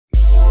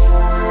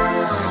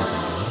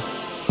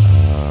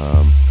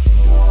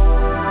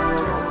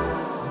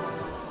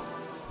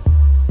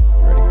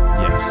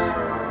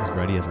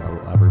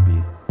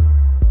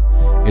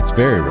It's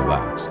very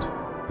relaxed.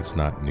 It's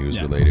not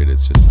news related.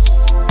 It's just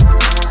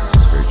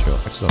very chill.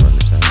 I just don't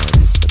understand why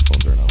these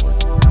headphones are not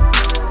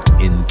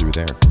working. In through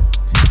there.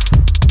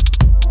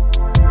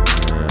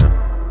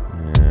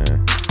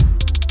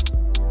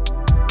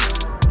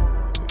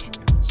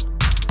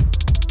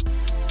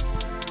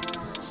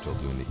 Still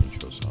doing the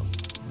intro song.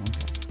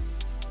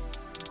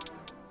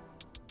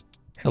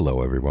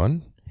 Hello,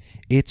 everyone.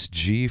 It's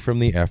G from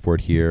the F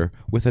Word here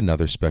with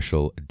another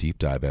special deep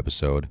dive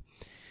episode.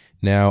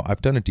 Now,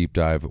 I've done a deep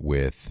dive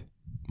with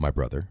my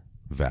brother,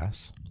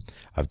 Vass.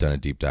 I've done a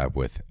deep dive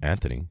with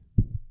Anthony.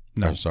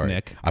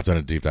 Nick. I've done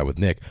a deep dive with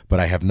Nick, but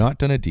I have not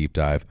done a deep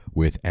dive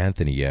with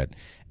Anthony yet,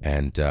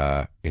 and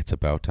it's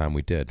about time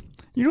we did.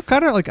 You know,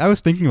 kind of like I was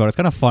thinking about it. It's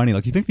kind of funny.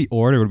 Like, you think the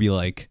order would be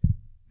like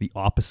the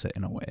opposite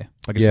in a way?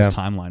 Like, it's just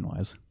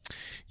timeline-wise.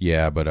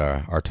 Yeah, but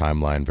our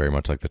timeline, very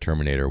much like the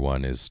Terminator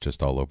one, is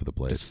just all over the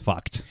place. It's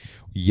fucked.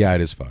 Yeah,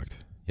 it is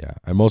fucked. Yeah,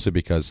 and mostly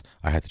because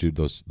I had to do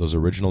those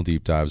original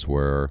deep dives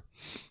were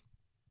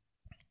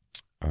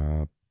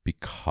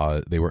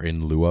because they were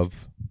in lieu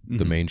of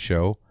the main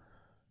show,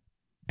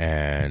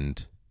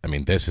 and I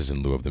mean this is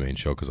in lieu of the main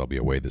show because I'll be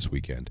away this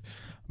weekend.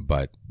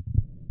 But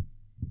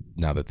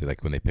now that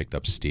when they picked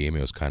up steam,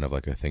 it was kind of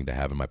like a thing to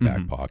have in my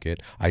back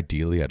pocket.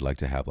 Ideally, I'd like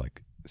to have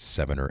like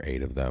 7 or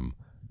 8 of them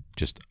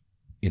just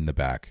in the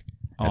back,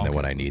 and then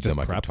when I need them,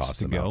 I can toss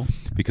them out.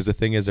 Because the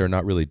thing is, they're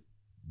not really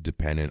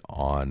dependent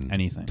on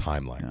anything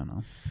timeline. Yeah,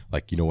 no.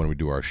 Like, you know, when we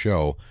do our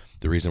show,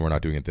 the reason we're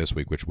not doing it this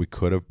week, which we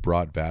could have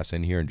brought Vass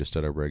in here and just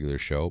did a regular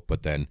show,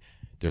 but then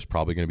there's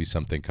probably going to be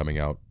something coming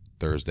out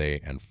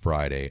Thursday and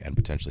Friday and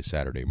potentially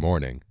Saturday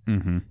morning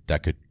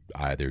that could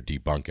either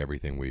debunk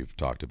everything we've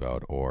talked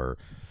about or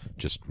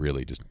just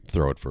really just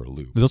throw it for a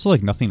loop. There's also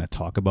like nothing to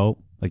talk about,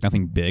 like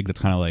nothing big that's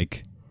kind of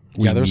like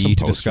there's some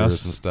to posters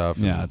discuss and stuff.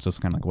 Yeah, it's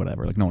just kind of like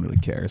whatever. Like no one really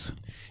cares.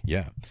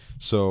 Yeah.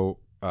 So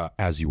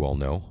as you all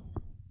know,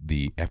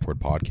 the F Word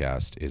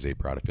Podcast is a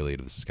proud affiliate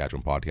of the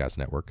Saskatchewan Podcast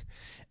Network,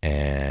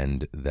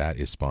 and that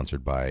is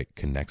sponsored by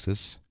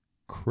Connexus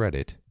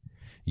Credit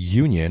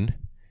Union.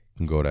 You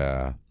can go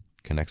to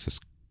Connexus,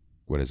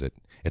 what is it?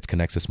 It's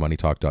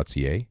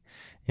connexusmoneytalk.ca,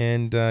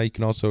 and you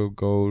can also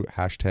go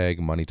hashtag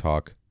Money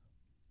Talk,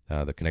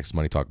 the Connexus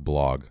Money Talk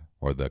blog,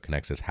 or the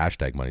Connexus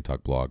hashtag Money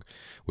Talk blog,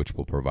 which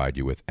will provide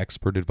you with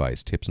expert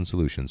advice, tips, and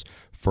solutions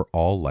for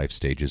all life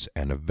stages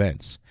and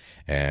events.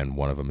 And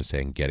one of them is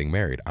saying getting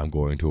married. I'm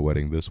going to a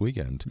wedding this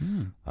weekend.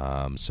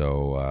 Yeah,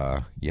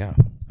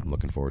 I'm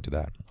looking forward to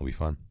that. It'll be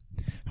fun.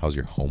 How's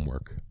your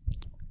homework?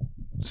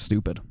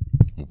 Stupid.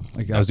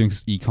 Like I was doing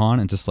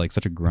econ and just like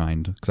such a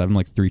grind because I'm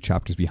like 3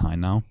 chapters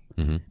behind now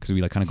because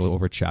we like kind of go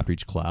over a chapter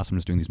each class. I'm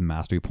just doing these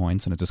mastery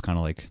points and it's just kind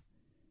of like,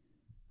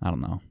 I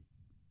don't know.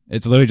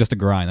 It's literally just a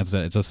grind. That's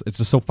it. It's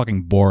just so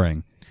fucking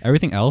boring.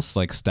 Everything else,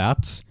 like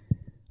stats,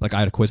 like I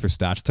had a quiz for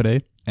stats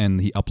today, and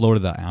he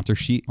uploaded the answer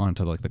sheet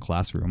onto like the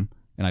classroom,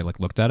 and I like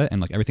looked at it, and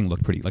like everything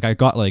looked pretty. Like I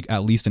got like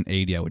at least an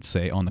 80, I would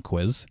say, on the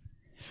quiz,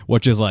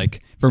 which is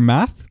like for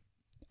math,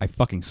 I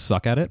fucking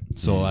suck at it.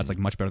 So that's like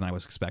much better than I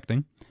was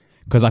expecting.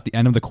 Because at the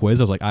end of the quiz,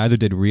 I was like, I either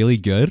did really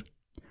good,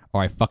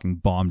 or I fucking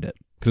bombed it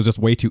because it was just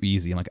way too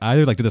easy. And like I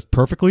either like did this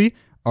perfectly,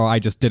 or I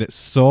just did it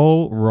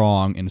so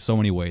wrong in so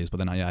many ways. But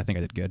then I think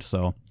I did good.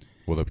 So.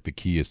 Well, the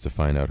key is to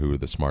find out who are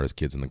the smartest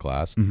kids in the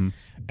class, and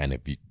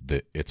if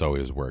it's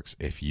always works.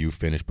 If you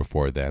finish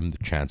before them, the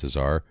chances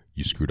are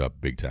you screwed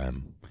up big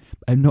time.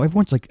 I know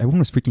everyone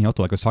was freaking out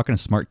though. Like I was talking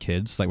to smart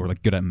kids, like we're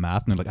like good at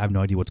math, and they're like, I have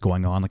no idea what's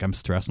going on. Like I'm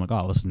stressed. I'm like,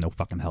 oh, this is no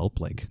fucking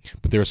help. Like,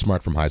 but they were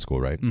smart from high school,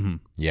 right?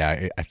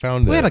 Yeah, I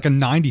found that we had like a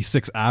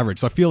 96 average,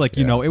 so I feel like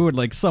you know it would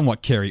like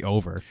somewhat carry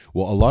over.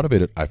 Well, a lot of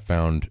it I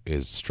found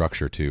is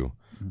structure too.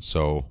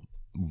 So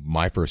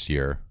my first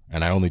year,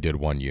 and I only did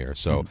 1 year,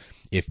 so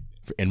if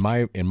in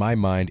my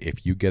mind,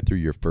 if you get through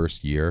your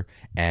first year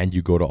and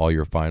you go to all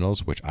your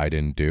finals, which I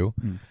didn't do,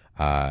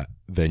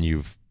 then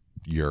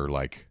you're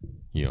like,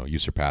 you know, you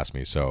surpass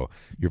me. So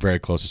you're very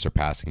close to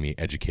surpassing me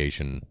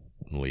education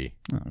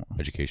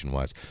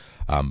wise.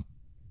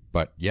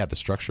 But yeah, the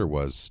structure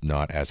was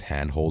not as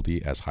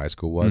handholdy as high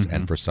school was.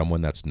 And for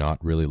someone that's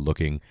not really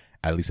looking,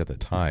 at least at the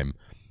time,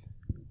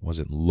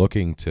 wasn't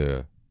looking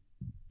to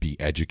be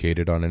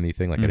educated on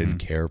anything. Like I didn't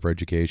care for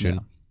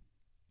education.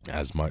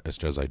 As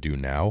much as I do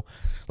now.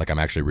 Like I'm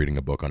actually reading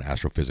a book on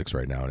astrophysics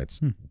right now, and it's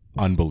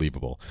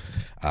unbelievable.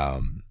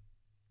 And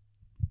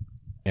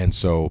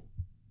so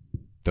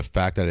the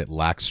fact that it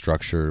lacks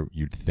structure,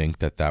 you'd think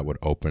that would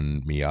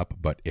open me up,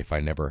 but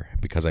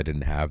because I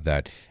didn't have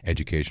that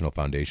educational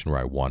foundation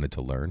where I wanted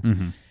to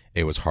learn,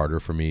 it was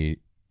harder for me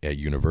at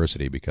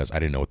university because I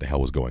didn't know what the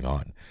hell was going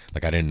on.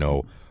 Like I didn't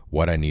know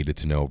what I needed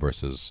to know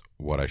versus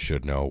what I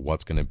should know,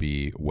 what's going to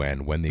be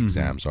when the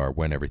exams are,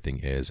 when everything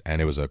is,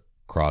 and it was a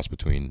cross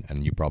between,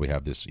 and you probably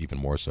have this even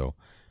more so,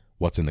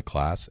 what's in the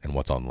class and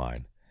what's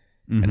online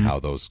and how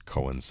those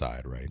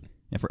coincide, right?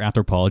 Yeah, for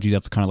anthropology,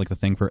 that's kind of like the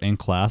thing for in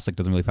class. Like,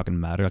 doesn't really fucking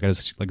matter. Like, I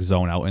just like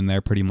zone out in there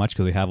pretty much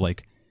because they have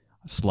like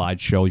a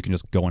slideshow you can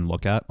just go and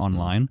look at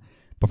online.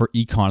 But for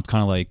econ, it's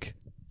kind of like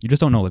you just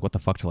don't know like what the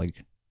fuck to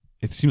like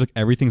it seems like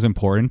everything's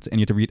important and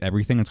you have to read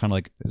everything. It's kind of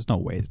like, there's no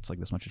way it's like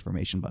this much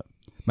information. But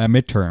my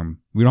midterm,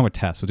 we don't have a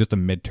test, so just a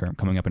midterm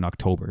coming up in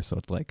October. So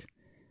it's like,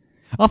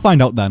 I'll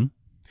find out then.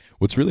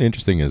 What's really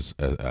interesting is,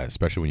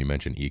 especially when you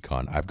mention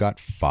econ, I've got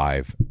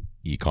 5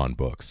 econ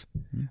books,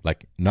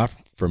 like not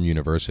from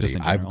university.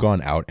 I've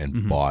gone out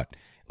and bought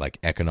like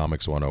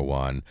Economics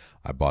 101.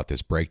 I bought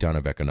this breakdown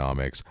of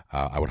economics.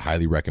 I would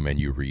highly recommend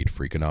you read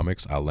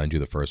Freakonomics. I'll lend you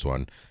the first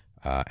one.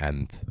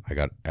 And I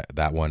got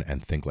that one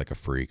and Think Like a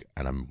Freak,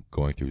 and I'm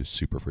going through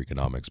Super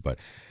Freakonomics, but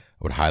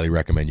I would highly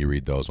recommend you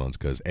read those ones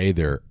because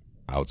they're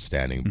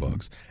outstanding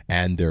books,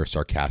 and they're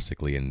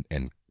sarcastically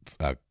and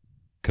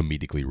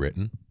comedically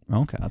written.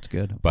 Okay, that's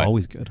good. But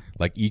always good.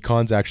 Like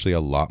econ's actually a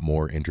lot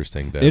more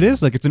interesting than it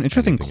is. Like it's an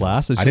interesting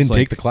class. I didn't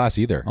take the class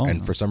either,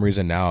 and for some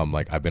reason now I'm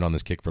like I've been on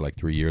this kick for like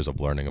 3 years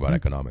of learning about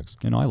economics.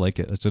 You know, I like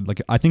it. It's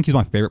like I think he's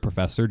my favorite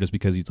professor just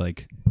because he's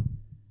like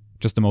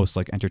just the most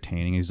like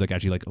entertaining. He's like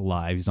actually like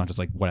alive. He's not just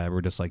like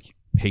whatever, just like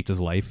hates his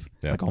life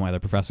like all my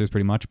other professors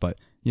pretty much. But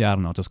yeah, I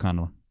don't know, just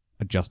kind of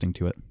adjusting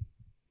to it.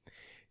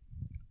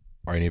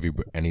 Are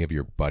any of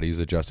your buddies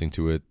adjusting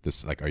to it?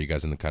 This like, are you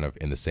guys in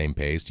the same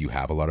pace? Do you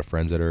have a lot of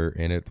friends that are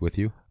in it with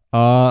you?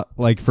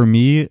 Like for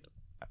me,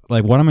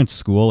 like when I'm in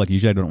school, like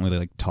usually I don't really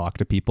like talk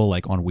to people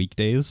like on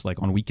weekdays.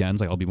 Like on weekends,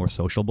 like I'll be more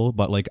sociable.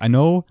 But like I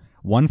know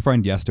one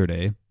friend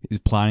yesterday is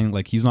planning,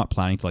 like he's not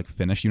planning to like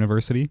finish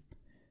university.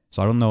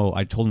 So I don't know.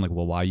 I told him like,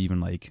 well, why you even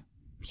like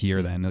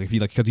here then? Like if he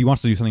like because he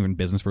wants to do something in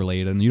business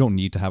related, and you don't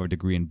need to have a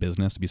degree in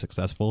business to be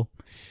successful.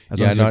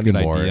 Yeah, not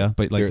anymore. Idea.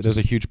 But like there's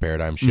a huge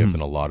paradigm shift in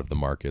a lot of the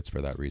markets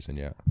for that reason.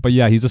 Yeah. But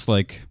yeah, he's just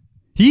like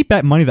he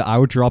bet money that I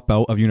would drop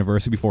out of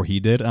university before he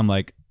did. I'm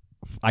like,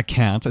 I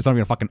can't. It's not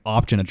even a fucking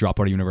option to drop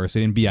out of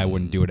university. And B, I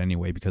wouldn't do it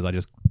anyway because I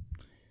don't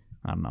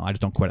know. I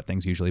just don't quit at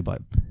things usually.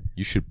 But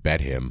you should bet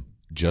him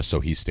just so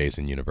he stays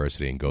in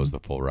university and goes the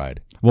full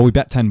ride. Well, we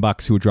bet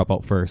 $10 who would drop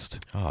out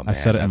first. Oh man, I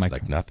said that's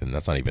like nothing.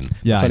 That's not even.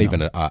 That's not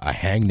even a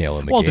hangnail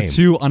in the game. Well, the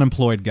 2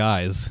 unemployed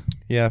guys.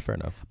 Yeah, fair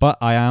enough. But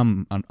I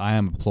am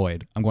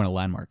employed. I'm going to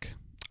Landmark.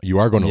 You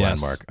are going to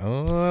Landmark.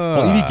 Oh.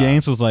 Well, EV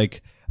Games was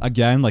like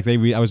again like they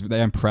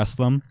impressed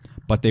them,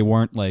 but they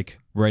weren't like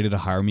ready to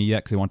hire me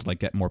yet because they wanted to like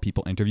get more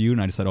people interviewed.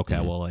 And I just said, okay,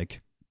 well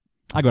like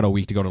I got a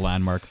week to go to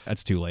Landmark.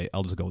 That's too late.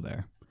 I'll just go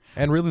there.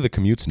 And really, the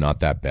commute's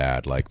not that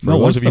bad. Like for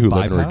those of you who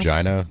live in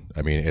Regina,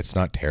 I mean, it's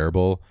not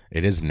terrible.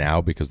 It is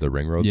now because the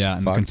ring road's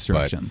and fucked,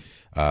 construction.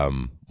 But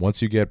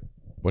once you get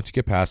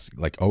past,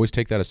 like, always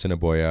take that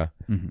Assiniboia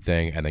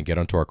thing, and then get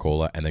onto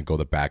Arcola, and then go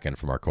the back end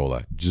from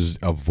Arcola. Just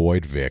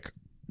avoid Vic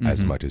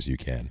as much as you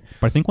can.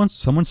 But I think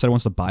someone said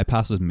once the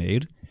bypass is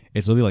made,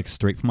 it's literally like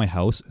straight from my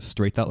house,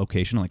 straight that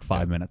location in like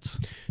 5 minutes.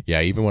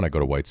 Yeah, even when I go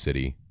to White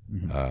City,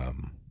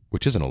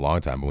 which isn't a long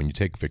time, but when you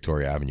take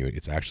Victoria Avenue,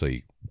 it's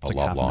actually a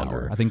lot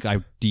longer. I think I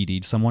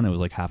DD'd someone. It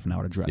was like half an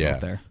hour to drive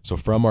out there. So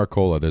from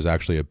Arcola, there's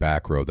actually a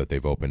back road that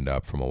they've opened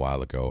up from a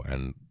while ago.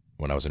 And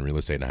when I was in real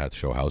estate and I had to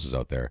show houses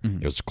out there,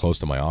 it was close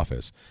to my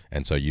office.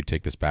 And so you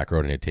take this back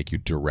road and it'd take you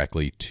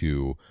directly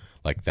to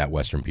like that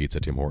Western Pizza,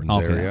 Tim Hortons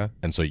area.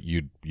 And so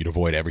you'd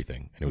avoid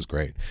everything. And it was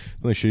great.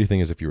 The only shitty thing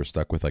is if you were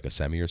stuck with like a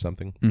semi or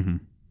something,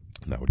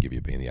 that would give you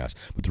a pain in the ass.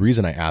 But the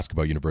reason I ask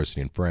about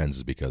university and friends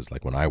is because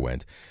like when I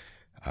went,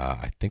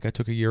 I think I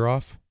took a year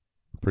off.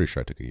 I'm pretty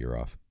sure I took a year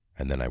off.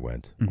 And then I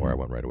went, or I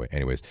went right away.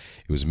 Anyways,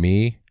 it was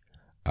me,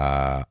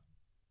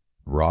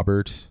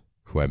 Robert,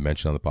 who I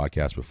mentioned on the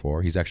podcast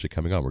before. He's actually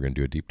coming on. We're going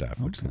to do a deep dive,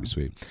 which is going to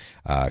be sweet.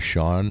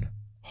 Sean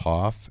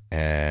Hoff,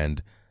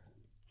 and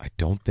I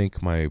don't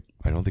think my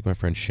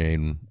friend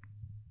Shane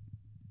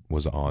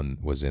was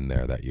in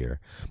there that year.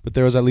 But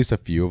there was at least a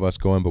few of us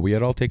going, but we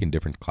had all taken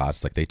different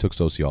classes. Like they took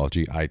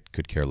sociology. I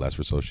could care less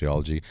for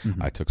sociology.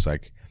 I took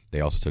psych.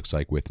 They also took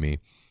psych with me.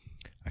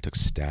 I took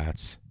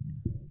stats.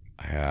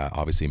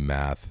 Obviously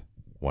math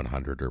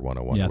 100 or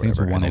 101 or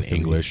whatever, and then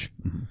English.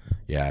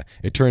 Yeah,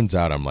 it turns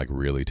out I'm like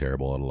really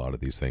terrible at a lot of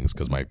these things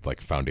because my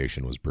like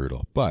foundation was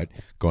brutal. But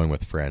going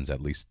with friends,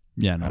 at least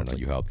I don't know,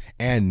 you helped.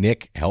 And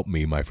Nick helped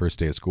me my first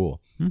day of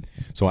school.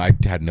 So I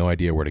had no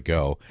idea where to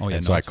go.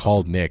 So I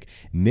called Nick.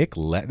 Nick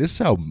this is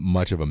how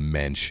much of a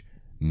mensch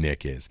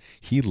Nick is.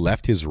 He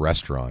left his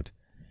restaurant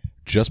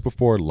just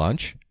before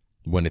lunch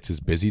when it's his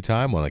busy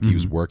time, when like he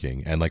was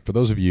working. And like for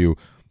those of you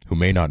who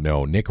may not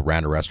know, Nick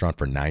ran a restaurant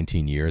for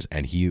 19 years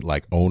and he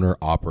like owner,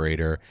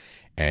 operator,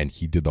 and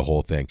he did the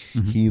whole thing.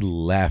 He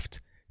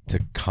left to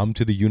come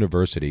to the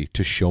university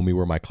to show me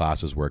where my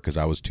classes were because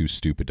I was too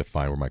stupid to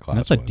find where my class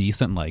was. That's a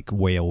decent like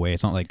way away.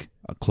 It's not like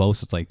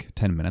close. It's like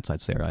 10 minutes,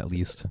 I'd say, or at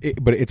least.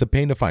 But it's a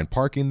pain to find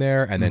parking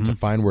there and then to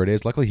find where it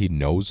is. Luckily, he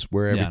knows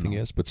where everything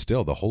is, but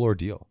still, the whole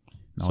ordeal.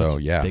 No, so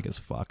it's big as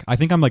fuck. I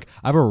think I'm like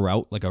I have a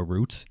route, like a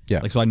route. Yeah.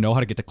 Like so I know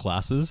how to get to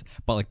classes,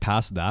 but like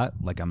past that,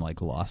 like I'm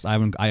like lost.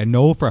 I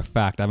know for a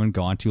fact I haven't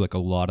gone to like a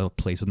lot of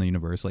places in the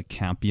university, like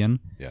Campion.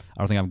 Yeah.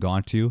 I don't think I've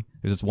gone to.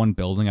 There's this one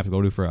building I have to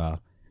go to for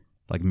a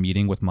like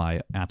meeting with my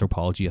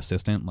anthropology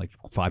assistant, like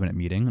 5-minute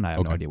meeting, and I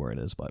have no idea where it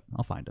is, but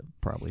I'll find it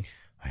probably.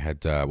 I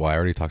had I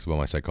already talked about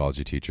my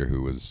psychology teacher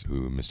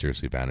who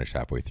mysteriously vanished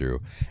halfway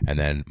through, and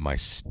then my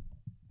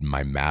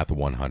math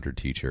 100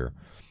 teacher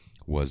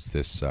was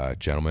this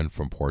gentleman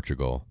from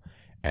Portugal.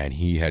 And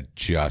he had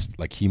just,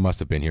 like, he must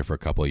have been here for a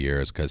couple of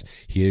years because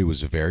he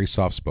was very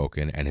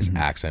soft-spoken and his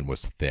accent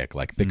was thick,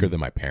 like thicker than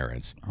my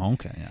parents.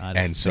 Okay.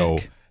 And so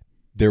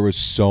there was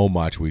so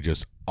much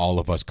all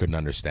of us couldn't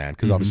understand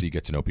because obviously you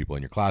get to know people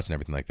in your class and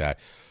everything like that.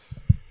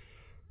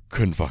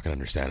 Couldn't fucking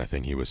understand a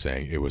thing he was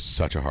saying. It was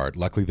such a hard.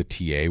 Luckily, the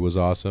TA was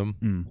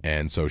awesome.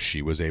 And so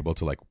she was able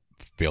to, like,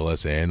 fill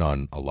us in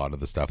on a lot of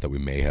the stuff that we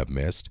may have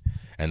missed.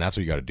 And that's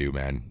what you got to do,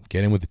 man.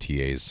 Get in with the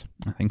TAs.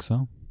 I think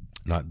so.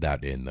 Not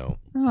that in though.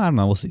 I don't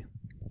know. We'll see.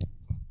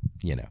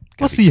 You know,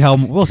 we'll see how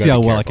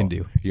well I can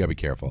do. You gotta be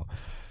careful.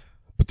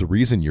 But the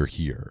reason you're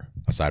here,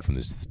 aside from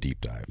this deep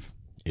dive,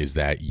 is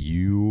that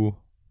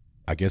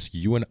I guess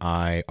you and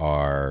I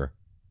are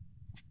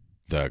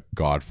the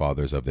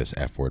godfathers of this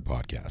F word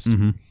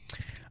podcast.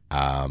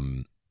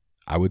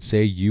 I would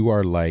say you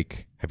are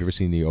like. Have you ever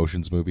seen the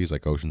Ocean's movies,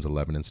 like Ocean's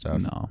 11 and stuff?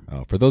 No.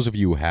 For those of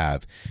you who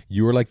have,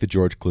 you are like the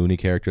George Clooney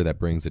character that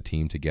brings the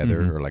team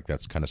together, or like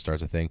that's kind of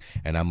starts a thing.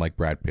 And I'm like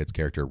Brad Pitt's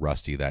character,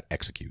 Rusty, that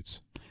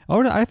executes.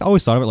 I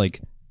always thought of it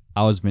like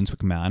I was Vince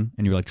McMahon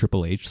and you were like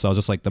Triple H. So I was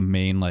just like the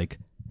main, like,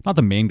 not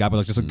the main guy, but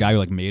like just a guy who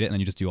like made it. And then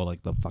you just do all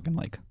like the fucking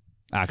like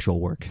actual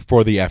work.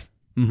 For the F.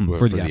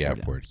 For the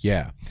F word.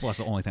 Yeah. Well, that's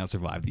the only thing that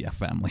survived the F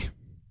family.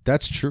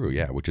 That's true.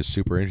 Yeah. Which is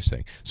super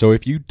interesting. So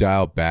if you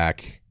dial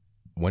back.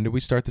 When did we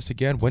start this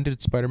again? When did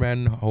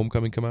Spider-Man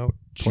Homecoming come out?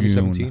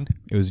 2017?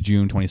 It was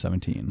June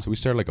 2017. So we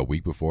started like a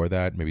week before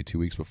that, maybe 2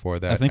 weeks before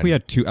that. I think we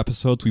had 2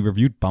 episodes. We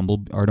reviewed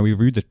we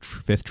reviewed the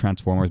 5th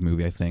Transformers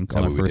movie, I think,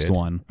 on our first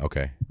one.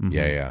 Okay.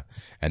 Yeah.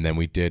 And then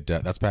we did,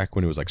 that's back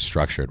when it was like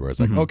structured, where it's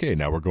like, okay,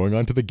 now we're going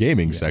on to the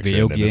gaming section.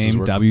 Video game,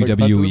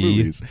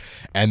 WWE.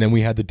 And then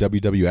we had the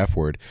WWF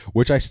word,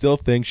 which I still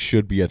think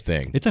should be a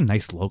thing. It's a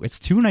nice logo. It's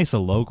too nice a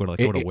logo to like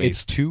go to waste.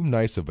 It's too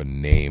nice of a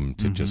name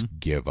to just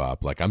give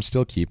up. Like, I'm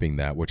still keeping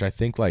that, which I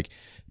think like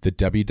the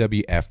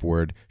WWF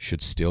word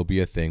should still be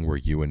a thing where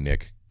you and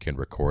Nick can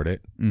record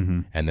it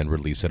and then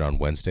release it on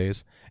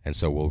Wednesdays. And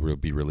so we'll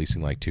be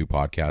releasing like 2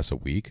 podcasts a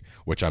week,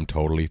 which I'm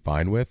totally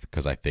fine with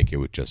because I think it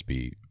would just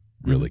be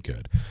really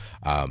good.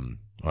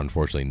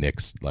 Unfortunately,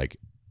 Nick's like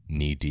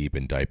knee deep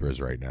in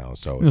diapers right now,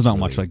 so there's not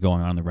much like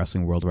going on in the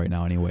wrestling world right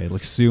now anyway.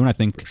 Like soon, I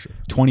think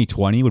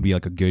 2020 would be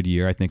like a good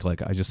year. I think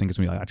I just think it's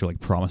gonna be like actually like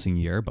promising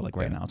year, but like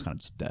right now it's kind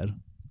of just dead.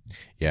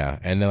 Yeah,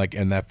 and then like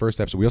in that first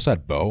episode, we also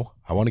had Bo.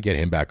 I want to get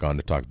him back on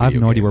to talk. I have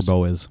no idea where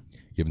Bo is.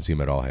 You haven't seen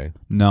him at all, hey?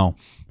 No,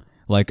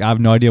 like I have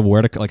no idea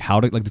where to like how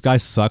to like this guy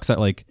sucks at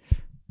like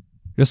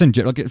just in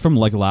like from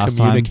like last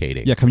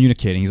communicating. Time. Yeah,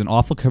 communicating. He's an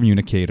awful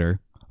communicator.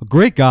 A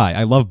great guy.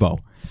 I love Bo.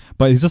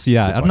 But he's just,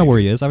 I don't know where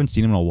he is. I haven't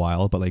seen him in a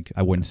while, but like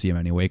I wouldn't see him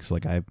anyway because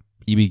like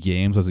EB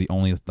Games was the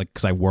only, like,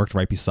 because I worked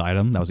right beside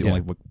him. That was the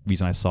only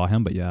reason I saw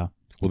him, but yeah.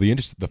 Well,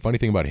 the funny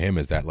thing about him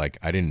is that like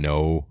I didn't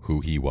know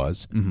who he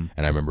was, and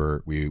I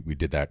remember we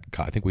did that.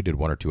 I think we did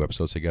 1 or 2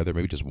 episodes together,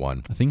 maybe just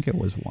 1. I think it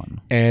was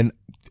 1. And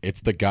it's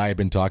the guy I've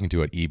been talking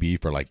to at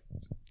EB for like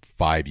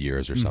 5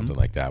 years or something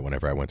like that.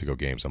 Whenever I went to go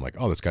games, I'm like,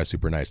 oh, this guy's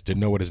super nice. Didn't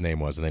know what his name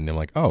was, and then I'm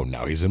like, oh,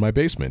 now he's in my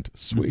basement.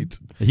 Sweet.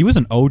 He was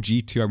an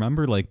OG too. I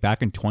remember like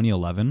back in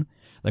 2011.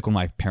 Like when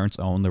my parents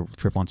owned the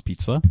Triffon's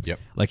Pizza. Yep.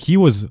 Like he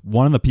was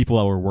one of the people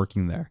that were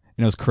working there.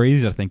 And it was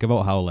crazy to think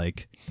about how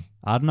like,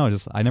 I don't know,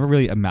 just I never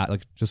really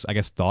I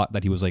guess thought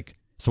that he was like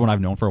someone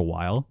I've known for a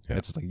while. Yeah.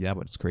 It's just like,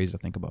 but it's crazy to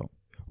think about.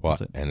 Well,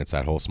 and it's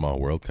that whole small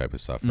world type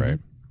of stuff, right?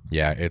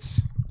 Yeah,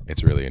 it's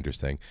really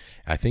interesting.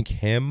 I think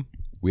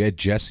we had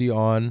Jesse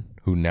on,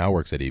 who now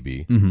works at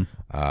EB.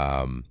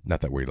 Not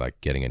that we're like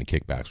getting any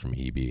kickbacks from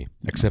EB,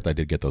 except I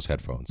did get those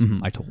headphones.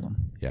 I told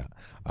him. Yeah.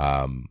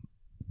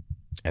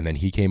 And then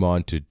he came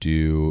on to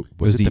do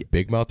was it the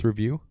Big Mouth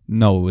review?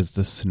 No, it was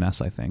the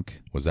SNES, I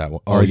think. Was that one?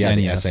 Oh yeah,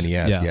 the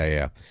SNES.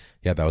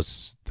 Yeah. That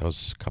was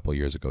a couple of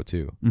years ago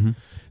too.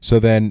 So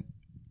then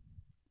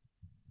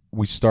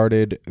we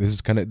started. This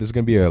is going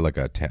to be a kind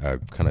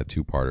of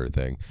 2-parter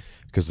thing,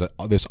 because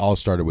this all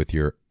started with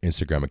your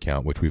Instagram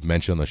account, which we've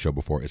mentioned on the show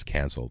before is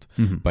canceled.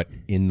 But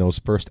in those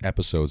first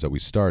episodes that we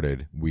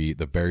started,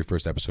 the very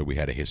first episode, we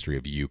had a history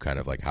of you, kind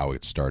of like how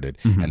it started,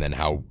 and then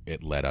how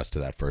it led us to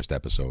that first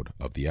episode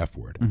of the F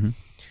word.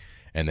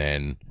 And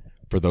then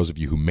for those of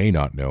you who may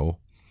not know,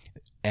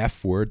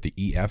 F word, the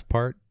EF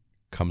part,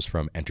 comes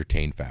from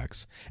Entertain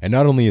Facts. And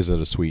not only is it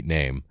a sweet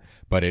name,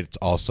 but it's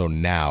also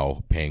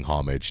now paying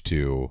homage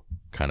to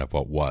kind of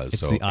what was.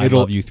 It's the I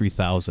Love You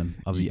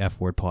 3000 of the F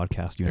word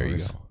podcast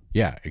universe. There you go.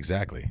 Yeah,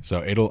 exactly.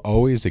 So it'll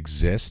always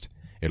exist.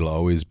 It'll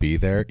always be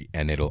there,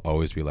 and it'll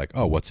always be like,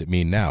 oh, what's it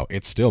mean now?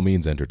 It still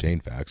means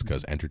Entertain Facts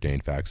because Entertain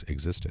Facts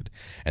existed.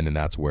 And then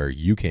that's where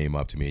you came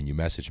up to me and you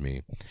messaged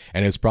me.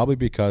 And it's probably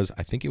because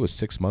I think it was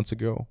 6 months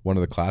ago, one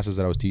of the classes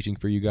that I was teaching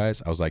for you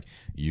guys, I was like,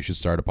 you should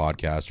start a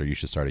podcast or you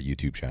should start a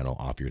YouTube channel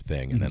off your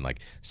thing. And then like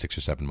 6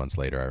 or 7 months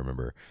later, I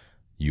remember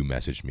you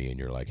messaged me and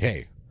you're like,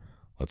 hey,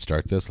 let's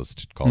start this.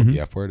 Let's call it the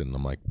F word. And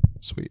I'm like,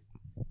 sweet.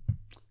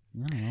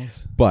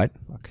 But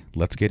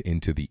let's get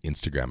into the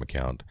Instagram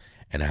account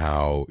and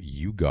how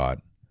you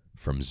got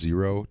from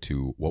 0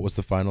 to what was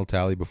the final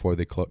tally before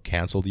they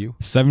canceled you?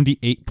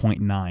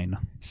 78.9.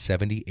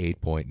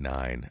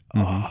 78.9.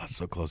 Oh,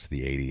 so close to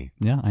the 80.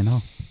 Yeah, I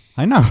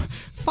know.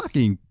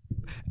 Fucking.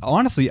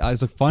 Honestly,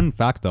 as a fun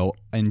fact though,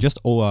 and just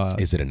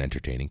is it an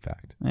entertaining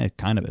fact? It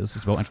kind of is.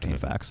 It's about entertaining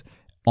facts.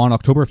 On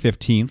October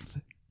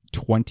 15th,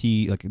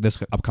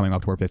 this upcoming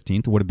October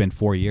 15th would have been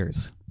 4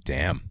 years.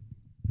 Damn.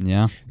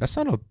 Yeah. That's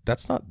not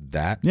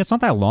that. Yeah, it's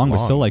not that long, but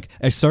still, like,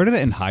 I started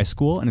it in high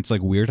school, and it's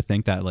like weird to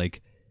think that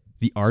like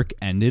the arc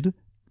ended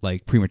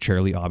like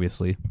prematurely,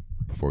 obviously.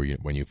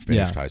 When you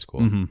finished high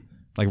school. Mm-hmm.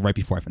 Like right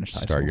before I finished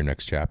high school. Start your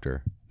next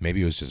chapter.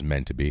 Maybe it was just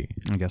meant to be.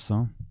 I guess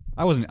so.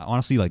 I wasn't,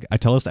 honestly, like, I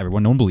tell this to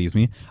everyone, no one believes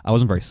me. I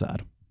wasn't very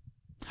sad.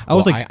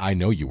 I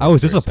know you were. I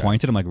was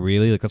disappointed. Sad. I'm like,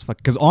 really? Like, that's fuck.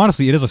 Because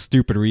honestly, it is a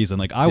stupid reason.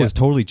 Like, I was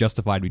totally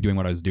justified to be doing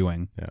what I was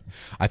doing. Yeah.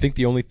 I think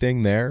the only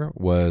thing there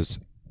was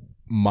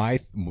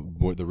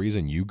the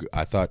reason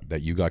I thought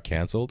that you got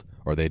canceled,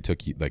 or they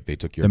took your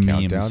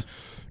account down.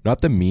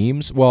 Not the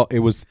memes. Well, it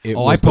was the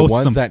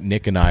ones that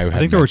Nick and I had. I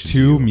think there were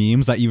two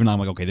memes that even I'm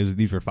like, okay,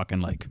 these were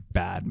fucking like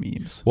bad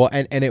memes. Well,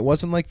 and it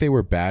wasn't like they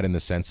were bad in the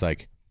sense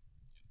like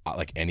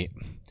any.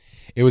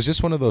 It was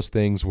just one of those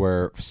things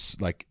where,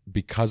 like,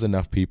 because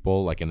enough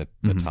people, like in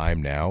the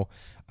time now,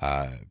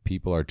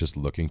 people are just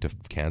looking to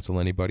cancel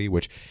anybody.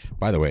 Which,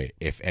 by the way,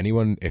 if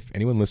anyone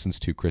listens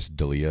to Chris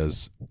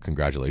D'Elia's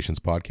Congratulations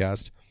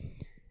podcast,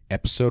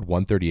 episode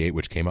 138,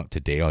 which came out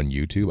today on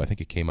YouTube, I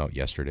think it came out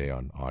yesterday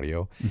on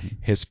audio.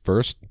 His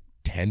first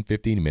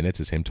 10-15 minutes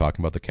is him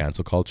talking about the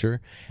cancel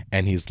culture,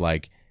 and he's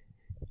like,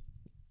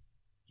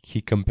 he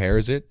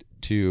compares it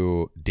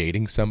to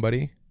dating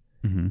somebody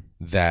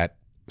that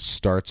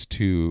starts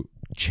to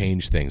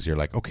change things. You're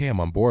like, okay,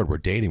 I'm on board. We're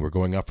dating. We're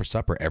going out for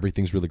supper.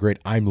 Everything's really great.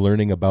 I'm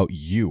learning about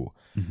you.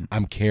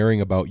 I'm caring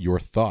about your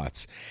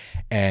thoughts.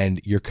 And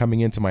you're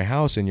coming into my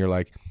house and you're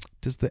like,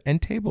 does the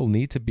end table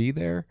need to be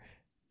there?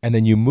 And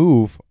then you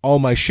move all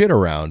my shit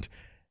around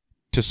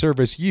to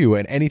service you.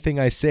 And anything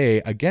I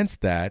say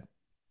against that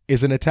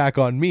is an attack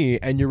on me,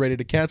 and you're ready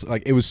to cancel.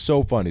 Like, it was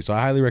so funny. So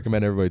I highly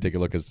recommend everybody take a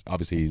look, because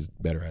obviously he's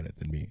better at it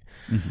than me.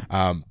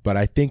 But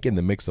I think in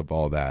the mix of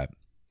all that,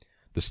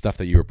 the stuff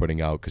that you were putting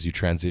out, because you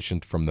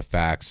transitioned from the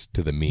facts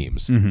to the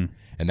memes. And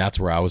that's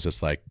where I was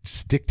just like,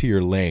 stick to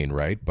your lane,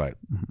 right? But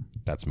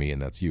that's me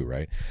and that's you,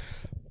 right?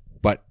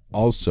 But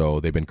also,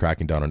 they've been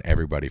cracking down on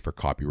everybody for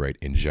copyright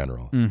in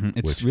general.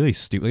 It's really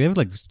stupid. They have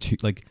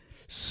like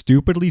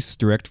stupidly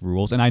strict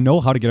rules, and I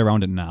know how to get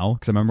around it now,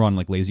 because I remember on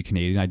like Lazy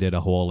Canadian, I did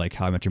a whole like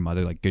How I Met Your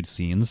Mother, like good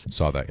scenes.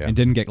 Saw that, yeah. And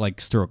didn't get like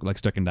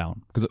stricken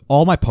down, because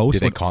all my posts.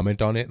 Did they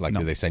comment on it? Like,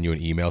 did they send you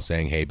an email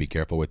saying, "Hey, be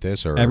careful with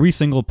this"? Or every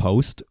single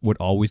post would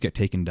always get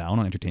taken down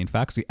on Entertain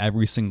Facts,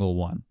 every single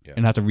one,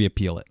 and have to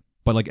reappeal it.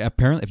 But like,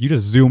 apparently, if you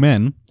just zoom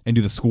in and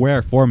do the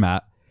square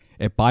format,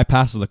 it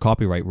bypasses the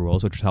copyright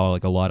rules, which is how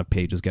like a lot of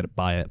pages get it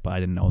by it. But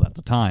I didn't know that at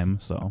the time.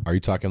 So, are you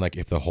talking like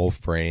if the whole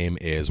frame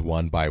is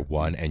 1 by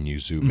 1 and you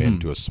zoom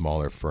into a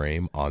smaller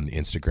frame on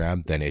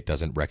Instagram, then it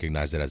doesn't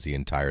recognize it as the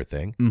entire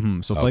thing?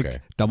 So it's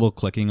like double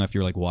clicking if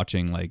you're like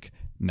watching like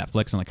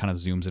Netflix, and like kind of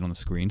zooms in on the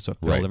screen, so it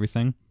fills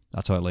everything.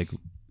 That's how it like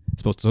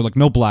supposed to. So like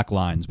no black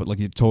lines, but like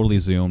you totally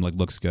zoom, like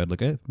looks good.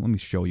 Like, let me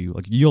show you.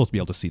 Like, you'll be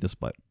able to see this,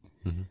 but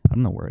I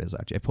don't know where it is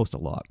actually. I post a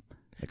lot.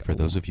 Like, for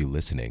those of you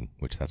listening,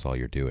 which that's all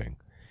you're doing.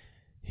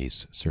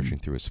 He's searching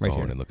through his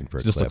phone and looking for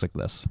a clip. It just looks like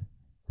this.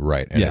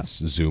 Right. And it's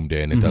zoomed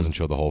in. It doesn't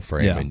show the whole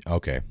frame. Yeah. And,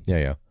 okay.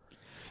 Yeah.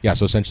 Yeah.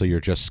 So essentially you're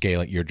just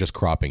scaling, you're just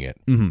cropping it.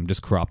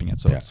 Just cropping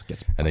it. So it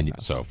gets and then,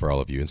 so for all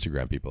of you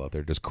Instagram people out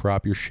there, just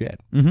crop your shit.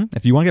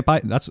 If you want to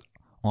get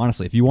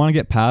if you want to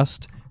get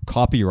past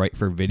copyright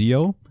for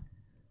video,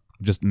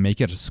 just make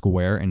it a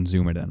square and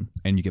zoom it in,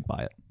 and you get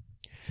by it.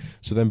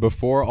 So then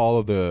before all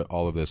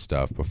of this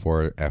stuff,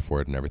 before F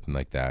word and everything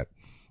like that,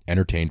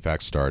 Entertain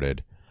Facts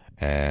started.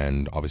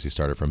 And obviously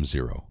started from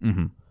 0.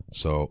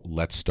 So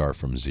let's start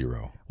from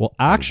 0. Well,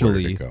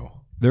 actually,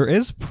 there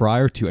is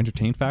prior to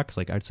Entertain Facts,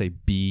 like I'd say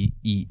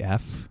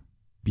BEF,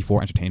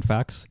 before Entertain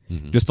Facts,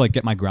 just to like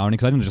get my grounding,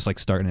 because I didn't just like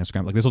start an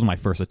Instagram. Like, this was my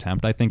first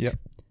attempt, I think.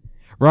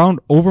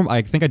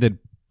 I think I did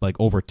like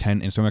over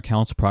 10 Instagram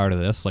accounts prior to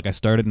this. Like, I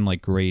started in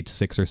like grade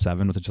 6 or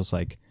 7 with just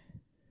like,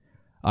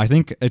 I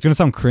think it's gonna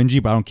sound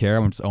cringy, but I don't care.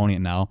 I'm just owning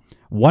it now.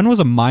 One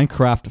was a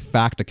Minecraft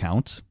fact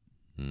account.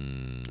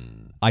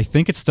 I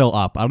think it's still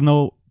up. I don't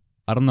know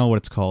what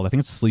it's called. I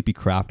think it's Sleepy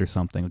Craft or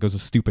something. Like, it was a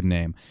stupid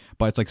name,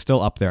 but it's like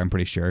still up there, I'm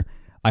pretty sure.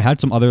 I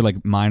had some other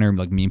like minor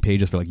like meme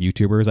pages for like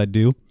YouTubers I'd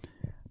do,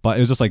 but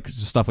it was just like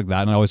stuff like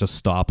that, and I always just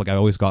stop. Like, I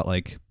always got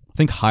like, I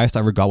think highest I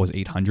ever got was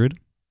 800,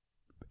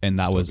 and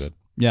that still was good.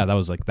 Yeah, that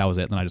was it.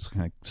 Then I just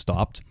kind of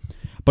stopped.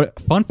 But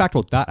fun fact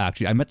about that,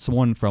 actually, I met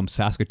someone from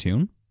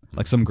Saskatoon,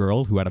 like some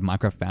girl who had a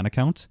Minecraft fan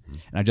account,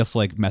 and I just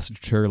like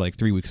messaged her like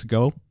 3 weeks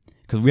ago.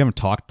 Because we haven't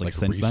talked like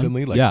since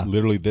recently, then. Like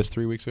literally this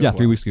 3 weeks ago. Yeah,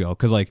 3 weeks ago.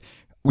 Because like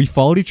we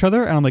followed each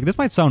other, and I'm like, this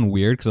might sound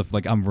weird because if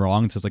like I'm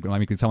wrong, it's just like I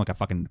make me sound like a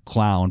fucking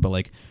clown. But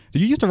like,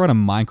 did you used to run a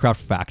Minecraft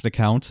fact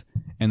account?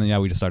 And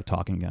then we just started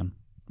talking again.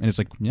 And it's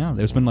like,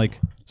 there's been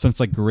like since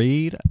like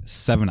grade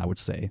 7, I would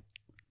say.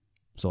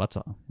 So that's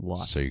a lot.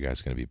 So you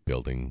guys gonna be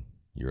building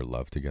your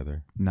love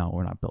together? No,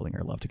 we're not building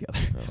our love together.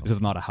 Oh. This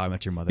is not a How I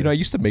Met Your Mother. You know, I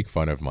used to make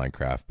fun of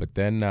Minecraft, but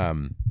then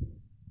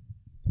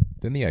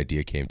the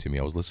idea came to me.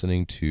 I was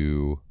listening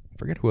to, I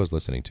forget who I was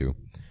listening to,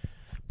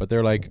 but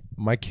they're like,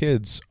 my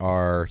kids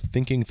are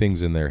thinking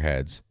things in their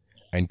heads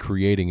and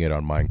creating it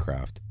on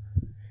Minecraft.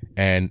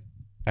 And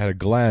at a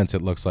glance,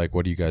 it looks like,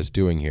 what are you guys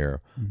doing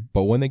here?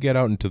 But when they get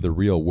out into the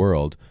real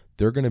world,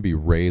 they're going to be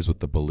raised with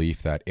the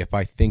belief that if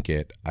I think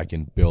it, I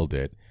can build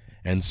it.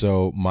 And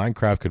so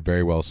Minecraft could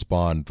very well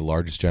spawn the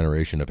largest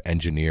generation of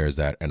engineers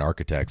and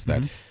architects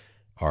that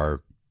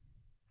are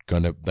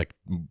going to, like,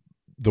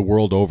 the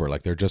world over.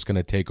 Like, they're just going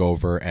to take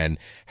over and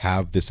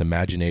have this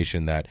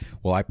imagination that,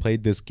 well, I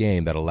played this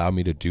game that allowed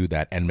me to do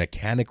that and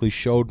mechanically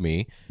showed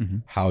me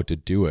how to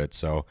do it.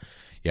 So,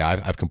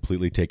 yeah, I've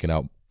completely taken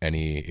out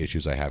any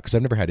issues I have, because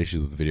I've never had issues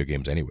with video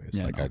games anyways.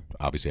 Yeah, like, no.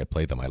 I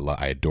played them.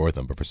 I adore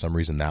them. But for some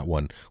reason, that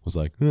one was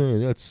like,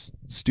 that's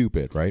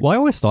stupid, right? Well, I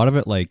always thought of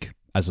it like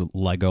as a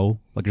Lego,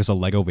 like just a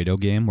Lego video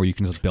game where you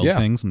can just build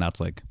things, and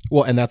that's like...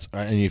 Well, and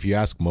if you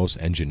ask most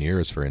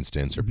engineers, for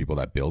instance, or people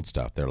that build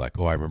stuff, they're like,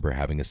 oh, I remember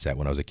having a set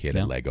when I was a kid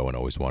at Lego and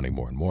always wanting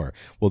more and more.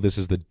 Well, this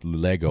is the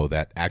Lego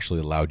that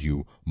actually allowed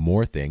you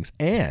more things,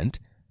 and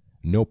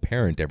no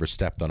parent ever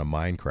stepped on a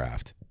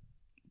Minecraft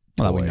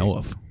Well, that we toy know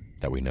of.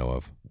 That we know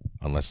of.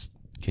 Unless,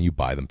 can you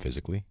buy them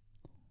physically?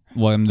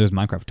 Well, I mean, there's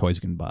Minecraft toys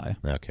you can buy.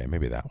 Okay,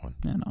 maybe that one.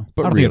 Yeah, no.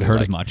 But I don't really, think it hurt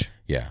like, as much.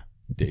 Yeah.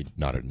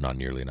 Not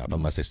nearly enough,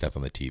 unless they stepped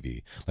on the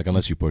TV. Like,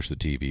 unless you push the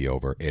TV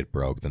over, it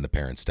broke, then the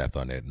parents stepped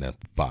on it, and then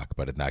fuck.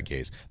 But in that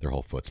case, their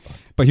whole foot's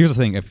fucked. But here's the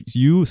thing: if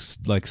you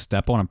like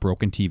step on a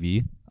broken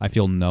TV, I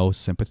feel no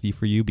sympathy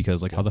for you,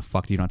 because like, how the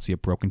fuck do you not see a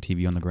broken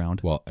TV on the ground?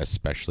 Well,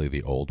 especially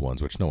the old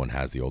ones, which no one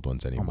has the old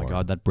ones Oh anymore. my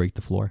god, that'd break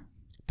the floor.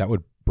 That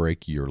would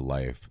break your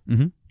life.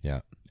 Mm-hmm.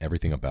 Yeah,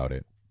 everything about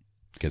it.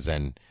 Because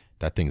then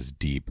that thing's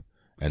deep,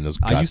 and those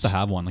guts. I used to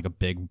have one, like a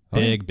big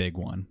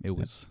one. It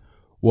was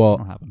well.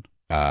 What happened?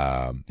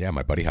 Yeah,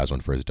 my buddy has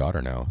one for his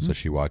daughter now, so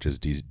she watches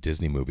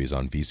Disney movies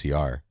on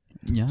VCR.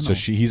 Yeah, So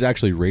he's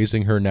actually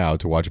raising her now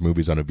to watch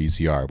movies on a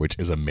VCR, which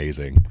is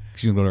amazing.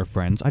 She's gonna go to her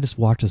friends. I just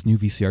watched this new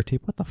VCR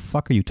tape. What the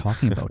fuck are you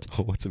talking about?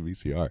 What's a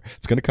VCR?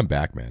 It's gonna come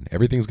back, man.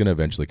 Everything's gonna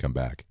eventually come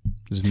back.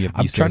 There's gonna be a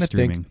I'm VCR trying to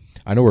streaming. think.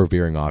 I know we're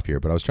veering off here,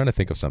 but I was trying to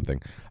think of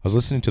something. I was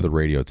listening to the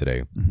radio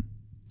today,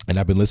 and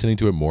I've been listening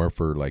to it more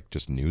for like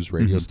just news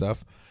radio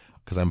stuff.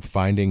 Because I'm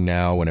finding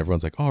now when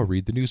everyone's like, oh,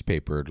 read the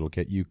newspaper, it'll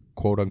get you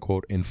quote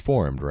unquote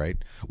informed, right?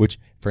 Which,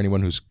 for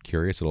anyone who's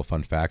curious, a little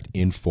fun fact,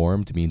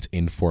 informed means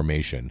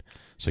information.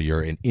 So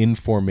you're in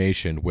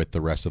information with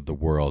the rest of the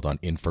world on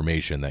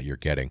information that you're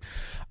getting.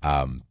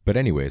 But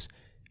anyways,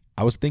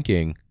 I was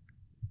thinking,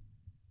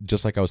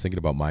 just like I was thinking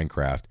about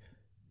Minecraft,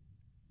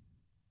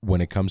 when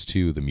it comes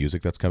to the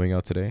music that's coming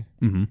out today,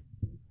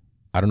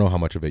 I don't know how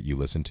much of it you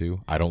listen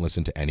to. I don't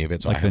listen to any of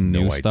it, so Like I have the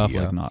new no stuff,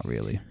 idea. like not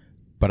really.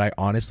 But I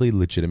honestly,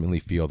 legitimately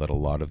feel that a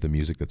lot of the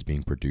music that's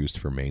being produced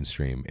for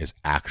mainstream is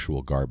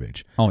actual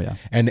garbage. Oh yeah.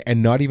 And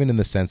not even in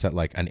the sense that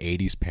like an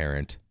 80s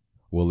parent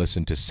will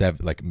listen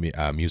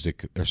to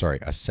music, or sorry,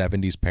 a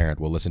 70s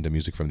parent will listen to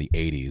music from the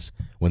 80s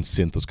when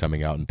synth was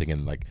coming out and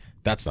thinking like,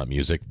 that's not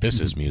music,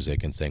 this is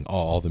music, and saying, oh,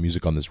 all the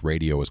music on this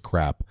radio is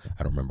crap.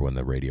 I don't remember when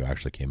the radio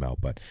actually came out,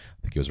 but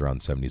I think it was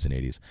around the 70s and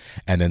 80s.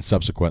 And then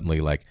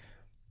subsequently like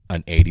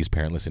an 80s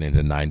parent listening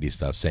to 90s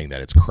stuff saying that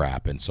it's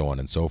crap and so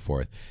on and so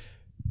forth.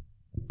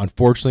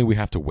 Unfortunately, we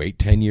have to wait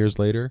 10 years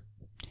later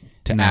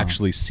to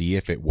actually see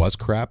if it was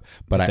crap.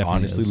 But I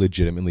honestly,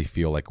 legitimately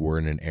feel like we're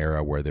in an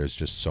era where there's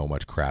just so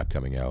much crap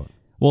coming out.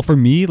 Well, for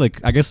me,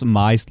 like, I guess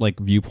my like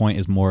viewpoint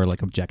is more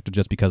like objective,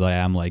 just because I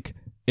am like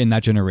in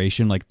that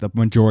generation. Like, the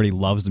majority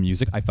loves the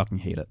music. I fucking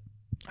hate it.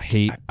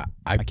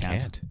 I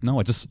can't. No,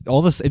 it just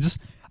all this. It just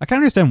I can't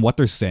understand what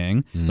they're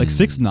saying. Like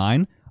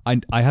 6ix9ine,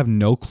 I have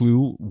no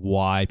clue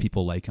why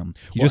people like him.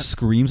 He just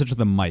screams into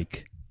the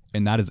mic.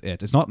 And that is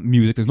it. It's not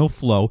music. There's no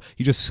flow.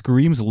 He just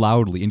screams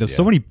loudly and does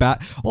so many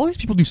bad... All these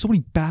people do so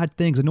many bad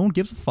things and no one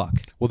gives a fuck.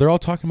 Well, they're all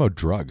talking about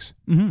drugs.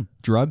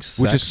 Drugs,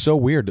 sex. Which is so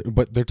weird.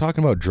 But they're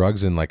talking about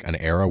drugs in like an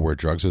era where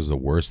drugs is the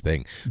worst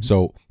thing.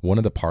 So one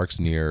of the parks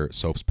near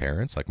Soph's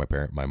parents, like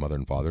my mother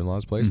and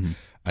father-in-law's place,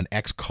 an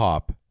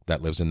ex-cop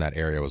that lives in that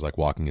area was like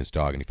walking his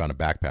dog and he found a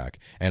backpack.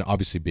 And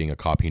obviously being a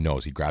cop, he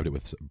knows. He grabbed it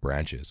with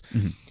branches.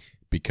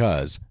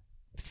 Because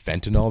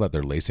fentanyl that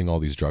they're lacing all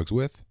these drugs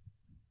with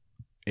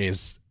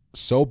is...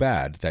 so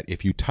bad that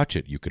if you touch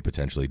it, you could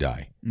potentially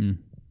die.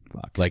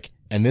 Fuck. Like,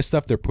 and this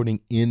stuff they're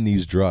putting in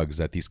these drugs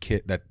that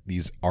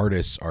these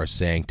artists are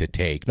saying to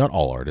take. Not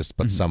all artists,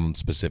 but some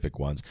specific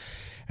ones.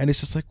 And it's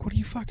just like, what are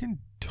you fucking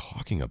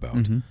talking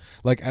about?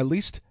 Like, at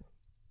least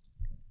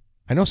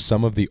I know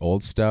some of the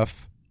old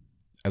stuff.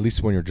 At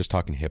least when you're just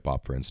talking hip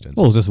hop, for instance.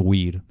 Well, it was just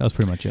weed. That was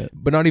pretty much it.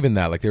 But not even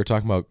that. Like, they were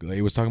talking about,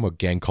 it was talking about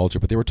gang culture,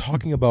 but they were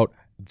talking about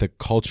the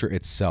culture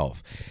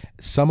itself.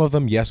 Some of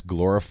them, yes,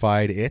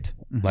 glorified it,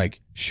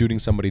 like shooting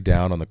somebody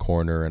down on the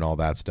corner and all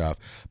that stuff.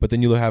 But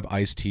then you'll have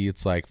Ice-T.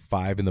 It's like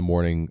 5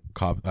 a.m,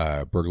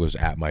 burglars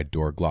at my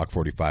door, Glock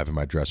 45 in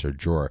my dresser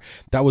drawer.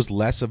 That was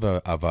less of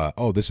a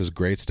oh, this is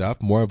great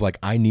stuff. More of like,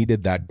 I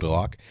needed that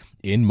Glock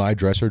in my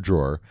dresser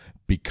drawer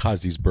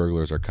because these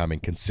burglars are coming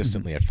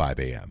consistently at 5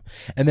 a.m.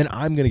 And then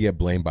I'm going to get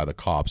blamed by the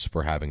cops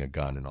for having a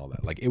gun and all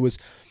that. Like,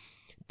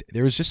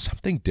 there was just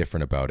something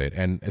different about it.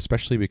 And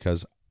especially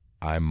because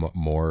I'm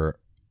more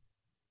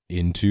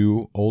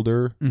into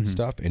older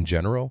stuff in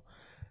general.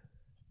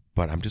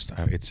 But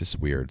it's just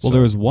weird. Well,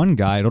 there was one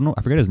guy,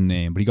 I forget his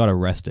name, but he got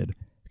arrested.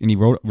 And he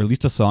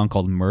released a song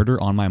called Murder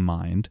on My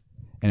Mind.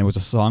 And it was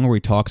a song where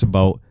he talks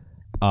about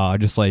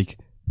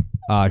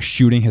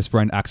shooting his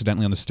friend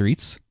accidentally on the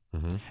streets.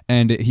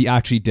 And he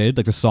actually did.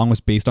 Like, the song was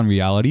based on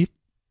reality.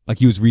 Like,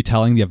 he was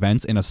retelling the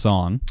events in a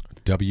song.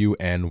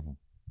 YNW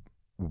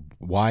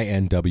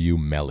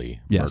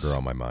Melly. Yes. Murder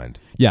on My Mind.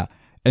 Yeah.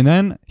 And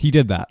then he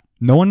did that.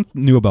 No one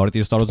knew about it.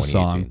 They just thought it was a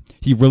song.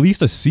 He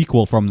released a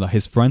sequel from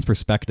his friend's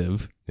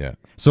perspective. Yeah.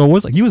 So it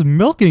was like he was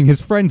milking his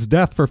friend's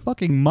death for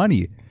fucking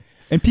money.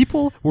 And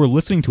people were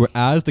listening to it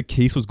as the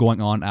case was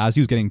going on, as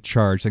he was getting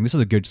charged, saying, this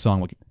is a good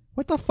song. Like,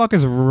 what the fuck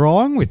is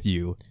wrong with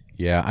you?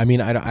 Yeah, I mean,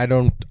 I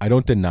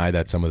don't deny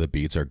that some of the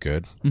beats are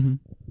good.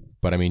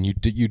 But I mean, you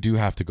do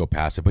have to go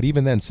past it. But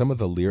even then, some of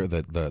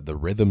the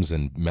rhythms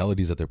and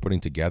melodies that they're putting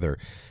together,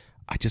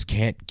 I just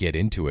can't get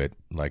into it.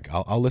 Like,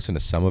 I'll listen to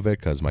some of it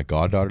because my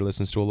goddaughter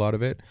listens to a lot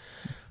of it.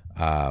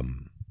 But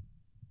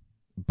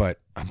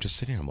I'm just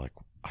sitting here, I'm like,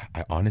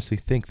 I honestly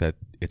think that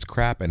it's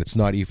crap, and it's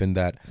not even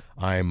that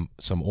I'm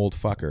some old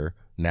fucker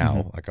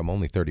now. Like, I'm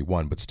only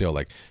 31, but still,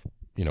 like,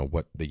 you know,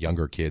 what the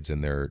younger kids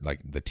and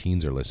the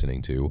teens are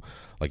listening to,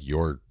 like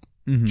your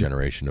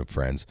generation of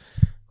friends.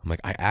 I'm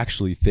like, I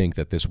actually think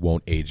that this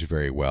won't age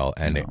very well.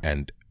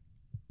 And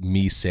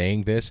me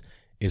saying this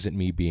isn't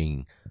me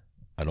being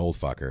an old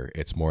fucker.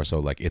 It's more so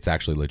like it's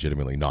actually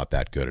legitimately not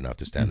that good enough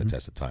to stand the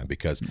test of time,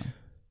 because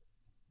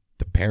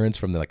the parents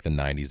from the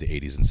 90s, the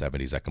 80s, and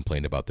 70s that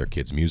complained about their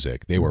kids'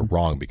 music, they were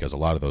wrong, because a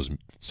lot of those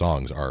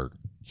songs are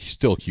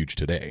still huge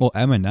today. Well,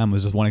 Eminem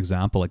was just one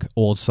example, like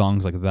old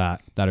songs like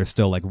that are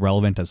still like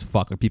relevant as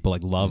fuck. Like, people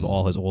like love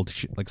all his old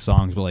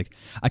songs, but like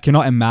I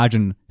cannot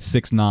imagine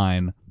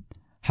 6ix9ine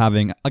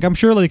having, like, I'm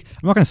sure, like,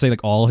 I'm not gonna say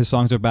like all his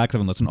songs are bad because I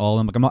haven't listened to all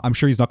of them. Like, I'm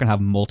sure he's not gonna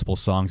have multiple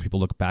songs people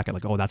look back at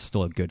like, oh, that's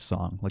still a good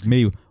song. Like,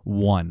 maybe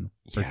one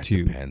or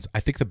two. It depends. I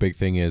think the big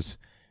thing is,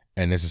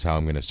 and this is how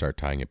I'm going to start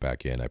tying it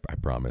back in, I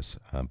promise.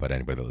 But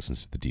anybody that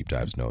listens to the deep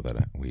dives know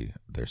that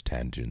there's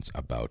tangents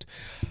about.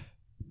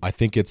 I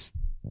think it's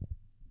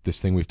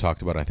this thing we've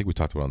talked about. I think we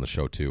talked about it on the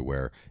show too,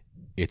 where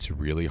it's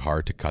really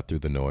hard to cut through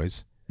the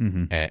noise.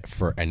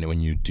 And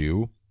when you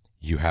do,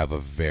 you have a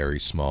very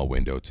small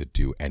window to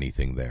do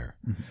anything there.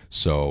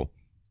 So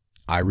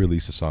I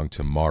release a song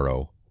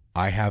tomorrow.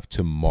 I have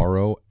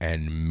tomorrow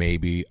and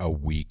maybe a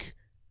week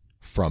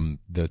from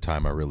the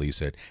time I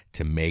release it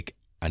to make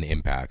an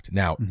impact.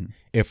 Now,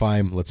 if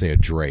I'm, let's say, a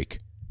Drake,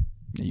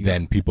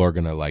 then people are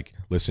going to like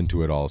listen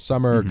to it all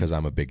summer because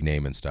I'm a big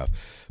name and stuff.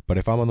 But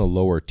if I'm on the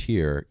lower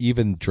tier,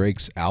 even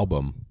Drake's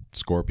album,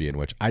 Scorpion,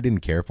 which I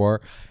didn't care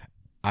for,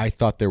 I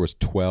thought there was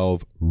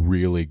 12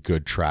 really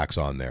good tracks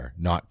on there,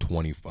 not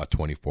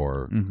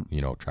 24,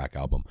 track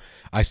album.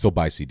 I still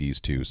buy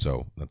CDs too,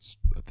 so that's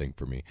a thing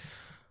for me.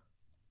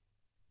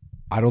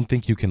 I don't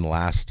think you can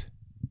last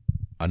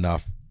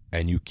enough,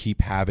 and you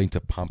keep having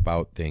to pump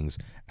out things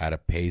at a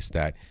pace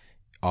that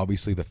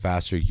obviously the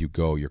faster you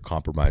go, you're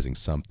compromising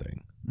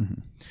something.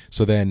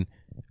 So then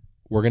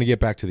we're going to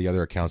get back to the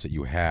other accounts that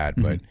you had,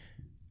 but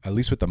at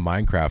least with the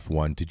Minecraft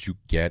one, did you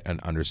get an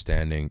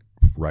understanding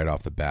right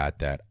off the bat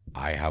that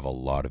I have a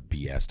lot of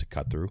BS to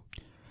cut through?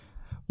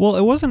 Well,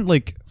 it wasn't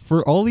like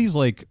for all these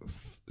like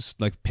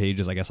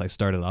pages, I guess I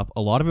started up,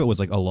 a lot of it was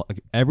like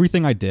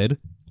everything I did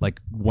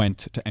like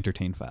went to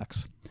entertain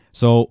facts.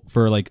 So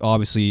for like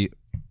obviously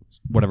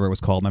whatever it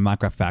was called, my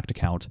Minecraft fact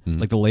account,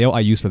 like the layout I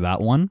used for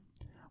that one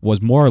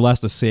was more or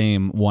less the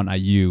same one I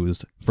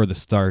used for the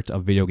start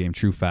of Video Game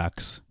True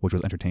Facts, which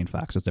was Entertain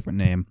Facts, it's a different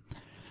name.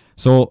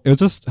 So it was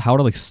just how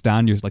to like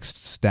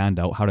stand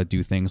out, how to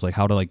do things, like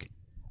how to like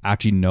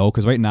actually know,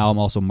 because right now I'm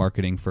also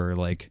marketing for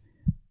like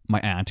my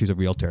aunt who's a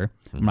realtor.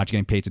 I'm not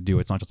getting paid to do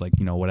it. It's not just like,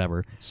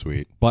 whatever.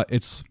 Sweet. But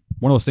it's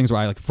one of those things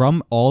where I like,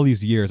 from all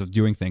these years of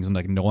doing things and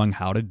like knowing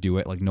how to do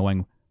it, like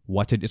knowing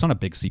what to, it's not a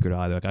big secret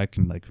either. Like I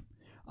can like,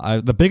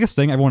 the biggest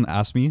thing everyone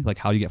asks me, like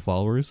how do you get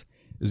followers,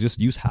 is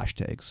just use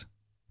hashtags.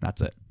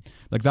 That's it.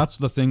 Like that's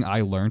the thing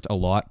I learned a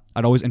lot.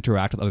 I'd always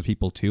interact with other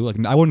people too. Like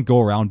I wouldn't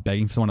go around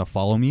begging someone to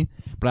follow me,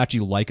 but I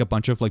actually like a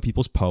bunch of like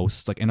people's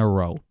posts like in a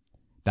row.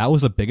 That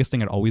was the biggest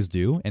thing I'd always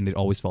do, and they'd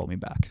always follow me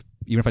back,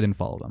 even if I didn't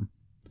follow them.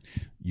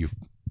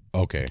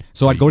 Okay.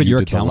 So I'd go to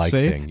your account,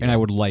 and I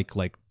would like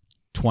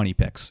 20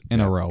 pics in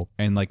a row,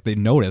 and like they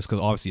notice, because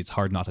obviously it's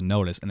hard not to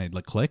notice, and they'd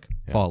like click,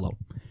 follow.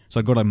 So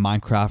I'd go to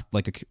Minecraft,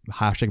 like a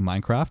hashtag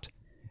Minecraft,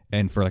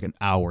 and for like an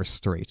hour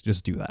straight,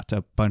 just do that to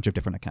a bunch of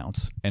different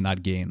accounts, and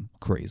I'd gain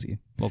crazy,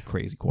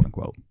 quote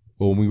unquote.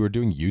 Well, when we were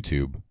doing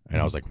YouTube,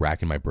 and I was like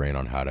racking my brain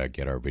on how to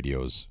get our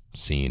videos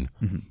seen,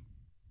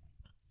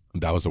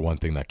 that was the one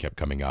thing that kept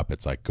coming up.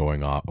 It's like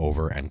going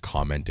over and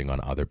commenting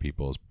on other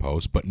people's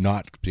posts, but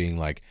not being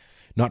like,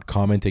 not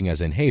commenting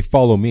as in, hey,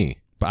 follow me.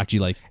 But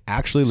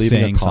actually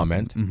leaving a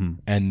comment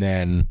and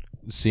then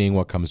seeing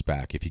what comes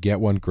back. If you get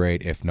one,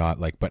 great. If not,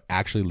 like, but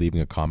actually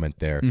leaving a comment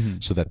there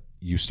so that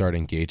you start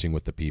engaging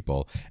with the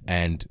people.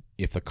 And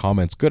if the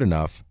comment's good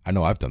enough, I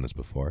know I've done this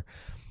before,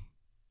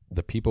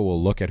 the people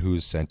will look at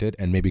who's sent it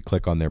and maybe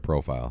click on their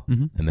profile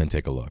and then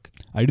take a look.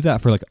 I do that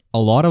for like a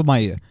lot of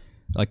my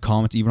like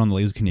comments, even on the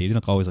Lazy Canadian.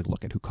 Like, I always like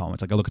look at who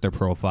comments. Like, I look at their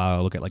profile,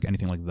 I look at like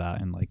anything like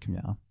that, and like,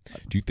 yeah.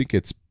 Do you think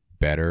it's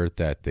better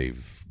that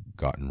they've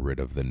gotten rid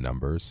of the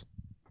numbers?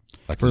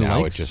 Like, For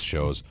now likes? it just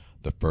shows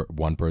the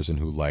one person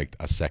who liked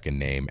a second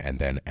name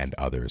and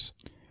others.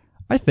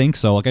 I think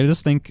so. Like, I don't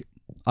think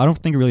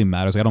it really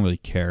matters. Like, I don't really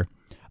care.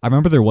 I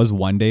remember there was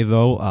one day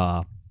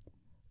though,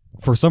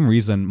 for some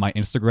reason my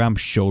Instagram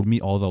showed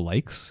me all the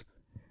likes.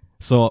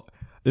 So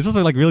this was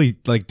like really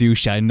like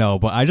douche, I know,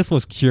 but I just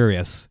was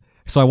curious.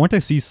 So I went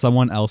to see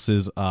someone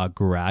else's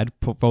grad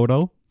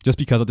photo just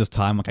because at this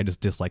time, like, I just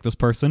disliked this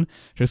person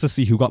just to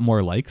see who got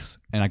more likes,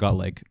 and I got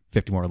like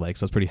 50 more likes.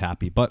 So I was pretty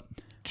happy. But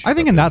I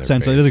think in that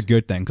sense, it is a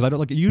good thing, because I don't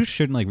like, you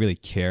shouldn't like really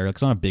care. Like,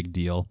 it's not a big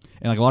deal,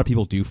 and like a lot of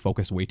people do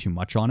focus way too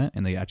much on it,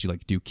 and they actually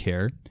like do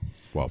care.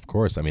 Well, of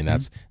course. I mean,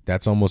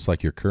 that's almost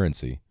like your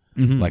currency.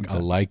 Like, exactly.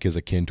 A like is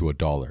akin to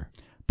 $1.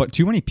 But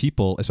too many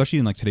people, especially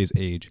in like today's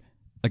age,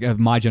 like of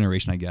my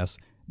generation, I guess,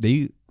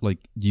 they like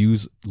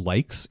use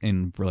likes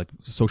for like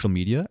social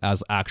media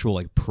as actual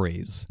like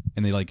praise,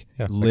 and they like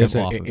live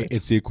off of it.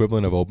 It's the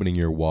equivalent of opening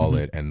your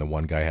wallet and the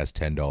one guy has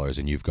 $10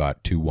 and you've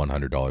got two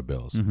 $100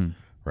 bills,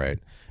 right?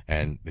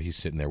 And he's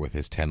sitting there with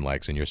his 10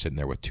 likes and you're sitting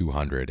there with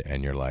 200,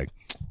 and you're like,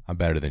 I'm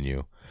better than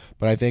you.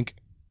 But I think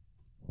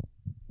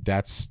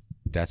that's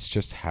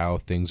just how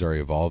things are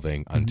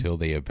evolving until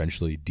they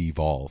eventually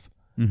devolve.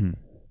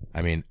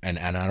 I mean, and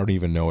I don't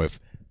even know if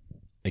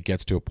it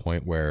gets to a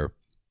point where,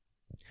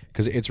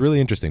 because it's really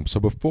interesting.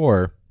 So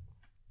before,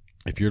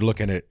 if you're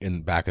looking at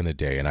it back in the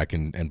day,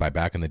 and by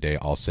back in the day,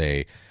 I'll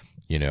say,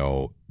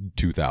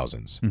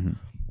 2000s,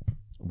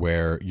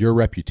 where your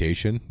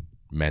reputation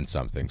meant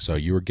something. So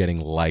you were getting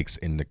likes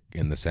in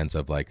the sense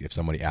of like, if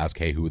somebody asked,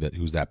 hey,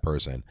 who's that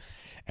person?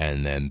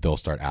 And then they'll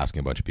start asking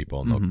a bunch of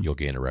people, and you'll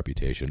gain a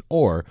reputation.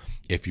 Or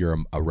if you're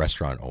a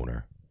restaurant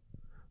owner,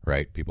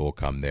 right? People will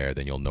come there,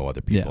 then you'll know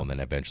other people, and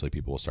then eventually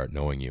people will start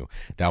knowing you.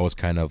 That was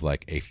kind of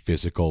like a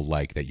physical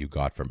like that you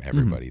got from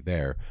everybody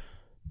there,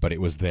 but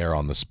it was there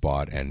on the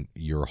spot, and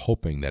you're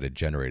hoping that it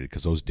generated,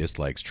 because those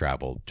dislikes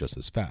travel just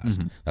as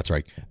fast. That's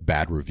right.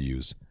 Bad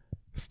reviews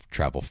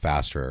travel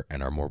faster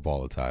and are more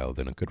volatile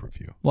than a good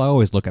review. Well, I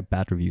always look at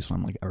bad reviews when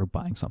I'm like ever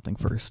buying something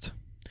first.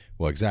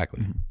 Well,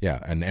 exactly. Yeah,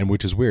 and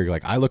which is weird.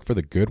 Like, I look for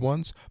the good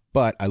ones,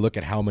 but I look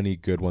at how many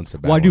good ones to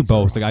bad. Well, I do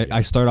both. Like,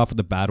 I start off with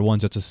the bad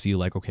ones just to see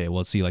like, okay, well,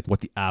 let's see like what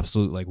the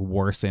absolute like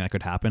worst thing that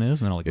could happen is,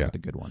 and then I'll look at the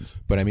good ones.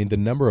 But I mean, the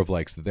number of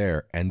likes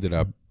there ended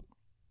up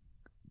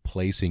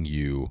placing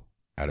you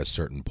at a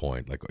certain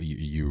point. Like,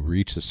 you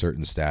reached a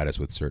certain status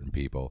with certain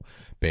people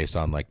based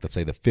on, like, let's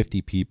say the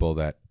 50 people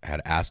that had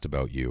asked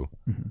about you.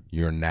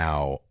 You're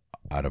now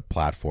at a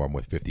platform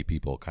with 50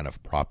 people kind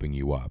of propping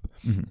you up,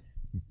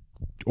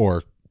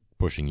 or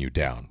pushing you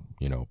down,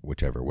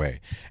 whichever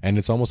way. And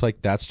it's almost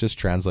like that's just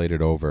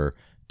translated over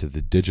to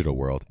the digital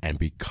world. And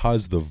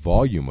because the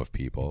volume of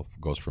people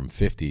goes from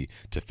 50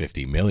 to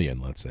 50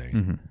 million, let's say,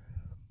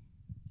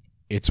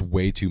 it's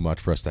way too much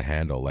for us to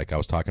handle. Like I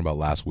was talking about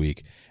last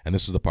week, and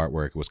this is the part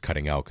where it was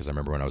cutting out, because I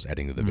remember when I was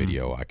editing the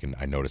video,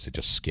 I noticed it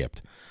just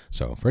skipped.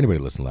 So for anybody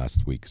listening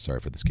last week,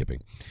 sorry for the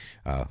skipping.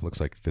 Looks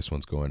like this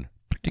one's going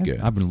pretty good.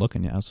 I've been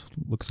looking, yeah. It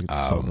looks like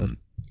it's so good.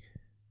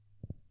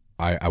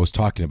 I was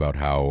talking about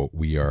how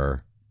we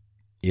are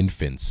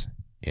infants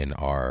in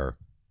our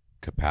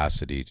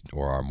capacity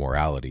or our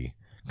morality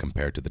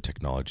compared to the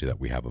technology that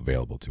we have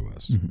available to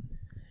us.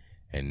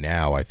 And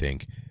now I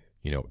think,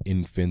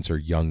 infants or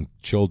young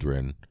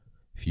children,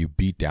 if you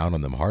beat down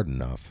on them hard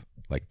enough,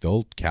 like,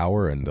 they'll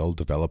cower and they'll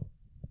develop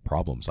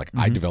problems. Like,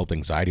 I developed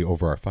anxiety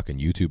over our fucking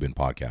YouTube and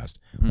podcast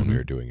when we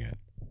were doing it.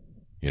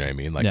 You know what I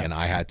mean? Like, and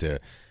I had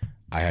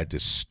to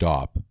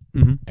stop.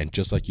 And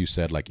just like you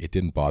said, like, it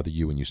didn't bother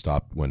you when you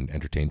stopped, when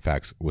Entertain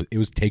Facts it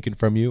was taken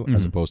from you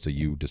as opposed to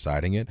you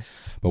deciding it.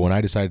 But when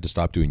I decided to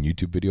stop doing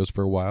YouTube videos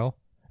for a while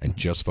and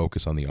just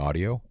focus on the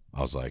audio,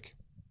 I was like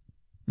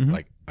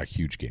a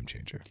huge game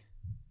changer.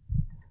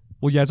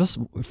 Well, yeah, just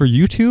for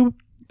YouTube,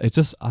 it's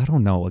just, I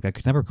don't know. Like, I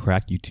could never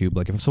crack YouTube.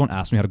 Like, if someone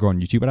asked me how to grow on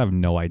YouTube, I'd have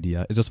no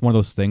idea. It's just one of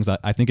those things that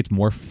I think it's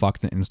more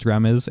fucked than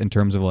Instagram is in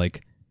terms of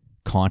like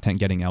content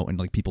getting out and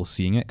like people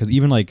seeing it. Because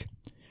even like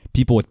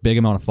people with big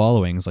amount of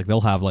followings, like, they'll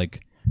have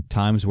like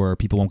times where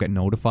people won't get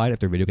notified if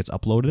their video gets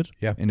uploaded.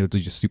 Yeah. And it's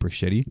just super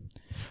shitty.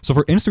 So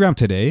for Instagram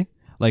today,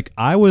 like,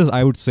 I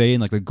would say in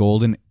like the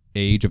golden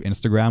age of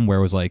Instagram, where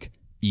it was like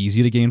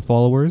easy to gain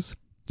followers.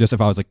 Just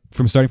if I was like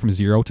starting from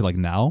zero to like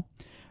now,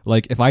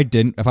 like, if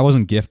I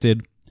wasn't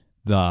gifted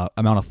the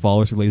amount of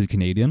followers for Lazy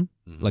Canadian,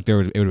 like, it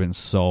would have been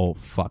so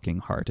fucking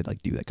hard to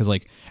like do that. Because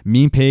like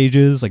meme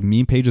pages are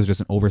just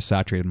an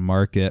oversaturated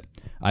market.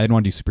 I didn't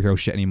want to do superhero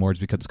shit anymore,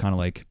 just because it's kind of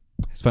like,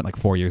 I spent like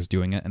 4 years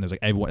doing it, and there's like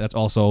everyone that's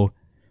also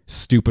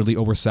stupidly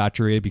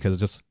oversaturated because it's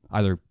just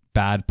either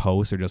bad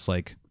posts or just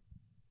like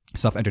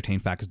stuff Entertain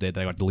Facts did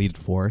that I got deleted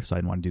for, so I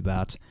didn't want to do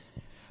that.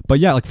 But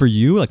yeah, like for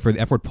you, like for the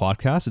F-Word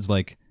podcast, it's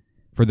like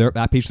for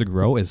that page to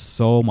grow is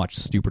so much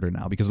stupider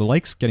now because the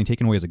likes getting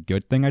taken away is a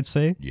good thing, I'd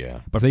say. Yeah.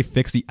 But if they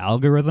fix the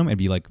algorithm, it'd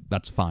be like,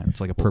 that's fine. It's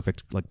like a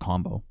perfect like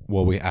combo.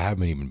 Well, I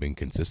haven't even been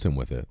consistent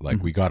with it.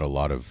 Like we got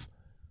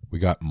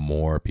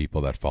more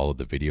people that followed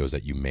the videos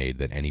that you made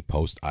than any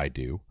post I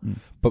do.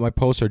 But my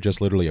posts are just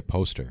literally a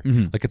poster.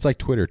 Like it's like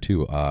Twitter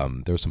too.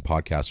 There were some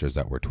podcasters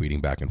that were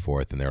tweeting back and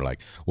forth and they're like,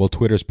 well,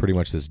 Twitter's pretty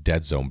much this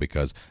dead zone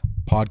because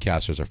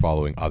podcasters are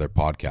following other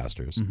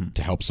podcasters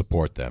to help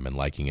support them and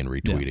liking and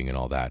retweeting and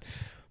all that.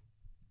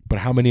 But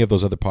how many of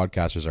those other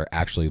podcasters are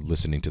actually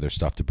listening to their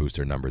stuff to boost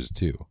their numbers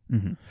too?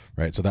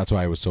 Right. So that's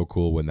why it was so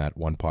cool when that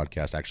one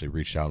podcast actually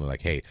reached out and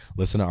like, hey,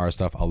 listen to our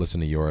stuff. I'll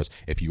listen to yours.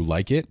 If you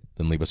like it,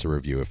 then leave us a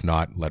review. If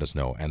not, let us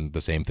know. And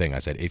the same thing I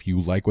said, if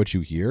you like what you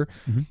hear,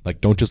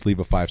 like don't just leave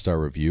a 5-star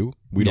review.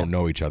 We don't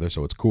know each other,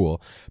 so it's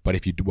cool. But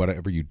if you do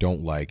whatever you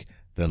don't like,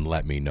 then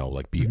let me know.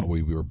 Like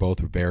we were both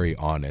very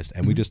honest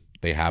and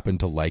they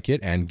happened to like it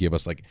and give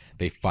us like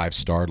they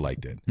 5-star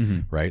liked it.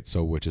 Right.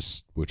 So which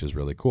is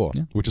really cool,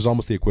 which is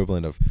almost the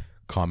equivalent of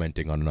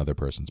commenting on another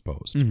person's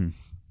post.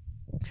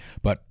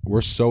 But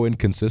we're so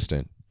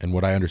inconsistent. And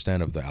what I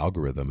understand of the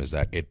algorithm is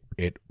that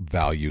it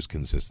values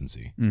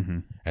consistency.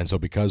 And so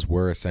because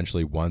we're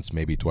essentially once,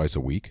 maybe twice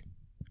a week.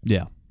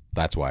 Yeah.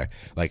 That's why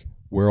like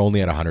we're only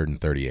at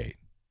 138.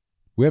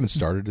 We haven't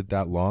started it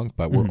that long,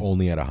 but we're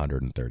only at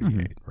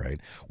 138, right?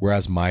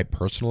 Whereas my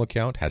personal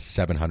account has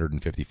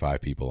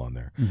 755 people on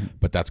there.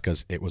 But that's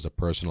because it was a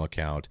personal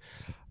account.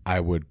 I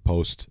would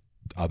post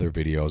other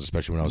videos,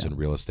 especially when I was in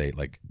real estate,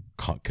 like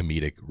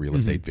comedic real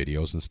estate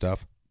videos and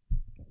stuff.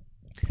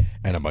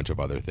 And a bunch of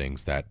other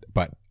things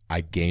but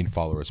I gained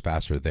followers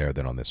faster there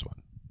than on this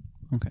one.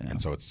 Okay. And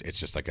so it's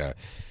just like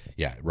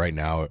right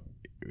now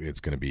it's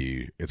going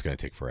to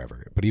take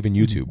forever. But even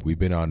YouTube, we've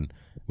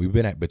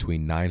been at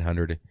between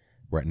 900.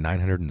 We're at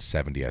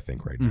 970, I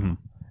think, right now. And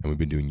we've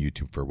been doing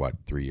YouTube for what,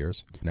 3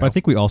 years now? But I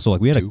think we also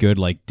we had a good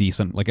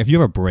decent if you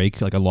have a break,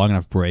 like a long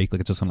enough break,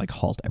 it's just gonna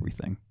halt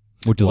everything.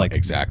 Which is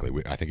exactly.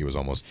 I think it was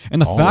almost and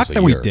the fact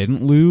that we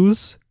didn't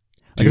lose,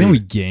 then we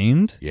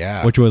gained,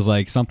 which was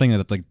something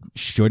that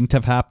shouldn't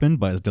have happened,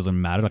 but it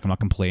doesn't matter. I'm not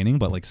complaining,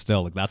 but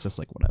still that's just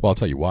whatever. Well, I'll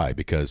tell you why,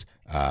 because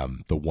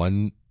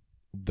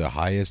the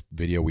highest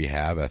video we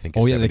have, I think,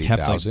 is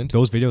 70,000.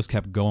 Those videos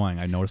kept going.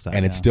 I noticed that.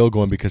 And it's still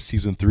going because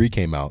season 3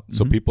 came out.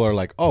 So people are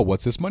like, oh,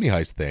 what's this Money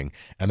Heist thing?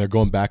 And they're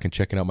going back and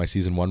checking out my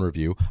season 1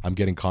 review. I'm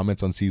getting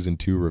comments on season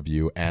 2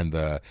 review. And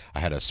I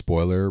had a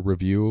spoiler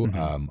review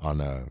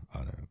on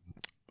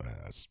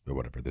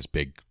this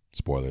big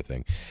spoiler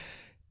thing.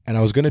 And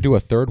I was going to do a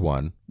third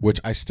one, which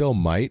I still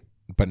might.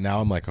 But now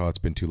I'm like, oh, it's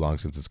been too long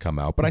since it's come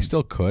out. But I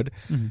still could.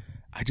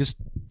 I just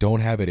don't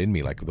have it in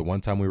me. Like the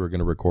one time we were going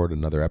to record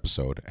another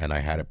episode and I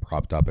had it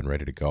propped up and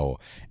ready to go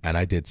and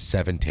I did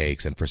 7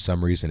 takes and for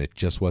some reason it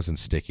just wasn't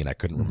sticking. I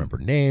couldn't remember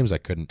names. I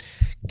couldn't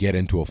get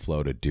into a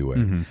flow to do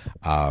it.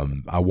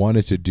 I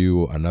wanted to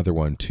do another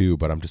one too,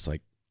 but I'm just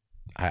like,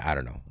 I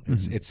don't know.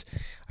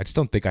 I just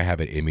don't think I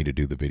have it in me to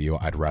do the video.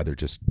 I'd rather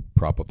just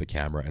prop up the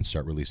camera and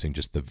start releasing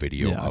just the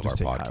video of our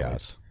podcast.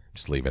 Highlights.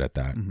 Just leave it at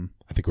that.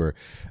 I think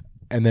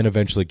and then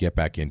eventually get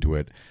back into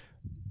it.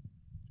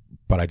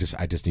 But I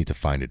just need to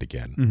find it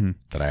again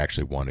that I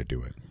actually want to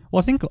do it. Well,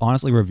 I think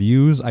honestly,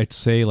 reviews, I'd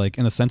say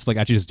in the sense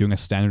actually just doing a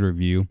standard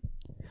review,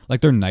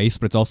 they're nice,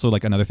 but it's also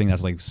another thing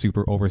that's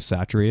super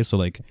oversaturated.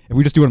 So if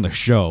we just do it on the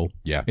show,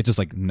 it's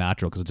just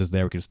natural because it's just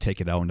there. We can just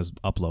take it out and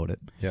just upload it.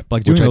 Yeah,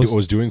 but which I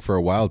was doing for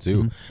a while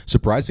too.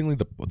 Surprisingly,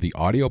 the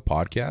audio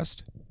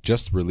podcast,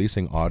 just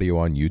releasing audio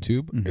on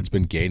YouTube, it's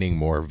been gaining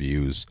more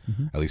views.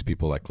 At least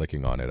people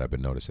clicking on it. I've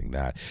been noticing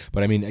that.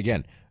 But I mean,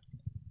 again.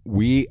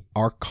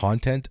 Our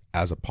content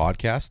as a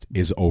podcast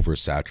is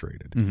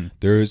oversaturated.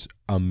 There's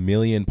a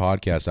million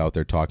podcasts out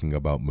there talking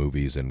about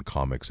movies and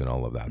comics and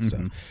all of that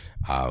stuff.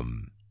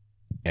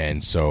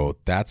 And so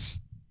that's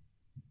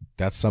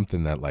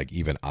something that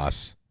even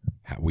us,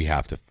 we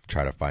have to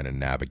try to find and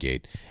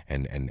navigate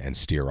and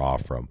steer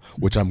off from,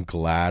 which I'm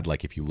glad,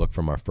 if you look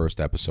from our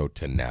first episode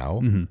to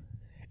now,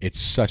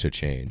 it's such a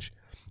change.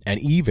 And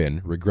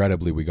even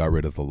regrettably, we got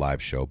rid of the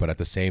live show. But at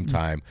the same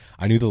time,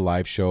 I knew the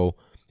live show,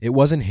 it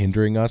wasn't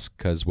hindering us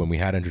because when we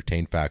had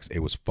Entertain Facts, it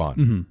was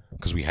fun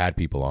because we had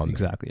people on there.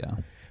 Exactly, yeah.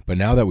 But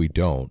now that we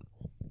don't,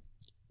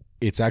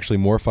 it's actually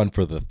more fun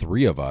for the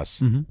 3 of us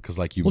because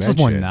you mentioned. It's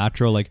more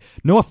natural.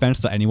 No offense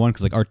to anyone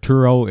because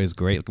Arturo is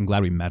great. I'm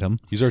glad we met him.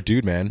 He's our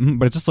dude, man.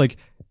 But it's just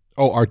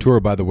Oh, Arturo,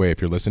 by the way, if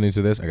you're listening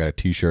to this, I got a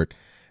t-shirt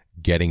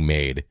getting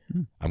made.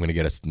 I'm going to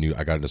get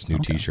I got this new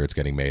t-shirts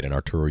getting made. And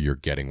Arturo, you're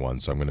getting one.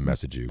 So I'm going to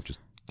message you. Just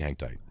hang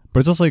tight.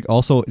 But it's just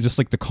also just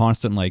the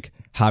constant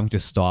having to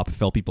stop,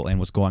 fill people in,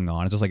 what's going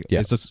on. It's just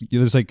it's just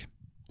there's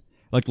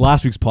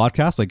last week's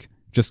podcast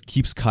just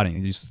keeps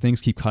cutting.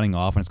 Things keep cutting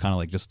off, and it's kind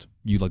of just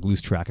you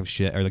lose track of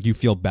shit, or you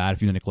feel bad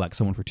if you neglect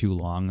someone for too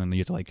long, and you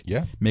have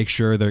to make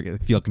sure they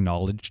feel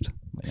acknowledged.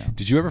 Yeah.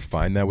 Did you ever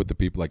find that with the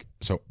people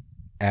so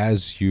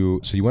you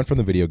went from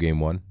the video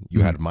game one,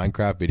 you had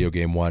Minecraft video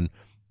game one,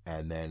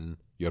 and then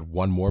You had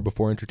one more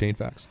before Entertain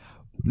Facts?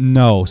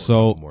 No, Or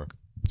so more.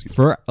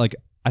 for like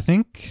I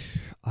think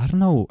I don't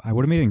know. I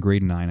would have made it in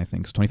grade 9. I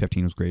think so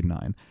 2015 was grade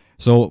 9.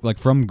 So like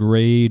from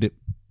grade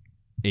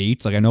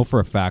 8, like I know for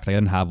a fact I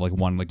didn't have like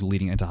one like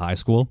leading into high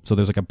school. So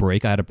there's like a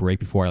break. I had a break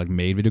before I like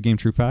made video game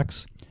true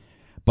facts.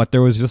 But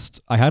there was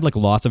just I had like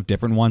lots of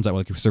different ones that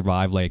would like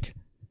survive like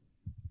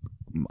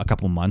a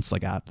couple months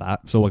like at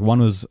that. So like one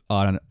was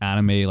on an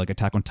anime like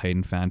Attack on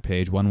Titan fan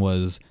page. One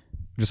was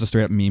just a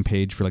straight up meme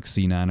page for like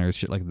CNAN or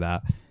shit like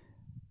that.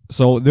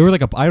 So there were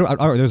like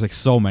there's like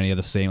so many of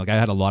the same. Like I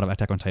had a lot of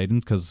Attack on Titan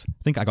because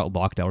I think I got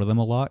locked out of them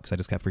a lot because I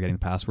just kept forgetting the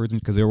passwords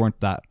because there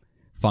weren't that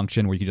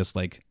function where you could just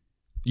like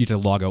you had to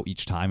log out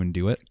each time and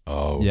do it.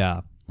 Oh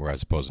yeah.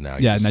 Whereas opposed now,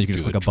 now you can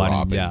just do click the a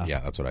button. drop Yeah, yeah,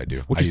 that's what I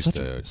do. Which I is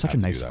used such a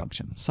to nice do that.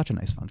 function. Such a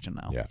nice function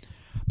now. Yeah.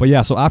 But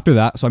yeah, so after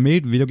that, so I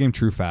made video game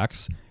true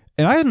facts,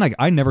 and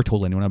I never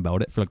told anyone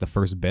about it for like the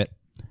first bit.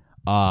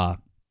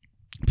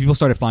 People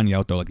started finding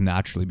out though, like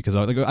naturally, because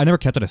I never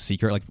kept it a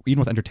secret. Like even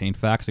with Entertain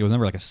Facts, it was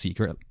never like a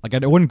secret. Like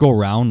I wouldn't go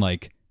around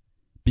like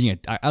being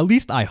at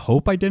least I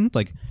hope I didn't.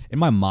 Like in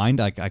my mind,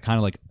 like I kind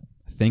of like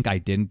think I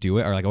didn't do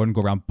it, or like I wouldn't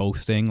go around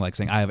boasting, like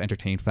saying I have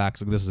Entertain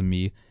Facts, like this is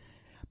me.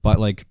 But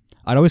like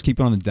I'd always keep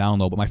it on the down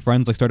low. But my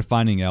friends like started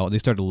finding out, they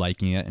started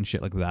liking it and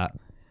shit like that.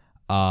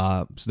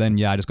 So then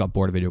yeah, I just got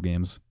bored of video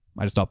games.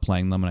 I just stopped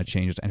playing them and I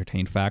changed it to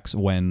Entertain Facts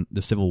when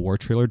the Civil War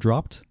trailer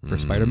dropped for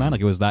Spider-Man.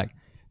 Like it was that.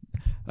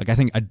 Like I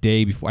think a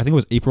day before, I think it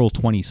was April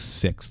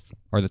 26th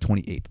or the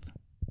 28th.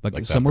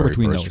 Like somewhere that very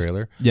between first those.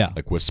 trailer? Yeah.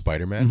 Like with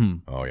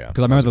Spider-Man? Oh yeah.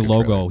 Because I remember the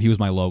logo. He was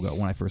my logo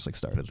when I first like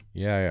started.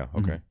 Yeah.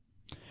 Okay.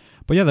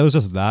 But yeah, that was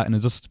just that, and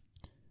it's just.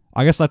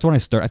 I guess that's when I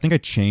started. I think I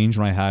changed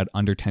when I had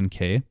under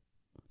 10K,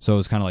 so it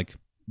was kind of like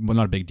well,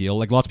 not a big deal.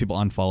 Like lots of people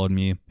unfollowed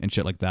me and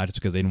shit like that just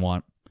because they didn't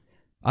want.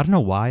 I don't know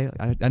why.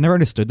 I never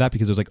understood that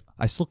because it was like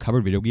I still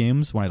covered video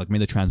games when I like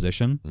made the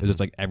transition. It was just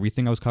like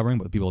everything I was covering,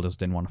 but people just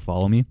didn't want to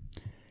follow me.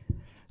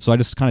 So I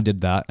just kind of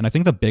did that. And I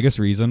think the biggest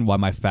reason why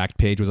my fact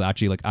page was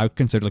actually like I would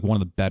consider like one of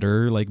the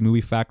better like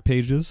movie fact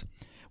pages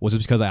was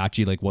just because I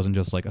actually like wasn't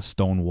just like a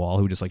stone wall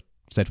who just like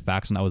said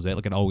facts and that was it.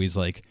 Like I'd always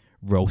like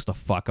roast the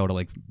fuck out of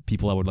like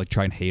people that would like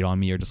try and hate on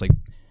me or just like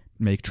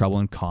make trouble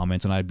in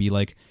comments, and I'd be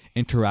like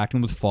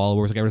interacting with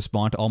followers. Like I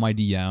respond to all my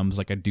DMs.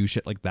 Like I do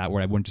shit like that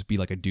where I wouldn't just be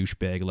like a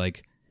douchebag.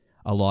 Like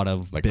a lot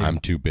of like I'm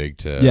too big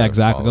to yeah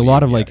exactly. A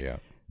lot of like yeah.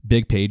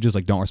 big pages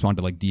like don't respond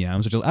to like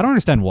DMs, which is, I don't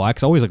understand why,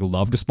 because I always like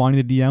loved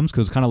responding to DMs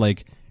because it's kind of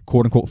like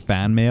quote unquote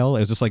fan mail.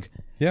 It's just like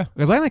yeah,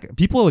 because I like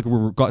people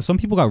like some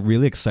people got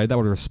really excited that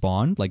would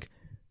respond, like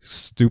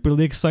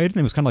stupidly excited,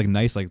 and it was kind of like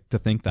nice like to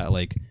think that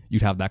like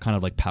you'd have that kind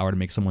of like power to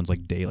make someone's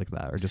like day like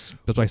that, or just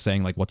by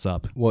saying like what's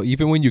up. Well,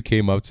 even when you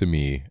came up to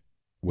me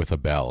with a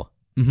bell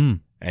and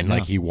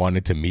like he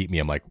wanted to meet me,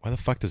 I'm like, why the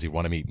fuck does he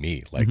want to meet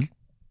me? Like,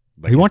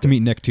 he wanted to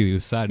meet Nick too. He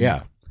was sad.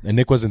 Yeah, and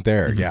Nick wasn't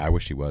there. Yeah, I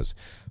wish he was.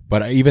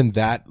 But even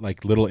that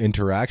like little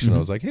interaction, I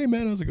was like, hey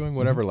man, how's it going?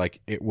 Whatever.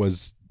 Like it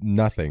was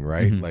nothing,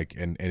 right? Like,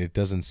 and it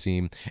doesn't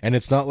seem, and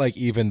it's not like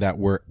even that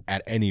we're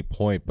at any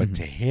point, but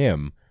to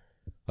him,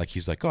 like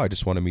he's like, oh, I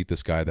just want to meet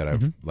this guy that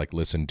I've like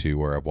listened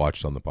to or I've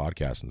watched on the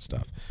podcast and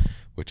stuff,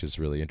 which is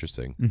really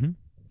interesting.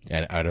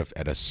 And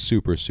at a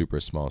super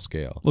small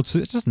scale. Well, it's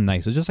just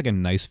nice. It's just like a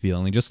nice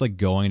feeling. Just like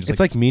going. Just it's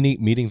like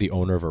meeting the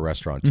owner of a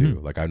restaurant too.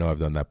 Like I know I've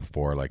done that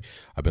before. Like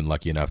I've been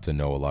lucky enough to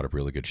know a lot of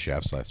really good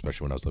chefs,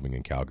 especially when I was living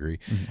in Calgary.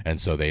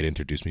 And so they'd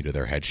introduce me to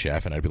their head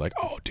chef, and I'd be like,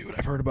 "Oh, dude,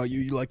 I've heard about you.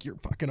 You're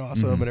fucking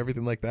awesome," and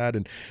everything like that.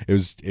 And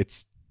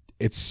it's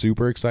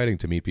super exciting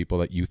to meet people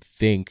that you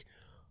think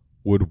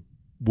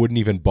wouldn't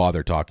even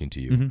bother talking to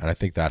you, and I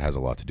think that has a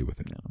lot to do with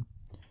it. Yeah.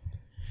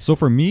 So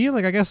for me,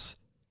 like I guess.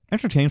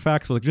 Entertain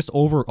Facts, like just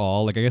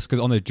overall, like I guess because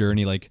on the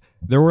journey, like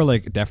there were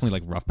like definitely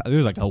like rough.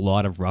 There's like a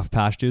lot of rough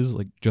patches,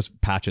 like just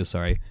patches.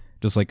 Sorry,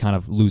 just like kind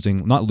of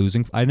not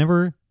losing. I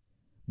never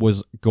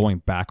was going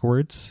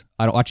backwards.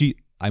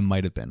 I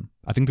might have been.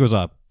 I think there was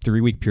a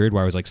 3-week period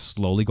where I was like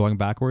slowly going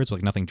backwards,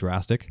 like nothing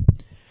drastic.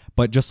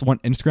 But just when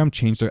Instagram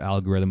changed their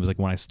algorithm was like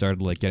when I started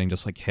like getting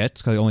just like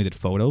hits because I only did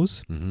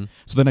photos.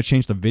 So then I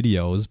changed the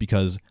videos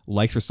because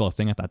likes were still a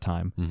thing at that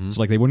time. So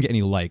like they wouldn't get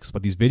any likes,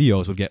 but these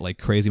videos would get like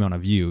crazy amount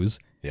of views.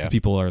 Yeah.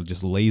 People are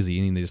just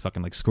lazy and they just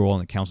fucking like scroll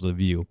and it counts the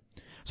view.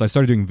 So I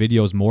started doing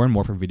videos more and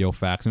more for video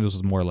facts, and this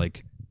was more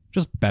like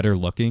just better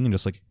looking and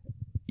just like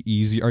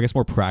easier, or I guess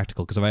more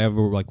practical. Because if I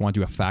ever like want to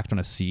do a fact on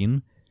a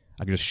scene,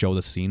 I could just show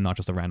the scene, not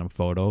just a random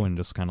photo, and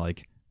just kind of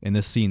like in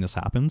this scene this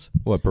happens.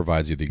 Well, it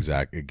provides you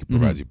it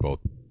provides you both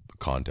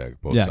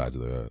context, both sides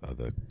of the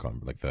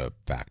like the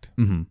fact.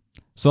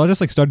 So I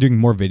just like started doing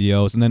more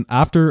videos, and then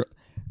after,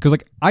 because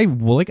like I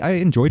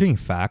enjoy doing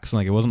facts, and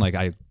like it wasn't like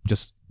I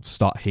just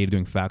hated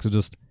doing facts. It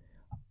was just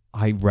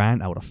I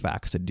ran out of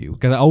facts to do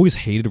because I always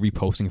hated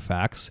reposting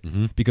facts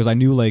because I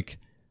knew like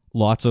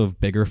lots of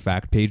bigger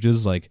fact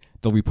pages like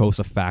they'll repost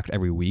a fact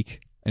every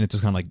week, and it's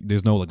just kind of like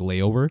there's no like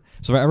layover.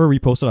 So if I ever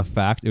reposted a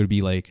fact, it would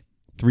be like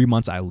 3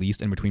 months at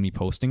least in between me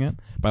posting it.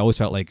 But I always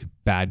felt like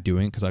bad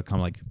doing it because I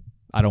kind of like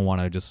I don't want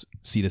to just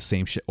see the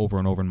same shit over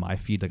and over in my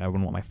feed. Like I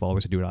wouldn't want my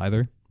followers to do it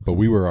either. But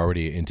we were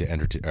already into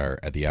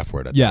at the F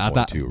word at Yeah, that at point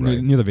that too,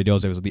 right? near the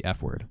videos, it was the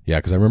F word. Yeah,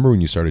 because I remember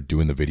when you started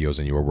doing the videos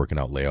and you were working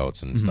out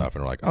layouts and stuff,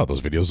 and we're like, oh,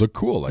 those videos look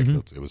cool. Like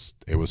it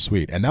was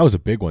sweet, and that was a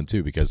big one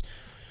too, because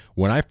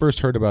when I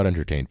first heard about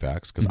Entertain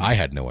Facts, because I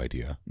had no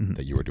idea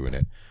that you were doing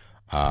it,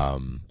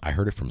 I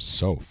heard it from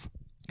Soph.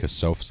 Because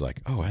Soph's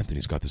like, oh,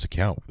 Anthony's got this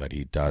account that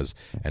he does,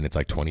 and it's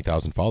like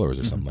 20,000 followers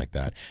or something like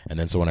that. And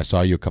then so when I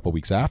saw you a couple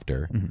weeks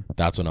after,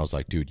 that's when I was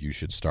like, dude, you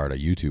should start a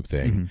YouTube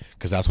thing.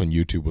 Because that's when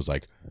YouTube was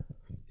like,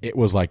 it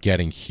was like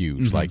getting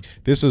huge. Like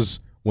this is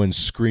when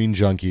Screen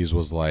Junkies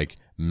was like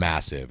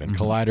massive, and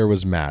Collider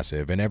was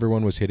massive, and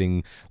everyone was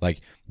hitting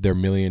like their $1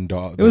 million.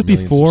 It was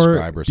before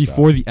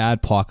the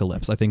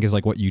adpocalypse, I think, is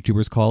like what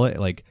YouTubers call it.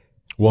 Like,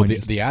 well, the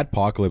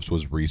adpocalypse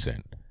was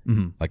recent.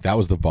 Like that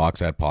was the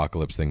Vox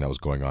adpocalypse thing that was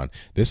going on.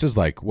 This is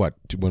like what,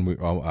 when we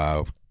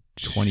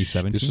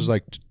 2017. This was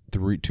like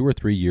 2 or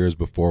 3 years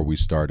before we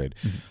started.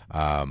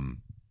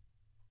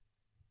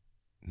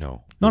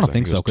 No, I don't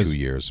think so. 2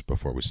 years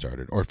before we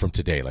started, or from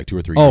today, like 2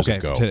 or 3 years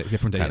ago,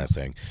 different kind of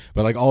thing.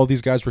 But like all of these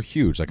guys were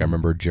huge. Like I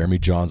remember Jeremy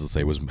Johns, let's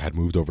say, had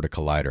moved over to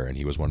Collider, and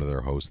he was one of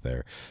their hosts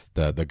there.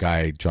 The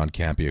guy John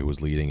Campia who was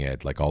leading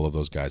it, like all of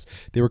those guys,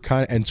 they were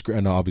kind of,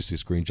 and obviously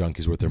Screen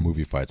Junkies with their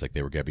movie fights. Like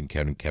they were giving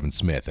Kevin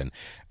Smith, and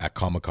at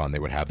Comic-Con they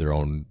would have their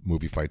own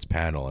movie fights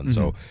panel, and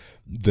so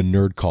the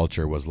nerd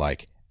culture was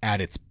like at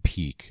its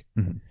peak,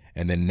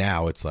 and then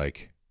now it's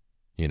like,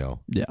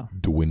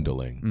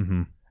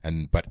 dwindling.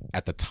 But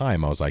at the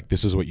time I was like,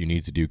 this is what you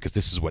need to do, because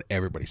this is what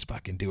everybody's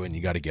fucking doing.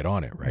 You got to get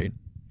on it, right?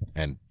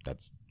 And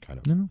that's kind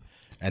of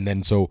and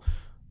then so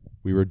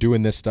we were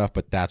doing this stuff,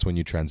 but that's when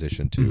you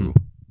transition to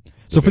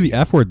so for the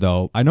F word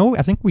though, I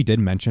think we did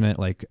mention it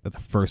like the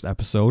first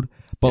episode,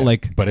 but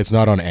but it's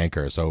not on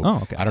Anchor, so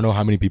okay. I don't know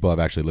how many people have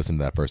actually listened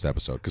to that first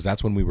episode, because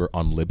that's when we were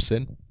on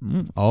Libsyn.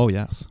 Oh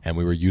yes, and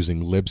we were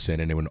using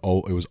Libsyn, and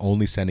it was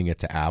only sending it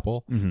to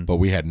Apple, but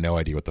we had no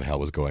idea what the hell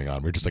was going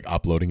on. We were just like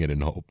uploading it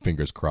and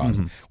fingers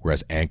crossed.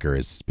 Whereas Anchor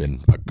has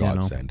been a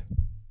godsend.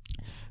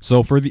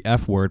 So for the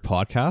F word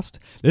podcast,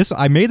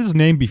 I made this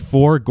name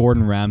before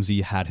Gordon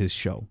Ramsay had his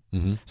show.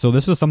 So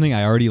this was something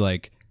I already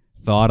like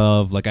thought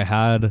of. Like I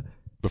had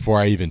before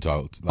I even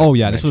talked.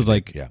 This was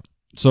like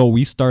So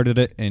we started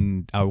it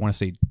in, I want to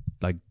say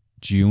like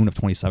June of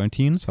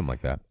 2017, something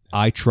like that.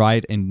 I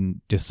tried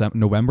in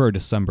November or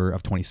December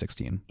of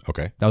 2016.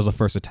 Okay, that was the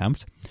first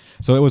attempt.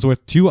 So it was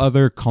with 2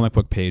 other comic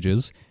book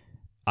pages.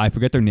 I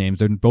forget their names.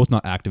 They're both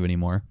not active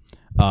anymore.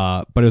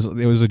 But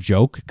it was a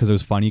joke because it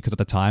was funny, because at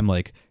the time,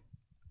 like,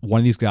 one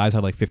of these guys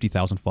had like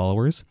 50,000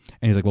 followers,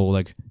 and he's like, well,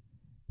 like,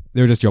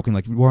 they were just joking,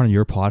 like, we're on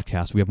your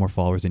podcast, we have more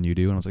followers than you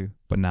do. And I was like,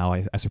 but now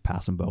I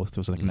surpass them both. So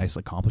it was like a nice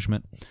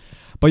accomplishment.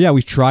 But yeah,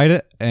 we tried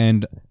it,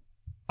 and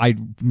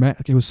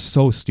it was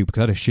so stupid because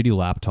I had a shitty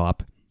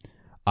laptop.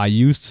 I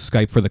used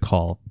Skype for the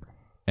call,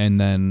 and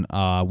then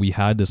we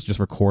had this just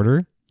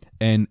recorder,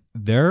 and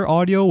their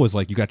audio was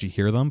like, you could actually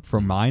hear them.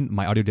 For mine,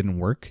 my audio didn't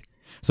work.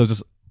 So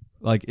just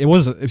like, it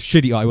was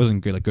shitty. It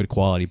wasn't good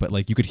quality, but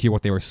like you could hear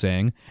what they were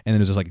saying, and then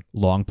there's just like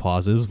long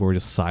pauses where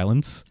just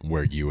silence.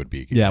 Where you would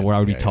be. Yeah, where I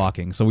would be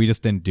talking. So we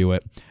just didn't do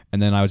it.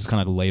 And then I was just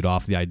kind of laid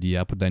off the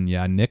idea. But then,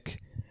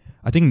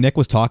 I think Nick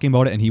was talking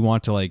about it, and he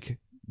wanted to like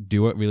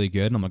do it really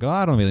good. And I'm like,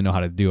 I don't really know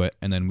how to do it.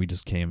 And then we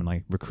just came and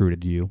like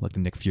recruited you, like the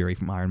Nick Fury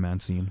from Iron Man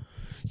scene.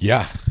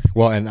 Yeah.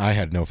 Well, and I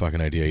had no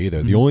fucking idea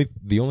either.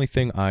 The only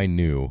thing I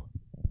knew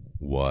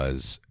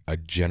was a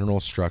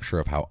general structure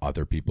of how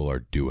other people are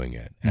doing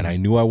it. And I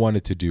knew I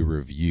wanted to do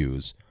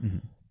reviews.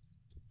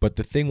 But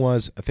the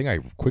thing I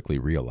quickly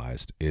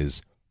realized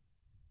is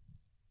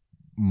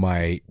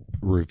my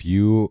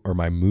review or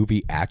my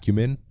movie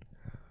acumen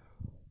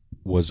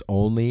was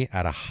only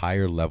at a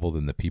higher level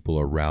than the people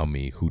around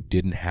me who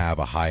didn't have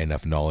a high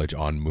enough knowledge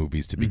on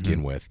movies to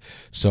begin with.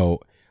 So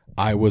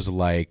I was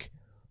like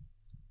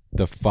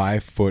the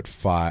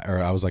 5'5", or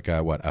I was like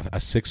a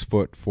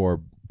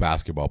 6'4"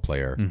 basketball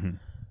player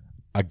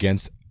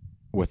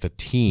with a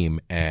team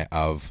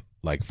of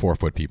like 4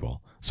 foot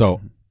people.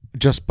 So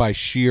just by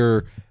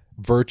sheer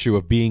virtue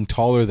of being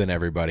taller than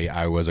everybody,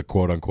 I was a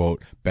quote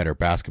unquote better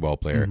basketball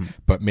player,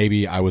 but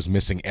maybe I was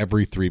missing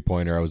every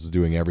 3-pointer. I was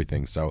doing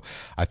everything. So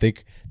I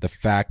think the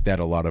fact that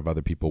a lot of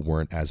other people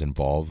weren't as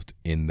involved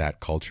in that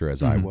culture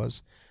as I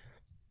was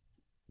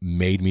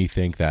made me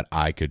think that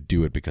I could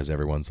do it, because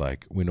everyone's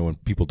like, when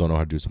people don't know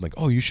how to do something,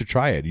 like, oh, you should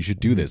try it. You should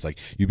do this. Like,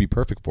 you'd be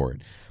perfect for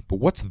it. But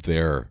what's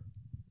their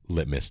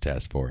litmus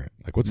test for it?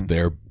 Like, what's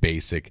their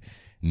basic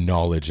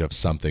knowledge of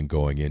something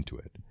going into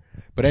it?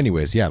 But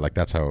anyways, yeah, like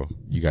that's how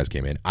you guys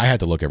came in. I had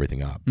to look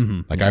everything up.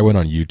 I went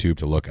on YouTube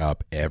to look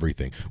up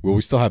everything. Well,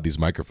 we still have these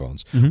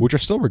microphones, which are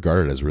still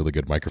regarded as really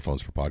good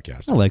microphones for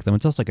podcasts. I like them.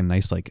 It's just like a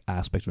nice like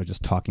aspect of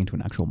just talking to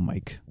an actual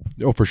mic.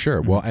 Oh, for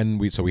sure. Well,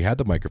 and we had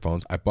the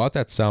microphones. I bought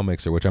that sound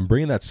mixer, which I'm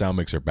bringing that sound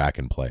mixer back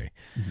in play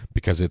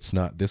because it's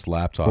not this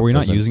laptop. Were we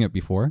not using it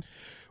before?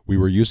 We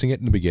were using it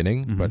in the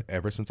beginning, but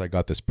ever since I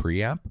got this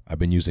preamp, I've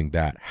been using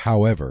that.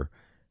 However,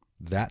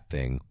 that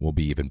thing will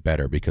be even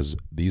better because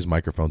these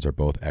microphones are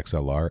both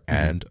XLR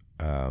and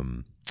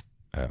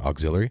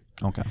auxiliary.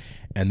 Okay.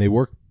 And they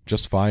work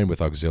just fine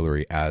with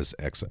auxiliary as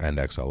X and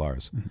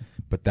XLRs.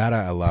 But that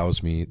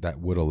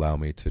would allow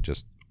me to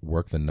just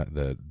work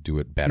the do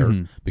it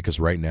better, because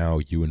right now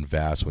you and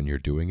Vass, when you're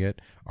doing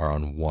it, are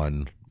on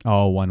one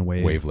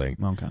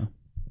wavelength. Okay.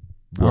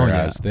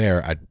 Whereas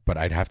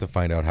I'd have to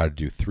find out how to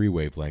do 3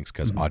 wavelengths,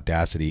 because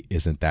Audacity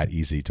isn't that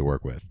easy to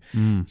work with.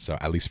 So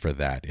at least for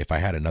that, if I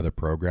had another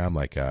program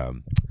like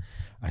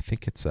I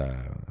think it's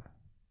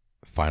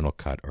Final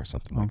Cut or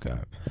something like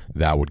that,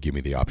 that would give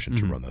me the option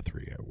to run the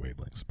 3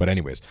 wavelengths. But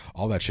anyways,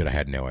 all that shit I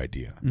had no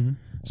idea.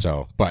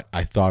 So, but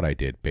I thought I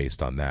did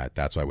based on that.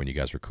 That's why when you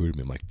guys recruited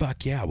me, I'm like,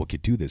 fuck yeah, we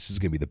could do this. This is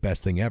gonna be the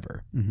best thing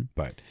ever.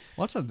 But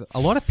a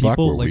lot of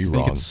people like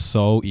think it's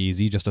so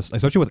easy, just to,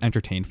 especially with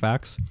Entertain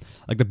Facts.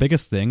 Like the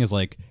biggest thing is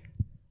like,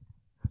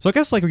 so I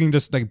guess like we can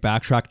just like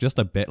backtrack just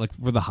a bit. Like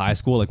for the high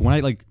school, like when I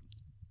like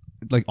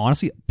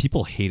honestly,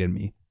 people hated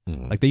me.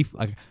 Like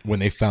when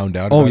they found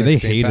out. Oh, they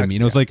hated me.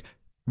 And it was like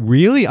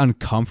really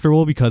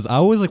uncomfortable, because I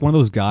was like one of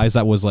those guys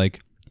that was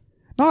like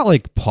not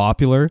like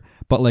popular,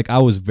 but like I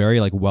was very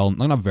like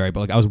not very,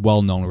 but like I was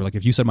well known. Where like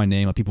if you said my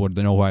name, like people would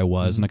know who I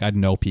was, and like I'd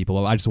know people.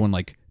 But I just wouldn't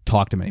like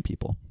talk to many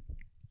people.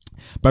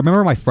 But I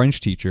remember my French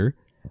teacher,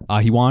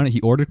 he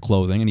ordered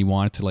clothing and he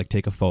wanted to like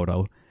take a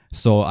photo.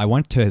 So I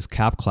went to his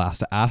CAP class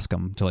to ask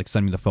him to like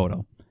send me the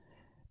photo.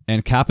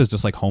 And CAP is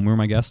just like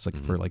homeroom, I guess, like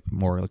for like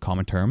more like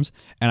common terms.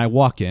 And I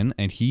walk in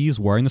and he's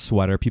wearing the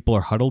sweater. People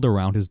are huddled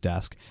around his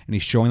desk and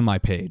he's showing them my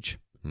page.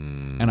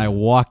 And I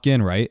walk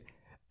in, right?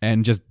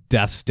 And just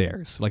death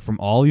stares, like from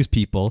all these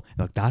people.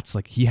 Like, that's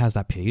like, he has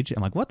that page.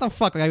 I'm like, what the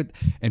fuck?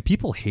 And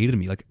people hated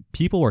me. Like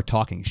people were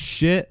talking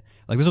shit.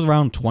 Like this was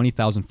around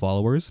 20,000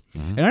 followers.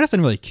 And I just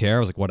didn't really care. I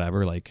was like,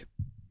 whatever. Like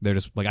they're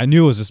just like, I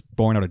knew it was just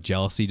born out of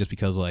jealousy, just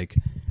because like,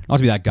 not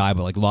to be that guy,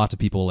 but like lots of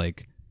people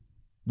like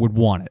would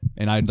want it,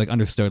 and I like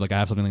understood like I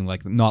have something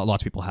like not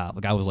lots of people have.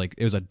 Like I was like,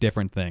 it was a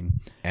different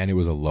thing, and it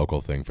was a local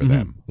thing for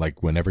them.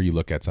 Like whenever you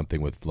look at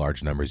something with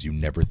large numbers, you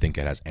never think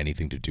it has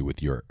anything to do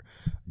with your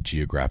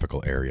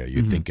geographical area.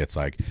 You think it's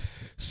like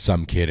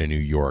some kid in New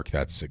York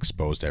that's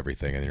exposed to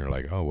everything, and you're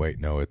like, oh wait,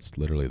 no, it's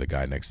literally the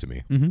guy next to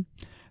me.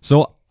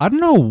 So I don't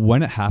know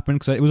when it happened,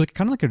 because it was like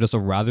kind of like just a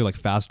rather like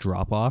fast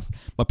drop off,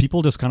 but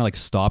people just kind of like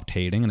stopped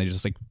hating, and they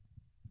just like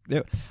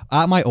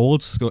at my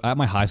old school, at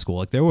my high school,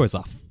 like there was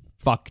a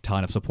fuck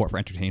ton of support for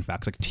Entertain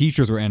Facts. Like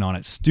teachers were in on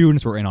it,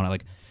 students were in on it.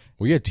 Like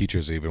we had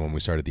teachers even when we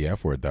started the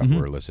F Word that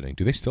were listening.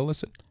 Do they still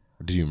listen?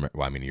 Or do you?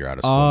 Well, I mean, you're out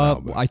of school now.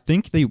 But I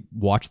think they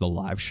watch the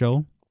live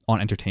show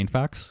on Entertain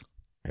Facts.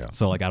 Yeah.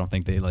 So like, I don't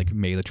think they like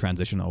made the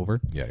transition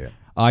over. Yeah.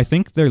 I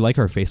think they're like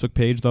our Facebook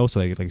page though,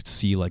 so they like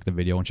see like the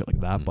video and shit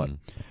like that. But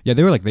yeah,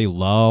 they were like, they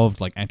loved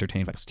like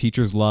Entertain Facts.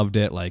 Teachers loved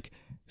it. Like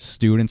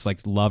students like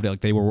loved it.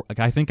 Like they were like,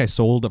 I think I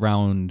sold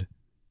around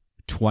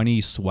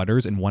 20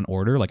 sweaters in one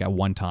order, like at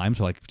one time.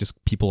 So like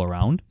just people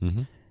around.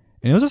 And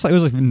it was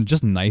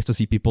just nice to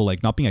see people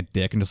like not being a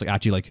dick and just like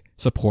actually like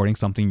supporting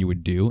something you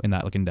would do in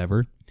that like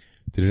endeavor.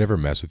 Did it ever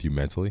mess with you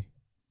mentally?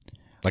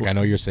 Like, I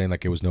know you're saying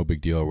like it was no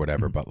big deal or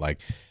whatever, but like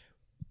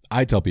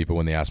I tell people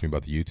when they ask me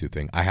about the YouTube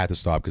thing, I had to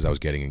stop because I was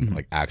getting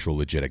like actual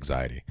legit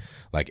anxiety.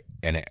 Like,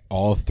 and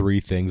all 3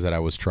 things that I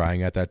was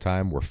trying at that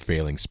time were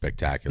failing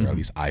spectacular. At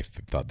least I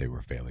thought they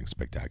were failing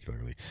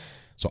spectacularly.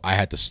 So I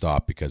had to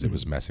stop because it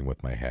was messing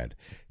with my head.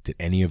 Did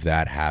any of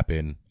that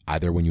happen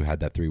either when you had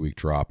that 3-week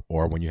drop,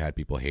 or when you had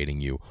people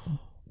hating you,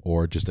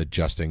 or just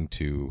adjusting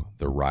to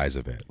the rise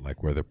of it?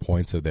 Like, were there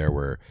points of there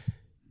where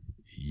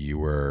you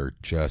were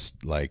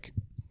just like,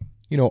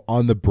 you know,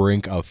 on the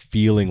brink of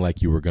feeling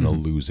like you were going to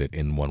lose it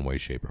in one way,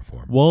 shape, or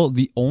form? Well,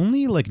 the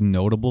only like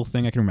notable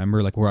thing I can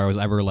remember, like where I was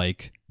ever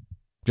like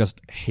just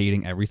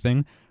hating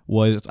everything,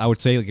 was I would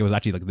say like it was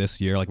actually like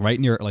this year, like right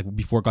near like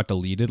before it got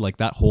deleted, like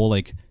that whole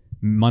like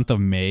month of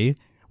May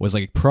was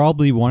like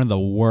probably one of the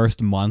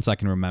worst months I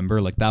can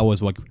remember. Like that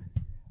was like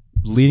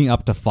leading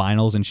up to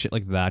finals and shit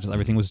like that. Just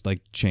everything was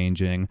like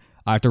changing.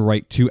 I had to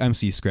write 2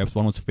 MC scripts.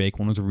 One was fake,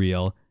 one was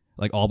real.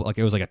 Like all, like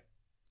it was like I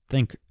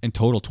think in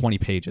total 20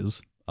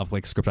 pages of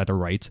like script I had to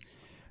write.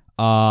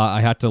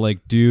 I had to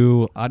like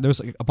do. There was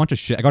like a bunch of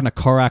shit. I got in a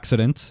car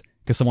accident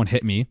because someone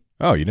hit me.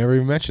 Oh, you never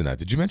even mentioned that.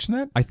 Did you mention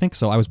that? I think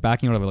so. I was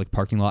backing out of a like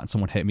parking lot and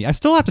someone hit me. I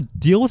still have to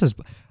deal with this.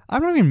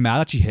 I'm not even mad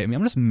that she hit me.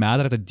 I'm just mad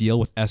that I have to deal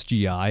with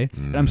SGI,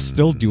 and I'm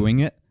still doing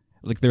it.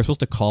 Like they're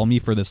supposed to call me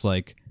for this,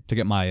 like to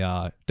get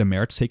my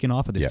demerits taken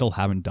off, but they still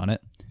haven't done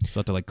it. So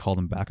I have to like call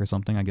them back or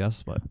something, I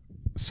guess. But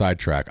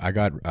sidetrack. I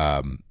got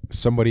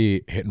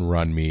somebody hit and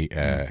run me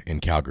in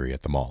Calgary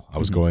at the mall. I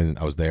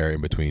was there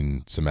in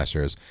between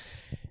semesters,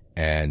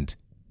 and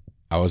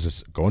I was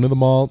just going to the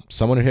mall.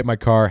 Someone had hit my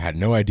car, had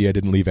no idea,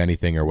 didn't leave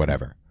anything or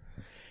whatever.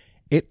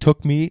 It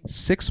took me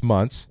 6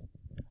 months.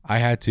 I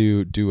had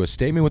to do a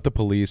statement with the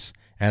police,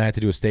 and I had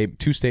to do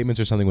 2 statements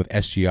or something with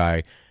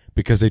SGI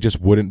because they just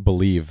wouldn't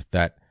believe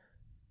that.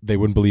 They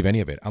wouldn't believe any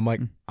of it. I'm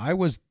like, I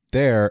was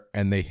there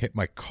and they hit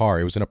my car.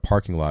 It was in a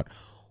parking lot.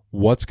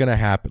 What's going to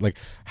happen? Like,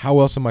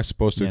 how else am I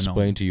supposed to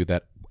explain to you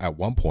that at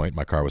one point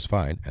my car was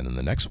fine and then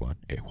the next one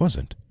it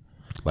wasn't?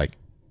 Like,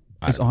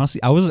 It's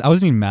honestly, I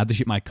wasn't even mad that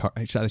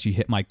she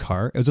hit my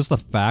car. It was just the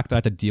fact that I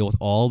had to deal with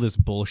all this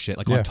bullshit,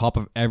 like on top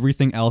of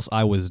everything else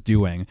I was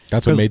doing.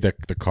 That's what made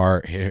the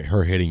car,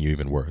 her hitting you,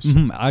 even worse.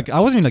 I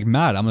wasn't even like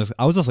mad.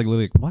 I was just like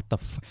literally, what the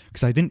fuck?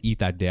 Because I didn't eat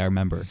that day, I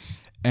remember.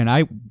 And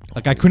I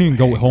couldn't even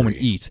go home and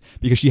eat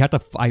because she had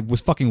to. I was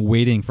fucking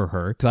waiting for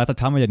her because at the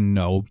time I didn't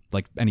know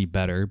like any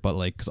better. But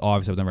like, because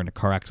obviously I was never in a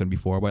car accident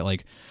before. But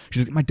like,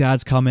 she's like, my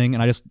dad's coming,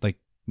 and I just like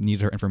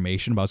needed her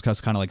information. But I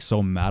was kind of like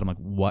so mad. I'm like,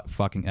 what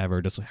fucking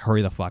ever? Just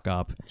hurry the fuck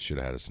up. Should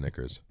have had a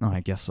Snickers. Oh, I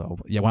guess so.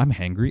 But yeah, when I'm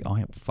angry,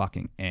 I am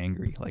fucking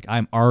angry. Like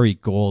I'm Ari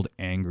Gold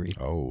angry.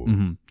 Oh.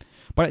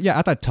 But yeah,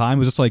 at that time it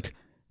was just like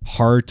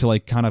hard to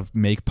like kind of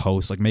make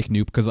posts, like make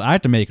new, because I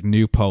had to make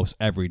new posts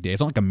every day. It's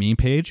not like a meme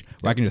page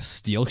where I can just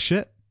steal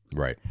shit.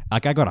 Right.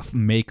 Like I gotta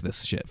make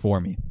this shit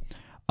for me.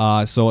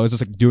 So I was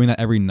just like doing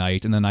that every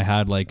night, and then I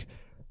had like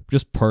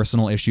just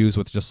personal issues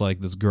with just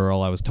like this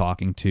girl I was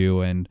talking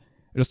to, and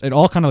it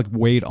all kind of like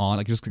weighed on.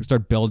 Like just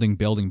started building,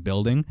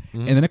 and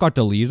then it got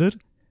deleted.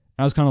 And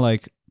I was kind of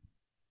like,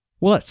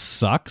 well, that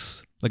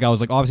sucks. Like I was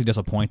like obviously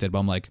disappointed, but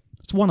I'm like,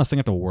 it's one less thing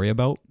I have to worry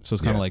about. So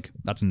it's kind of like,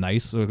 that's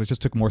nice. So it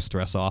just took more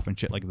stress off and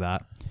shit like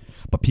that.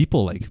 But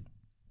people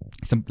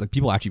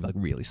people actually like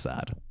really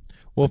sad.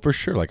 Well, for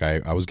sure. Like I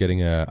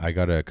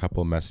got a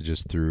couple of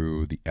messages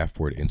through the F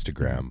word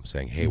Instagram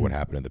saying, hey, what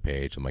happened to the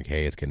page? I'm like,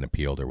 hey, it's getting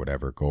appealed or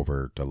whatever. Go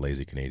over to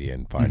Lazy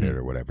Canadian, find it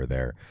or whatever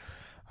there.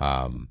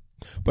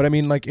 But I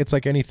mean, like, it's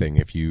like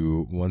anything.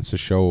 Once the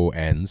show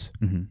ends,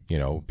 you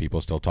know,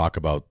 people still talk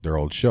about their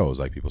old shows.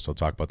 Like people still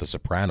talk about The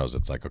Sopranos.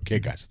 It's like, okay,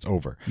 guys, it's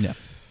over. Yeah.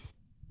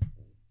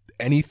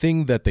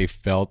 Anything that they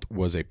felt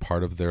was a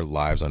part of their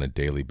lives on a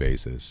daily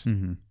basis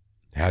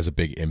has a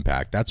big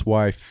impact. That's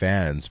why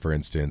fans, for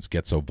instance,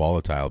 get so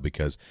volatile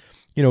because,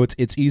 you know,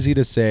 it's easy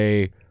to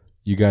say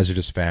you guys are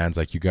just fans.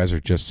 Like you guys are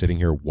just sitting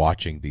here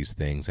watching these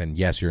things. And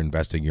yes, you're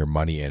investing your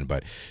money in,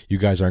 but you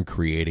guys aren't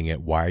creating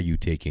it. Why are you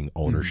taking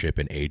ownership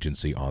and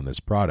agency on this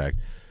product?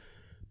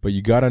 But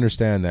you got to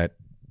understand that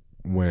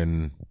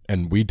and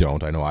we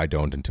don't, I know I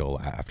don't until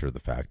after the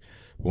fact,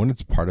 but when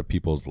it's part of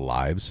people's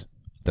lives,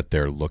 that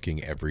they're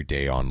looking every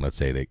day on, let's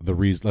say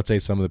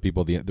some of the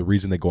people, the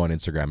reason they go on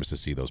Instagram is to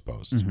see those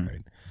posts,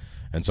 right?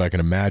 And so I can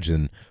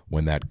imagine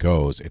when that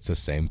goes, it's the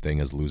same thing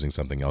as losing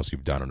something else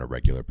you've done on a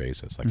regular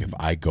basis. Like if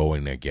I go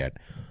and I get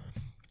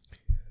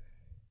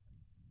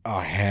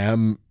a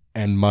ham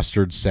and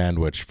mustard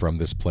sandwich from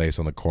this place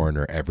on the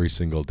corner every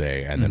single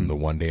day, and then the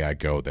one day I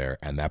go there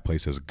and that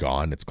place is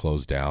gone, it's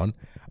closed down,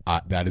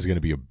 that is going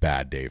to be a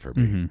bad day for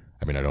me.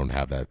 I mean, I don't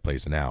have that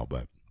place now,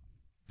 but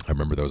I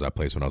remember there was that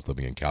place when I was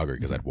living in Calgary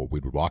because we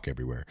would walk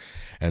everywhere.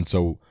 And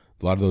so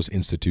a lot of those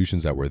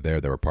institutions that were there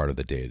that were part of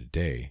the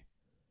day-to-day,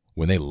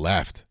 when they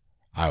left,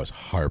 I was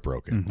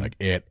heartbroken. Like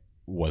it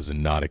was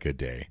not a good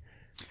day.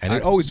 And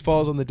it always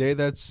falls on the day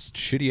that's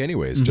shitty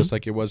anyways, just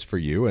like it was for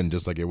you and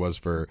just like it was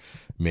for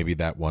maybe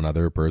that one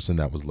other person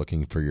that was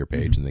looking for your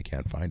page and they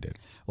can't find it.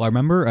 Well, I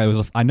remember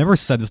I never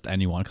said this to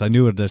anyone because I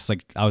knew it was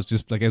like, I was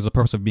just like, it was the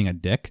purpose of being a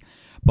dick.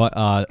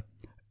 But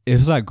it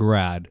was at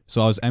grad,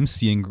 so I was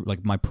emceeing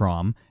like my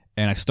prom,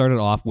 and I started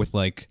off with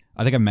like,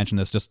 I think I mentioned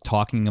this, just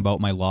talking about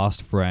my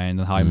lost friend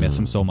and how I miss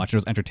him so much. It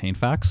was entertain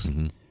facts,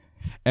 and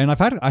I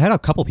had a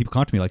couple of people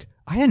come to me like,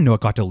 I didn't know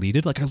it got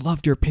deleted. Like I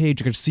loved your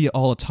page, I could see it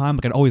all the time.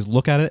 Like I'd always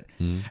look at it,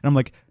 and I'm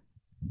like,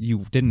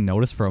 you didn't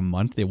notice for a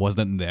month it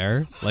wasn't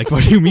there? Like,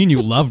 what do you mean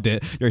you loved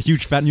it? You're a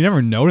huge fan and you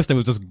never noticed it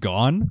was just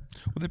gone?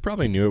 Well, they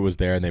probably knew it was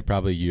there, and they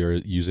probably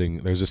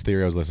there's this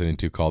theory I was listening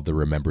to called the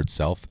remembered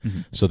self.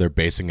 So they're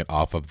basing it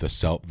off of the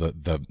self,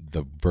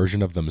 the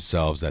version of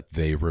themselves that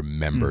they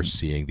remember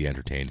seeing the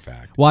entertain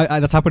fact. Well,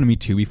 that's happened to me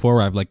too before,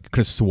 where I've like could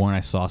have sworn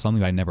I saw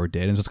something I never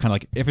did. And it's just kind of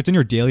like, if it's in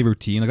your daily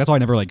routine, like that's why I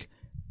never like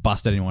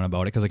busted anyone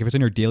about it, because like if it's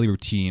in your daily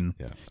routine,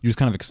 you just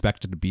kind of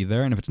expect it to be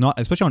there. And if it's not,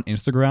 especially on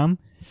Instagram,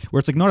 where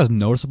it's like not as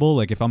noticeable,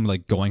 like if I'm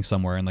like going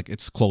somewhere and like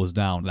it's closed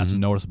down, that's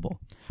noticeable.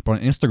 But on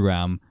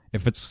Instagram,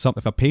 if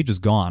if a page is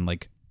gone,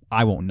 like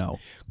I won't know.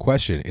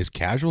 Question: is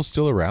Casual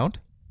still around?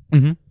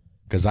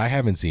 Because I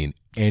haven't seen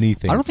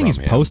anything. I don't think he's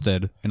him.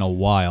 Posted in a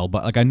while,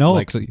 but like I know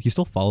like he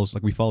still follows,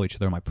 like we follow each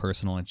other on my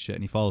personal and shit,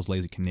 and he follows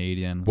Lazy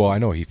Canadian. Well, I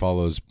know he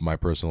follows my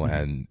personal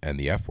and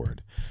the F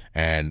word,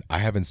 and I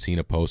haven't seen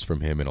a post from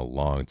him in a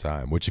long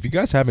time. Which, if you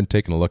guys haven't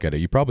taken a look at it,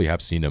 you probably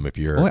have seen him if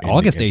you're in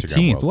August the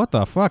 18th. world. What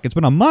the fuck? It's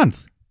been a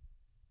month.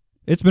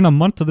 It's been a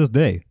month to this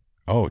day.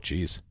 Oh,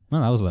 jeez.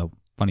 Well, that was a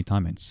funny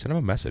timing. Send him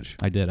a message.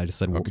 I did. I just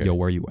said, Okay. "Yo,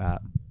 where you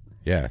at?"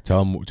 Yeah,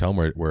 tell him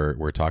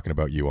we're talking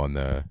about you on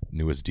the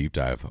newest deep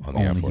dive on the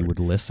F Only word. he would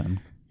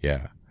listen.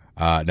 Yeah.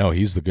 No,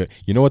 he's the good.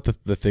 You know what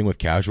the thing with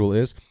Casual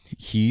is?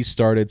 He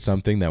started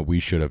something that we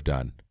should have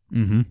done.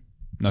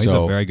 No, he's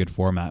a very good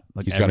format.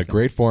 Like He's got a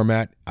great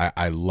format.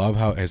 I love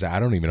how I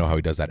don't even know how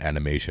he does that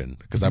animation,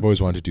 because I've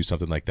always wanted to do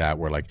something like that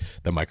where like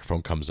the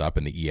microphone comes up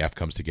and the EF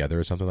comes together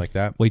or something like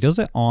that. Well, he does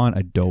it on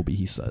Adobe.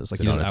 He says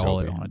like he does it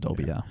on on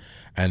Adobe. Yeah.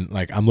 And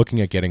like I'm looking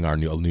at getting our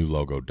new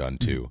logo done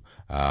too.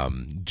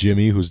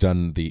 Jimmy, who's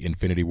done the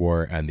Infinity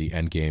War and the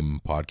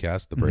Endgame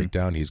podcast, the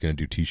breakdown, he's going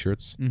to do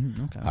T-shirts.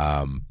 Okay.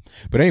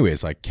 But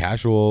anyways, like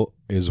Casual,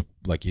 is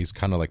like, he's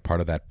kind of like part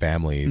of that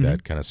family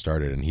that kind of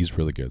started, and he's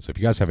really good. So if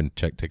you guys haven't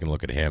taken a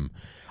look at him,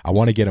 I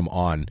want to get him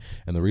on.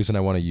 And the reason I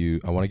want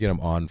to get him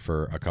on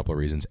for a couple of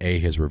reasons. A,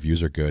 his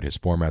reviews are good. His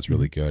format's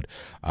really good.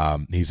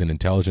 He's an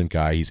intelligent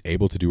guy. He's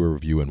able to do a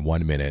review in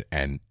 1 minute,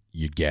 and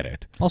you get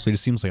it. Also, he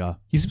seems like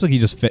he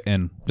just fit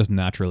in just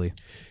naturally.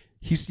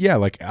 He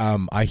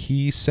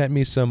sent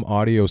me some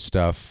audio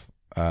stuff.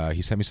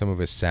 He sent me some of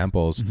his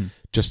samples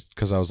just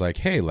because I was like,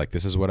 hey, like,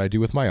 this is what I do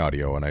with my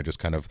audio. And I just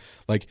kind of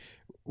like,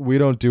 we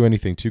don't do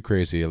anything too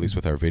crazy, at least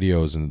with our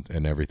videos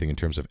and everything in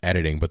terms of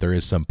editing, but there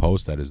is some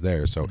post that is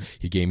there. So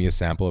he gave me a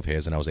sample of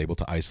his, and I was able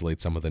to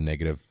isolate some of the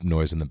negative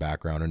noise in the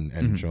background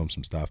and show him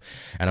some stuff.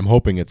 And I'm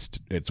hoping it's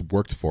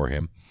worked for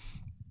him.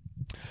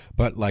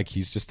 But like,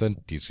 he's just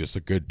a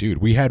good dude.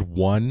 We had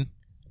one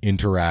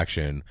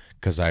interaction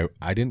because I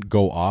didn't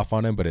go off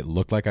on him, but it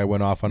looked like I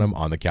went off on him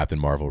on the Captain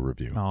Marvel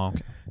review. Oh,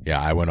 okay. Yeah,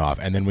 I went off,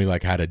 and then we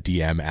like had a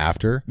DM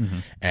after,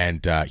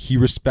 and he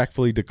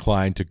respectfully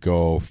declined to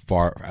go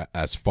far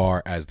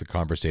as the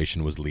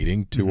conversation was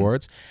leading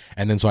towards,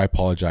 and then so I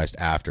apologized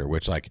after,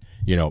 which, like,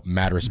 you know,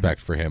 mad respect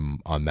for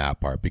him on that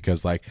part,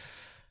 because like,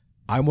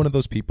 I'm one of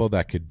those people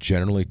that could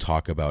generally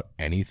talk about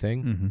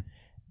anything,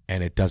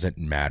 and it doesn't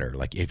matter.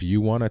 Like, if you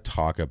want to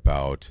talk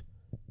about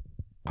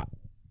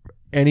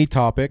any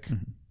topic,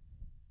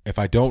 if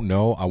I don't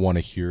know, I want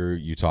to hear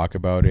you talk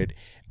about it.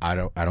 I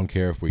don't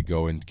care if we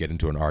go and get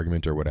into an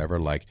argument or whatever.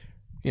 Like,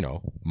 you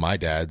know, my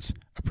dad's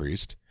a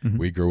priest.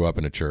 We grew up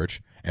in a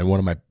church, and one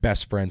of my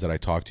best friends that I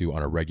talk to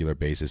on a regular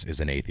basis is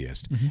an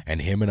atheist,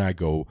 and him and I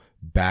go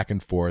back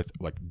and forth,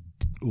 like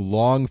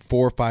long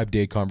 4 or 5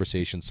 day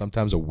conversations,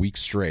 sometimes a week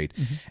straight,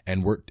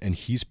 and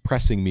he's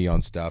pressing me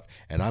on stuff,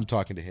 and I'm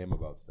talking to him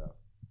about stuff,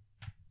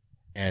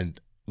 and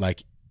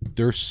like,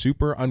 they're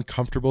super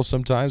uncomfortable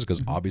sometimes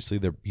because obviously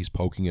he's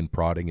poking and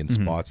prodding in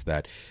spots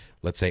that,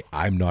 let's say,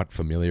 I'm not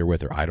familiar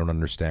with or I don't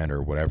understand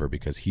or whatever,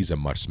 because he's a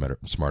much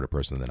smarter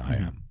person than I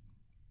am.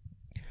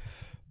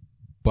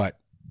 But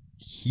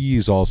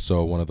he's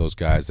also one of those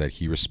guys that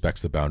he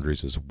respects the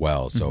boundaries as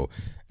well. So,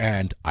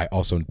 and I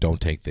also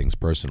don't take things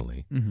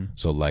personally.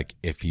 So like,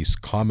 if he's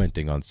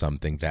commenting on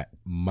something that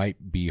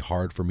might be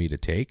hard for me to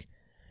take,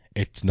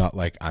 it's not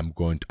like I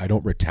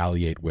don't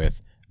retaliate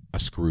with a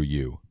screw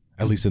you.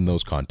 At least in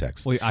those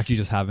contexts. Well, you're actually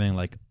just having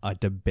like a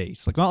debate,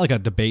 like not like a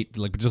debate,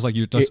 like just like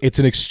it's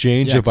an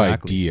exchange of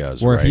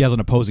ideas. Or if he has an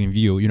opposing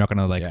view, you're not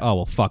gonna like, oh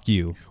well, fuck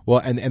you. Well,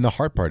 and the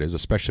hard part is,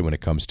 especially when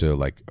it comes to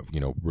like, you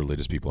know,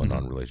 religious people and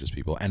non-religious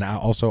people. And I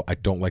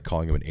don't like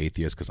calling him an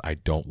atheist because I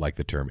don't like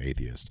the term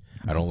atheist.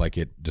 I don't like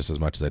it just as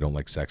much as I don't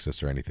like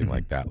sexist or anything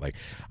like that. Like,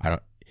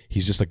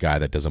 he's just a guy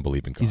that doesn't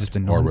believe in God. He's just a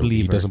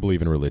non-believer. He doesn't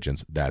believe in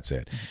religions. That's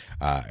it.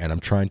 And I'm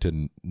trying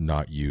to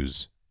not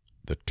use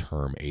the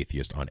term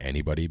atheist on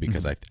anybody,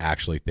 because I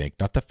actually think,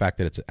 not the fact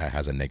that it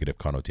has a negative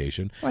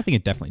connotation. Well, I think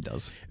it definitely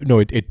does. No,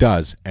 it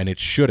does, and it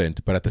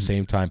shouldn't. But at the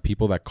same time,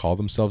 people that call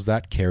themselves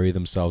that carry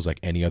themselves like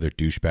any other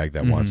douchebag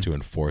that wants to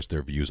enforce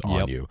their views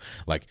on you.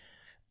 Like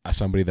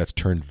somebody that's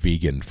turned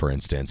vegan, for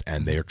instance,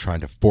 and they're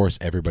trying to force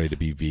everybody to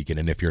be vegan.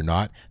 And if you're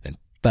not, then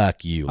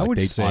fuck you. Like,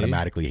 they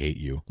automatically hate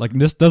you. Like,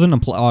 this doesn't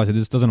apply. Obviously,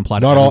 this doesn't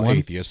apply to not everyone. all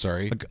atheists.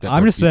 Sorry, like,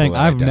 I'm just saying,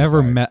 I've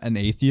never met an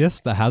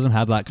atheist that hasn't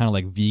had that kind of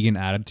like vegan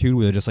attitude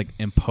where they just like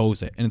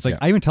impose it. And it's like,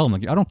 I even tell them,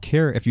 like, I don't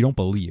care if you don't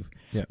believe,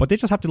 but they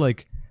just have to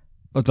like.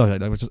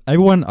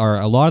 Everyone, or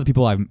a lot of the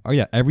people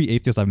every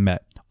atheist I've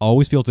met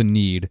always feels the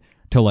need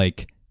to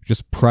like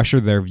just pressure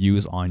their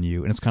views on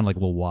you, and it's kind of like,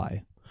 well,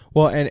 why?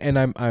 Well,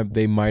 and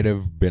they might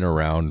have been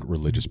around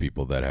religious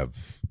people that have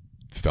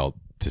felt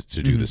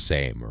to do the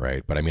same,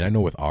 right? But I mean, I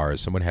know with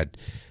ours, someone had,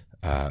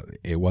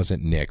 it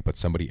wasn't Nick, but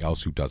somebody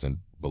else who doesn't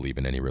believe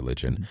in any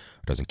religion,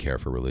 doesn't care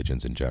for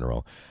religions in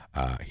general.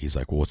 He's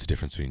like, well, what's the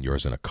difference between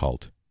yours and a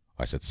cult?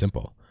 I said,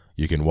 simple.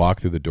 You can walk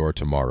through the door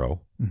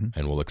tomorrow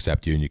and we'll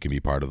accept you and you can be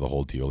part of the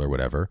whole deal or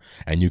whatever.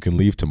 And you can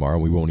leave tomorrow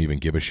and we won't even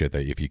give a shit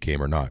that if you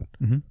came or not.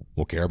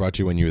 We'll care about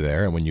you when you're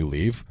there, and when you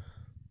leave,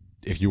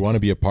 if you want to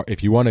be a part,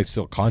 if you want to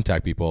still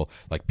contact people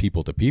like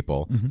people to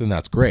people, then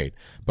that's great.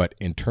 But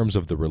in terms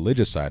of the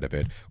religious side of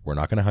it, we're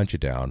not going to hunt you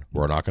down.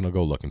 We're not going to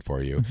go looking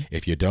for you.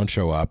 If you don't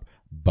show up,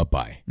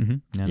 bye-bye.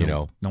 Yeah, you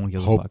know, no one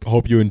gives a fuck.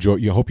 Hope you enjoy.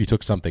 You hope you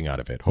took something out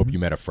of it. Hope you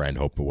met a friend.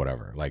 Hope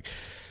whatever. Like,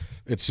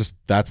 it's just,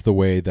 that's the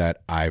way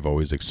that I've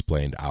always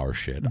explained our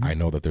shit. I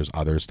know that there's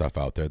other stuff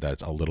out there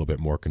that's a little bit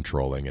more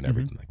controlling and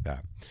everything like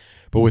that.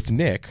 But with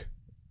Nick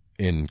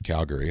in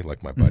Calgary,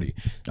 like my buddy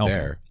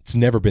there, it's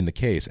never been the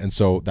case. And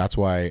so that's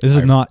why this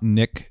is not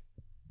Nick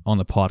on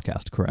the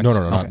podcast, correct? No,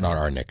 not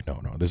our Nick. No.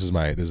 This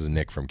is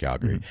Nick from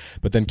Calgary.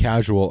 But then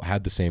Casual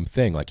had the same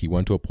thing. Like, he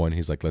went to a point and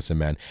he's like, listen,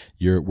 man,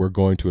 we're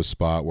going to a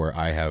spot where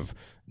I have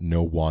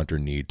no want or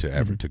need to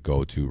ever to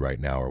go to right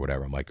now or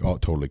whatever. I'm like, oh,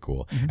 totally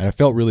cool. And I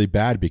felt really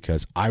bad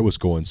because I was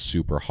going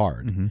super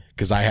hard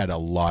because I had a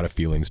lot of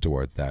feelings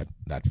towards that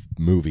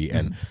movie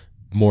and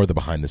more the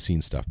behind the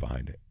scenes stuff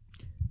behind it.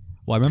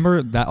 Well, I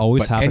remember that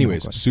always happened.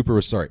 Anyways, super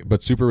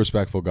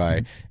respectful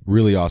guy,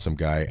 really awesome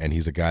guy, and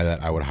he's a guy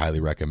that I would highly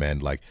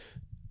recommend. Like,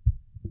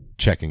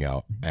 checking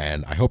out,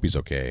 and I hope he's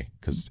okay,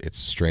 because it's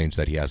strange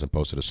that he hasn't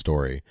posted a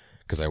story,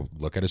 because I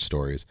look at his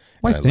stories.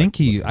 Well,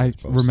 I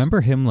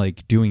remember him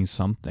like doing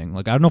something.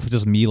 Like, I don't know if it's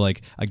just me,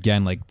 like,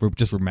 again, like we're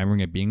just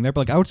remembering it being there,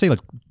 but like I would say like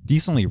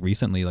decently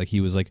recently, like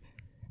he was like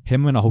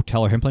him in a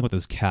hotel or him playing with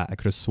his cat. I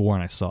could have sworn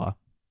I saw.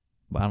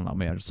 But I don't know,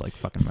 maybe I just like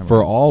fucking remember.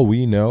 For all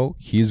we know,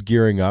 he's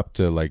gearing up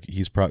to like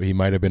he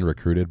might have been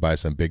recruited by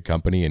some big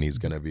company, and he's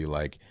gonna be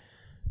like,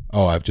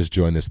 oh, I've just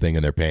joined this thing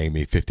and they're paying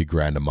me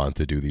 $50,000 a month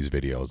to do these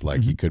videos.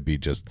 Like he could be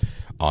just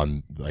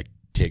on like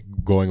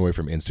going away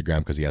from Instagram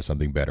because he has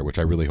something better, which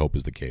I really hope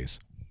is the case.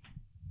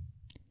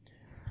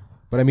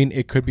 But I mean,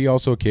 it could be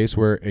also a case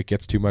where it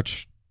gets too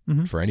much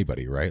for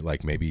anybody, right?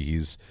 Like maybe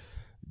he's,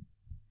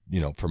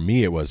 for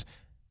me it was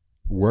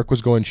work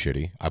was going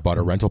shitty. I bought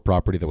a rental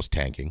property that was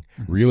tanking.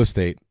 Real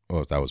estate,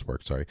 that was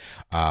work, sorry.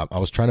 I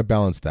was trying to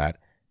balance that.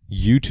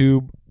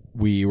 YouTube,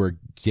 we were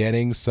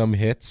getting some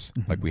hits.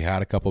 Like we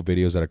had a couple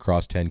videos that had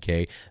crossed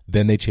 10K.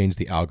 Then they changed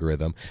the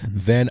algorithm.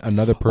 Then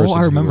another person. Oh,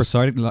 I remember.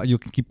 Sorry, you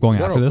can keep going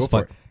after this,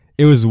 but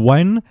it was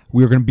when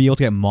we were going to be able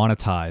to get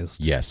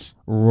monetized. Yes.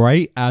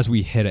 Right as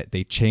we hit it,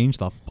 they changed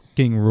the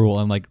fucking rule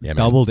and like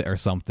doubled it or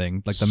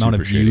something. Like the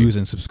amount of views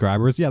and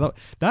subscribers. Yeah,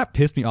 that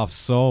pissed me off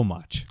so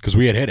much. Because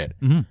we had hit it.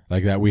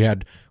 Like that,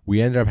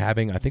 we ended up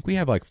having, I think we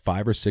have like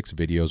 5 or 6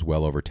 videos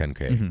well over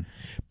 10K.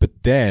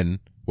 But then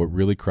what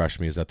really crushed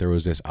me is that there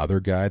was this other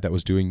guy that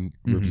was doing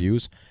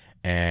reviews,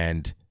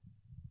 and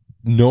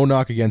no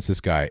knock against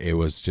this guy. It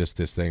was just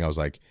this thing. I was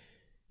like,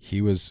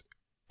 he was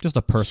just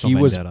a personal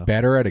vendetta. Was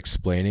better at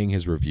explaining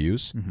his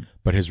reviews,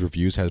 but his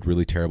reviews had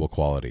really terrible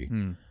quality,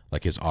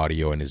 like his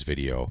audio and his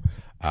video,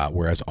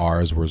 whereas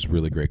ours was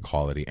really great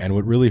quality. And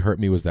what really hurt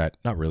me was that,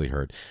 not really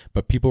hurt,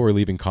 but people were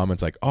leaving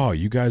comments like, oh,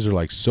 you guys are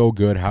like so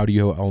good. How do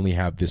you only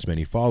have this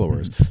many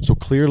followers? So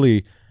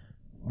clearly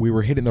we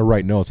were hitting the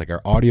right notes. Like our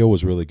audio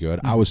was really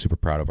good. I was super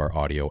proud of our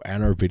audio,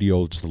 and our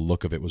video, just the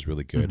look of it was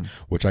really good,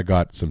 which I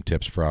got some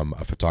tips from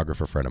a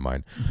photographer friend of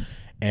mine.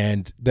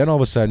 And then all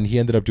of a sudden he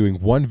ended up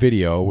doing one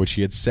video, which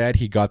he had said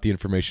he got the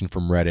information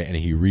from Reddit, and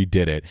he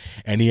redid it,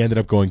 and he ended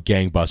up going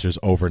gangbusters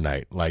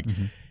overnight. Like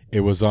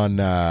it was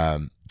on, I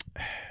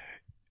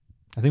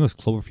think it was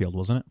Cloverfield,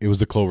 wasn't it? It was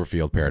the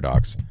Cloverfield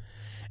paradox.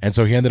 And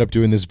so he ended up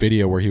doing this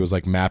video where he was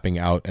like mapping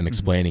out and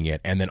explaining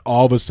it. And then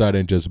all of a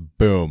sudden, just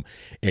boom,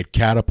 it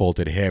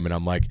catapulted him. And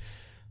I'm like,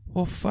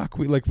 well, fuck,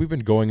 we've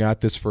been going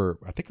at this for,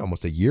 I think,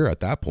 almost a year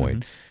at that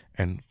point,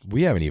 and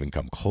we haven't even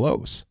come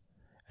close.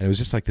 And it was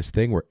just like this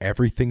thing where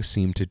everything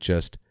seemed to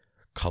just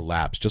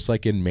collapse, just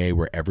like in May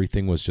where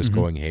everything was just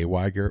going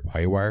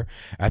haywire.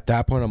 At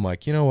that point, I'm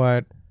like, you know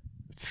what?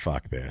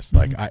 Fuck this.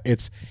 Like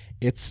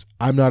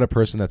I'm not a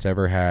person that's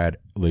ever had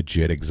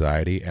legit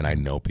anxiety, and I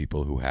know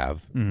people who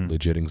have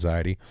legit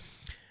anxiety.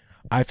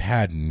 I've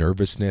had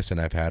nervousness,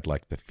 and I've had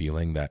like the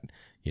feeling that,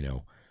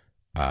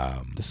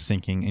 the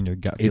sinking in your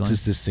gut feeling. It's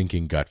just this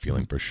sinking gut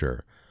feeling for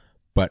sure.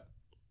 But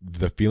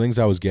the feelings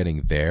I was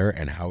getting there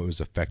and how it was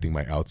affecting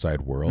my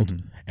outside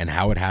world and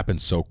how it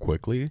happened so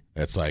quickly,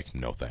 it's like,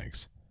 no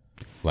thanks.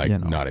 Like,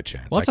 not a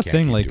chance. Well, that's I the can't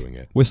thing, keep like, doing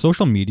it. with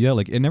social media,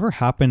 like, it never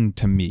happened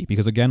to me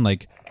because, again,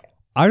 like,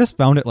 I just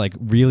found it like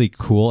really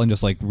cool and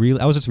just like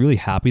I was just really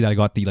happy that I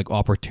got the like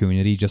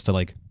opportunity just to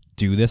like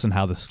do this and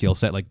have the skill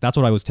set. Like that's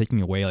what I was taking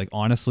away. Like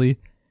honestly,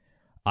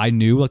 I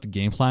knew like the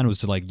game plan was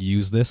to like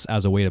use this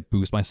as a way to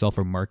boost myself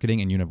for marketing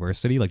in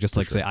university. Like just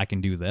to, like say I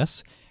can do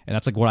this, and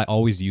that's like what I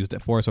always used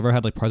it for. So if I ever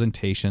had like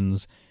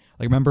presentations,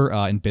 like remember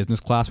in business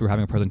class we were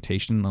having a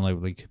presentation on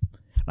like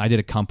I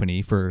did a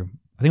company for,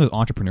 I think it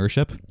was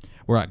entrepreneurship,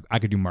 where I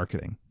could do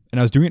marketing,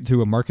 and I was doing it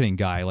to a marketing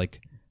guy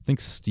like. I think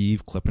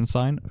Steve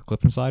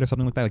Clippenside or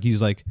something like that. Like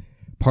he's like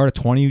part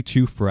of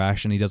 22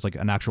 Fresh, and he does like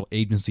an actual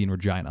agency in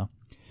Regina.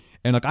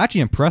 And like I actually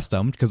impressed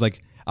him because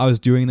like I was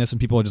doing this and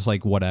people were just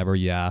like, whatever,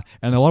 yeah.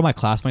 And a lot of my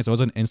classmates, it was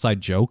an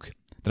inside joke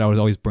that I would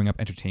always bring up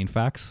entertain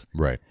facts.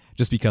 Right.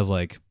 Just because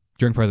like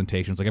during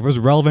presentations, like if it was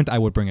relevant, I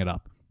would bring it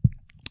up.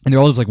 And they're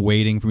all just like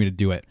waiting for me to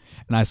do it.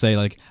 And I say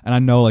like, and I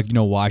know like,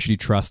 why should you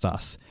trust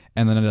us?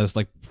 And then it was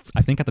like,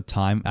 I think at the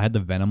time I had the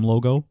Venom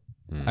logo.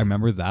 I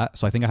remember that.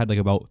 So I think I had like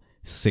about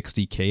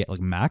 60K at like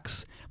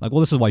max. I'm like,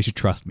 well, this is why you should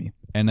trust me.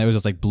 And it was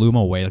just like blew him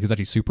away. Like he was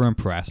actually super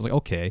impressed. I was like,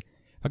 okay,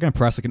 if I can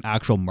impress like an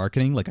actual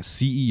marketing, like a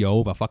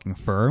CEO of a fucking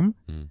firm,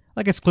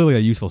 like it's clearly a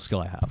useful skill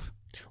I have.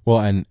 Well,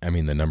 and I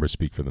mean the numbers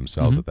speak for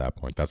themselves at that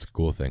point. That's a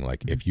cool thing.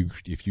 Like if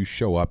you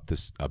show up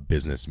to a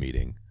business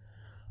meeting,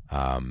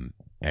 and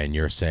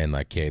you're saying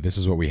like, hey, this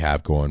is what we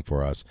have going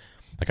for us.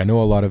 Like I know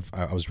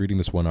I was reading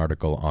this one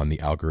article on the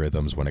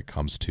algorithms when it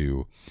comes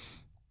to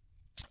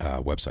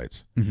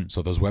websites.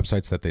 So those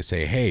websites that they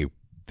say, hey,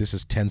 this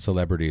is 10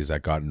 celebrities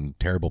that got in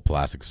terrible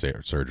plastic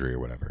surgery or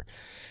whatever,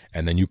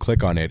 and then you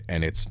click on it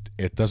and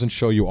it doesn't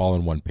show you all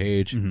in one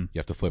page. You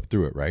have to flip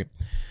through it, right?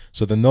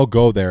 So then they'll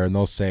go there and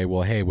they'll say,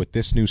 well, hey, with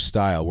this new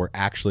style, we're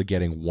actually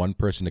getting one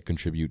person to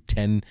contribute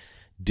 10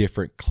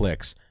 different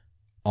clicks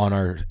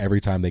on every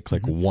time they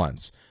click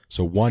once.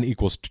 So 1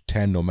 equals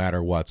 10 no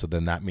matter what. So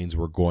then that means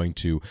we're going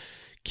to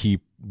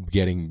keep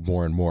getting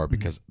more and more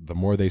because the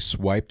more they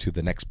swipe to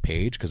the next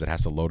page, because it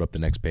has to load up the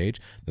next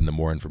page, then the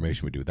more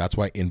information we do. That's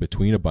why in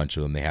between a bunch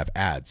of them, they have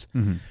ads,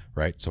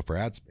 right? So for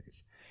ad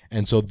space.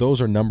 And so those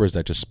are numbers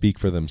that just speak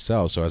for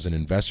themselves. So as an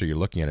investor, you're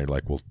looking at it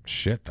like, well,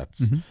 shit,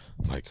 that's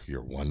like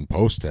your one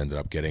post ended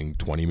up getting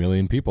 20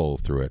 million people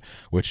through it,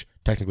 which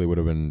technically would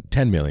have been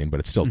 10 million, but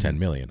it's still 10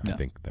 million. I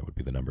think that would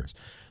be the numbers.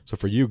 So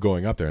for you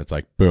going up there, it's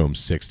like, boom,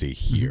 60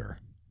 here.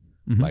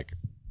 Like,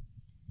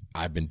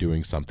 I've been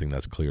doing something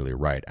that's clearly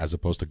right, as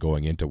opposed to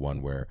going into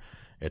one where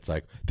it's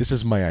like, this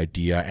is my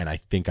idea and I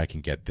think I can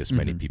get this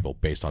many people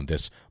based on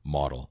this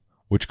model,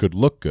 which could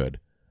look good,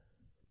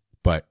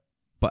 but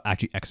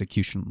actually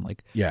execution,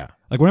 like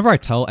whenever I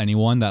tell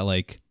anyone that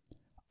like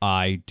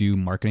I do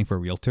marketing for a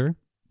realtor,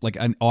 like,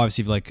 and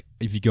obviously like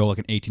if you go like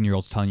an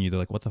 18-year-old's telling you, they're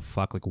like, what the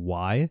fuck, like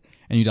why?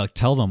 And you like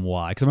tell them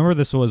why. Because I remember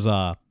this was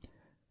I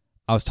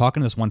was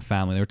talking to this one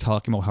family. They were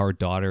talking about how her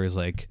daughter is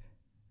like,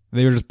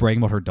 they were just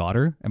bragging about her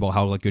daughter, about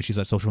how like good she's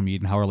at social media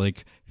and how her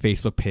like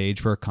Facebook page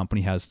for her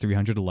company has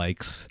 300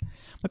 likes.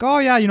 Like, oh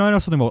yeah, you know, I know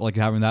something about like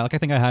having that. Like, I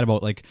think I had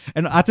about like,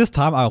 and at this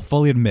time, I'll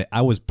fully admit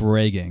I was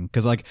bragging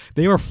because like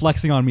they were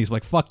flexing on me. So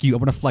like, fuck you, I'm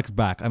gonna flex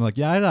back. I'm like,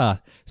 yeah, I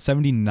had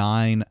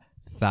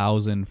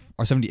 79,000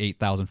 or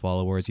 78,000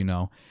 followers, you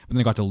know, but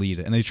then I got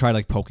deleted. And they tried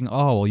like poking,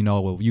 oh, well, you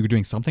know, well, you were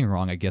doing something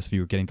wrong, I guess, if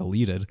you were getting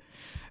deleted.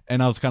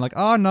 And I was kind of like,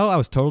 oh no, I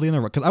was totally in the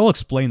right. Because I will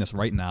explain this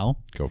right now.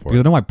 Go for it. Because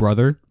I know my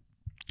brother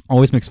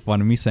always makes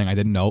fun of me saying I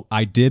didn't know.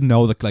 I did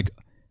know that like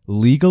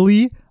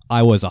legally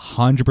I was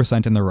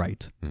 100% in the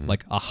right,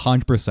 like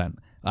 100%.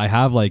 I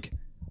have like,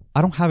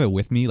 I don't have it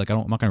with me. Like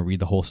I'm not gonna read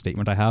the whole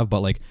statement I have,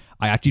 but like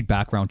I actually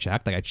background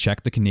checked. Like I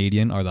checked the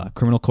Canadian or the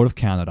Criminal Code of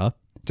Canada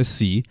to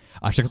see.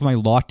 I checked with my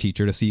law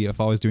teacher to see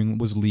if I was doing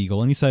was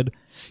legal, and he said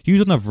he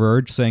was on the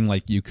verge saying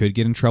like you could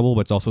get in trouble,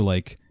 but it's also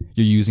like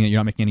you're using it, you're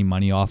not making any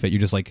money off it. You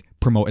just like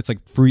promote. It's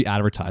like free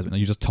advertisement. Like,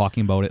 you're just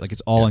talking about it. Like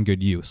it's all in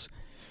good use.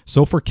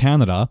 So for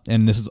Canada,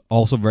 and this is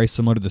also very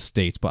similar to the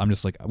States, but I'm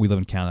just like, we live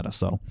in Canada,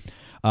 so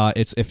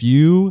it's if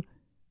you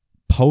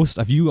post,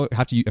 if you're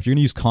gonna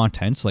use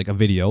content, so like a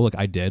video, like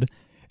I did,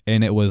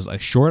 and it was a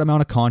short amount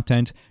of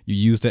content, you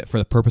used it for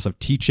the purpose of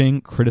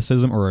teaching,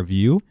 criticism, or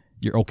review,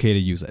 you're okay to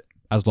use it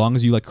as long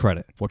as you like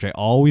credit, which I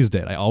always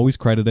did. I always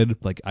credited,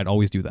 like I'd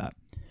always do that,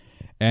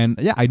 and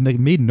yeah, I like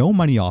made no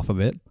money off of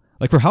it.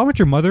 Like for How I Met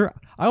Your Mother,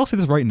 I will say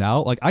this right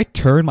now, like I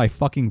turned my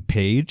fucking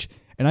page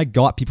and I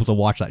got people to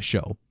watch that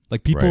show.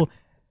 Like people,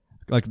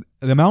 like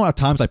the amount of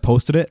times I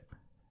posted it,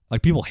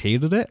 like people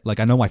hated it. Like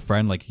I know my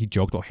friend, like he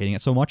joked about hating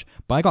it so much,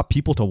 but I got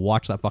people to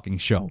watch that fucking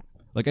show.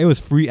 Like it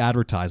was free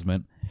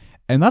advertisement.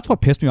 And that's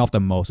what pissed me off the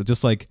most. It's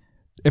just like,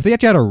 if they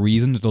actually had a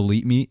reason to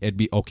delete me, it'd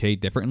be okay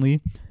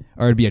differently,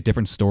 or it'd be a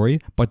different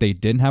story, but they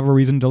didn't have a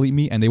reason to delete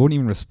me, and they wouldn't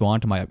even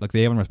respond to my, like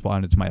they haven't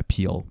responded to my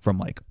appeal from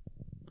like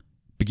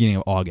beginning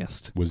of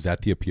August. Was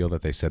that the appeal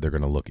that they said they're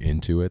going to look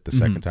into it the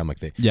second time? Like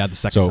they, yeah, the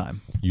second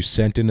time. You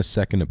sent in a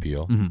second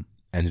appeal.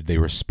 And did they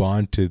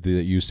respond to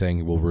you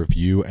saying we'll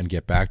review and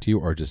get back to you,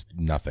 or just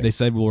nothing? They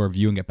said we'll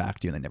review and get back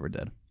to you, and they never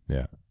did.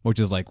 Yeah, which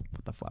is like,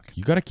 what the fuck?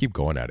 You got to keep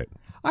going at it.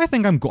 I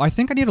think I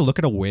need to look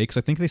at a way, because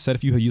I think they said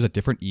if you use a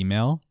different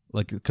email,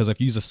 like because if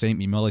you use the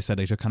same email, they said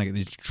they should they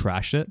just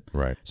trash it.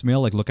 Right. So maybe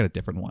I'll like look at a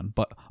different one.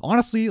 But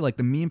honestly, like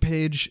the meme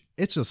page,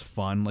 it's just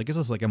fun. Like it's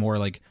just like a more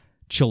like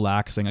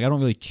chillaxing. Like I don't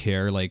really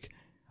care. Like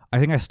I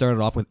think I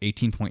started off with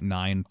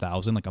 18.9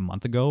 thousand like a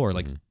month ago, or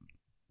like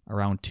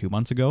around 2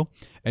 months ago,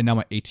 and now I'm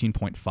at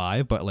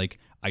 18.5, but like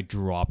I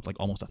dropped like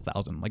almost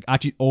 1,000, like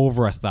actually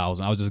over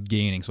 1,000. I was just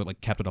gaining, so it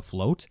like kept it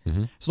afloat.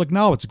 So like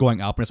now it's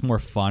going up and it's more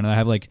fun, and I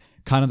have like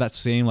kind of that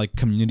same like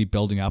community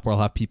building up where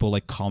I'll have people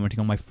like commenting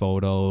on my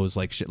photos,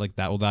 like shit like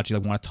that will actually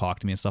like want to talk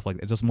to me and stuff. Like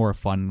it's just more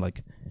fun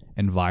like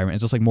environment.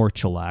 It's just like more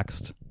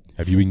chillaxed.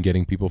 Have you been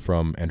getting people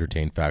from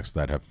Entertain Facts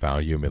that have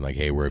found you and been like,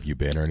 hey, where have you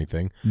been, or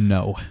anything?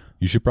 No.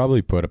 You should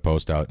probably put a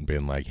post out and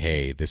been like,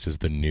 hey, this is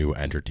the new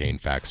Entertain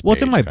Facts page. Well,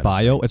 it's in my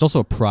bio. It's also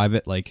a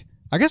private, like,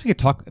 I guess we could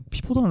talk,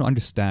 people don't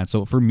understand.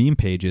 So for meme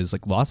pages,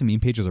 like lots of meme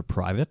pages are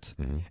private,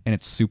 and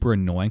it's super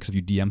annoying because if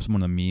you DM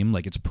someone a meme,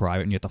 like it's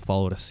private and you have to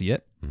follow to see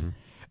it.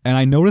 And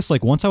I noticed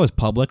like once I was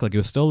public, like it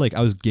was still like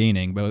I was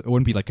gaining, but it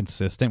wouldn't be like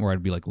consistent where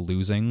I'd be like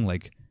losing,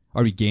 like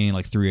I'd be gaining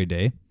like 3 a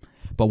day.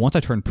 But once I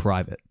turned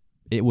private,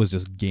 it was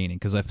just gaining,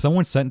 because if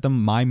someone sent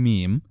them my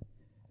meme,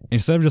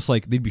 instead of just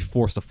like, they'd be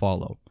forced to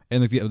follow,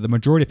 and like the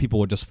majority of people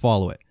would just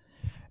follow it,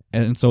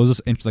 and so it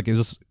was just like it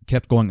just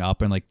kept going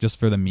up, and like just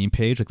for the meme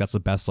page, like that's the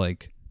best,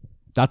 like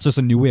that's just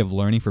a new way of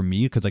learning for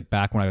me, because like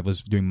back when I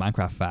was doing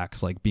Minecraft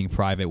Facts, like being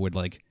private would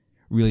like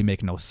really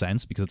make no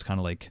sense, because it's kind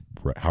of like,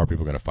 how are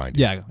people going to find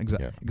you? Yeah,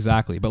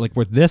 exactly. But like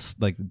with this,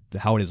 like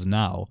how it is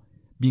now,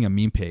 being a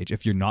meme page,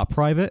 if you're not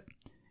private,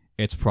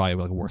 it's probably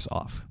like worse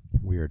off.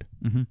 Weird.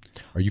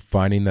 Are you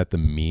finding that the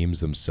memes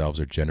themselves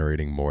are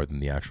generating more than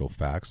the actual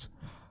facts?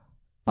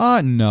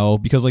 No,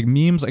 because like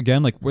memes,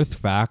 again, like with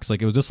facts,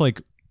 like it was just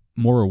like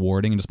more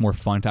rewarding and just more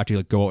fun to actually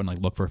like go out and like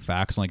look for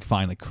facts and like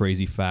find like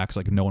crazy facts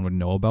like no one would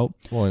know about.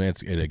 Well, and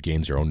it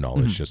gains your own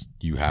knowledge. Just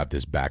you have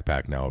this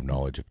backpack now of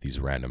knowledge of these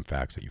random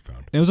facts that you found.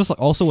 And it was just like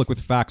also like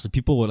with facts, like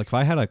people would, like if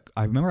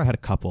I remember I had a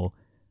couple.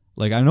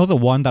 Like I know the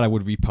one that I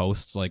would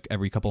repost like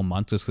every couple of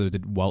months just because it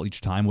did well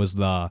each time was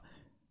the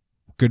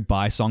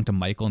goodbye song to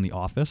Michael in The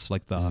Office,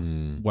 like the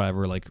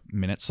whatever like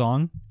minute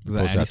song. You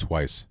posted that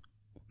twice.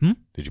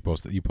 Did you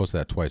post that? You posted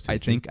that twice. I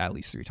think at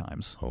least 3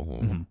 times.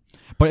 Oh,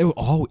 but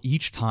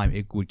each time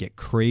it would get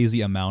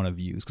crazy amount of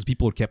views because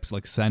people would kept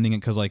like sending it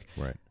because like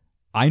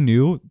I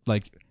knew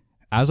like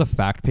as a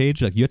fact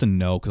page like you have to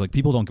know because like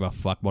people don't give a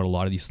fuck about a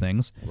lot of these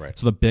things. Right.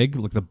 So the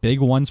big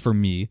ones for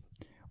me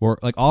were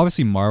like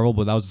obviously Marvel,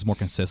 but that was just more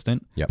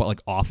consistent. Yep. But like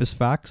Office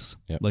facts,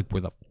 like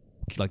where the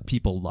like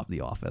people love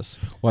The Office.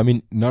 Well, I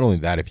mean, not only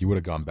that, if you would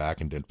have gone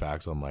back and did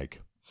facts on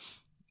like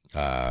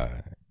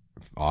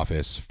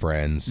Office,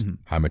 Friends,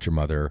 How I Met Your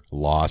Mother,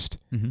 Lost,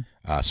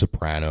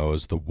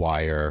 Sopranos, The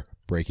Wire,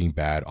 Breaking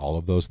Bad, all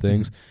of those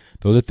things,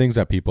 those are things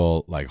that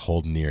people like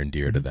hold near and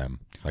dear to them.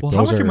 Like, well,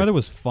 How I Met Your Mother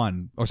was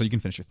fun. Oh, so you can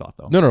finish your thought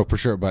though. No, for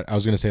sure. But I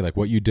was gonna say like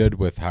what you did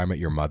with How I Met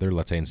Your Mother.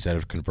 Let's say instead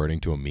of converting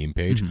to a meme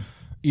page,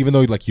 even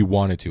though like you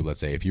wanted to, let's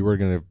say if you were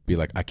gonna be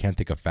like I can't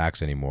think of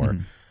facts anymore.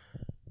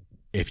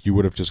 If you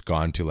would have just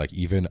gone to like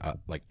even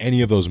like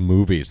any of those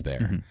movies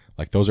there,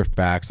 like those are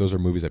facts, those are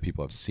movies that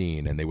people have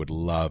seen and they would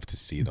love to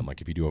see them. Like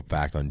if you do a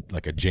fact on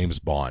like a James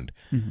Bond,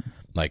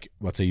 like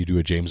let's say you do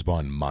a James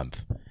Bond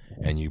month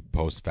and you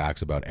post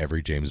facts about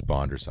every James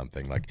Bond or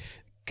something, like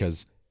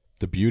because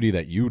the beauty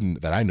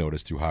that I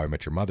noticed through How I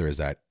Met Your Mother is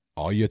that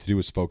all you have to do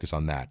is focus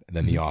on that and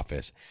then The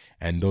Office,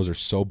 and those are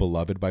so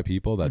beloved by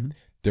people that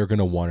they're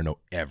gonna want to know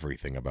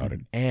everything about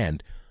it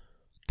and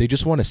they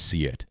just want to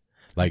see it.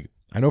 Like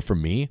I know for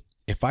me,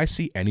 if I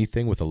see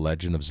anything with The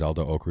Legend of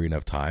Zelda Ocarina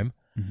of Time,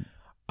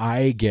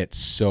 I get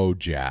so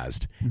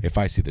jazzed. If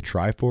I see the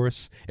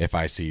Triforce, if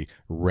I see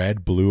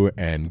red, blue,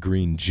 and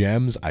green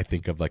gems, I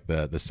think of like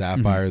the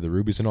sapphire, the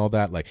rubies, and all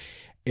that. Like,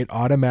 it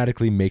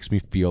automatically makes me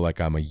feel like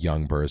I'm a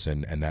young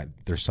person, and that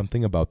there's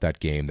something about that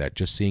game that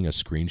just seeing a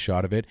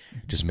screenshot of it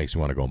just makes me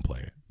want to go and play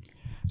it.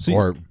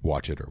 Or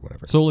watch it or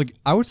whatever. So like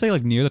I would say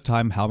like near the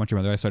time How Much Your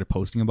Mother I started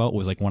posting about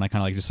was like when I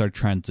kind of like just started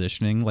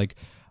transitioning. Like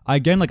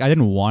again, like I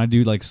didn't want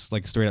to do like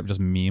straight up just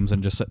memes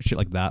and just shit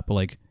like that, but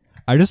like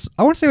I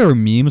wouldn't say they were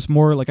memes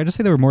more. Like I just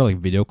say they were more like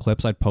video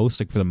clips I'd post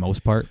like for the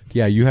most part.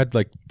 Yeah, you had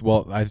like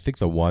I think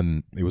the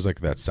one it was like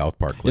that South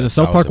Park clip. Yeah, the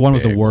South Park one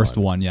was the worst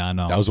one. Yeah, I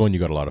know. That was the one you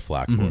got a lot of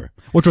flack for.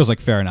 Which was like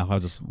fair enough. I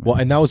was just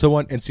and that was the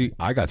one. And see,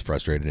 I got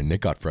frustrated and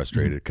Nick got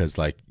frustrated because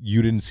like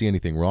you didn't see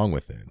anything wrong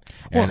with it.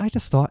 Well, I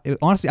just thought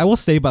honestly, I will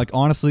say, but like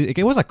honestly, like,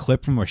 it was a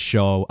clip from a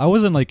show. I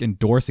wasn't like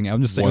endorsing it.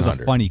 I'm just saying 100. It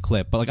was a funny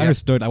clip. But like I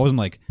understood. I wasn't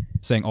like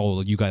saying,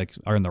 oh, you guys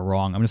are in the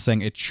wrong. I'm just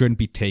saying it shouldn't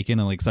be taken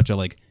in like such a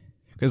like.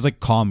 It's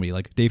like comedy.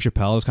 Like Dave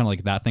Chappelle is kind of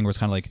like that thing where it's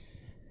kind of like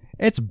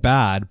it's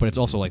bad, but it's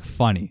also like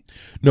funny.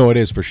 No, it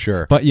is for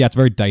sure. But yeah, it's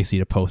very dicey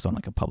to post on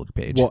like a public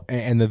page. Well,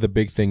 and the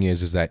big thing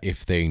is that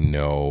if they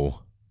know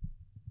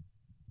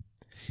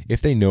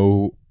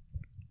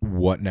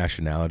what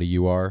nationality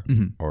you are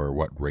or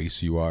what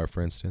race you are,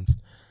 for instance,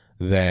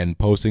 then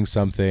posting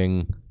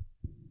something,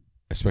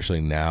 especially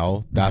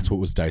now, that's what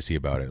was dicey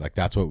about it. Like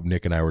that's what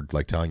Nick and I were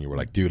like telling you. We're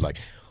like, dude, like.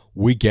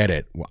 We get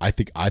it. I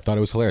thought it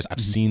was hilarious. I've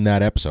seen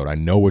that episode. I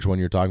know which one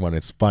you're talking about. And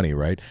it's funny,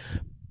 right?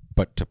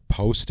 But to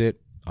post it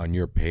on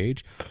your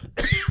page,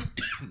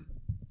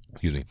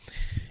 excuse me,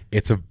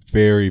 it's a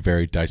very,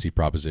 very dicey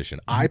proposition.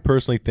 I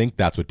personally think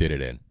that's what did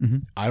it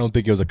in. I don't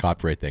think it was a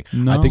copyright thing.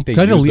 No, I think they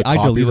used the I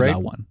deleted copyright.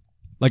 that one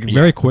like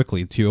very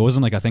quickly too. It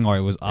wasn't like a thing where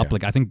it was up.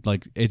 Like I think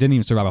like it didn't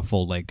even survive a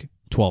full like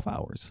 12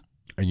 hours.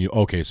 And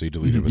so you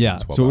deleted it within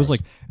 12 so it was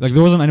hours. like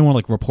there wasn't anyone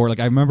like report. Like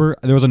I remember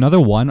there was another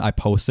one I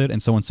posted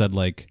and someone said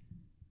like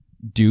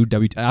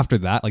after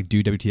that, like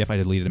dude WTF, I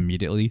deleted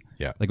immediately.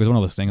 Yeah. Like it was one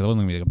of those things. I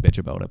wasn't gonna make a bitch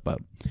about it, but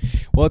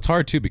well, it's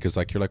hard too because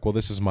like you're like, well,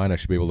 this is mine. I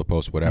should be able to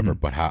post whatever.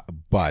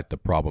 But the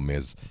problem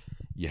is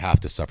you have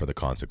to suffer the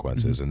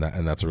consequences, and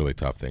that's a really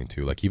tough thing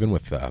too. Like even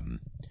with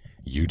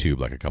YouTube,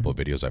 like a couple of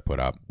videos I put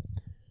up,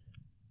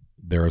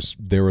 there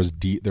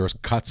was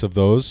cuts of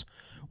those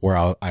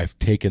where I've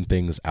taken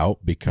things out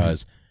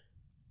because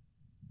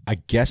I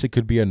guess it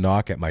could be a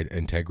knock at my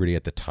integrity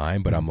at the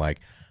time, but I'm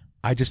like,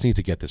 I just need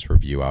to get this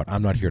review out.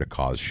 I'm not here to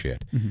cause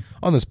shit.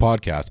 On this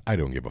podcast, I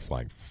don't give a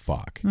flying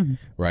fuck,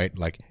 right?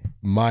 Like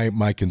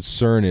my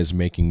concern is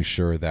making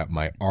sure that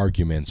my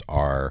arguments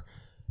are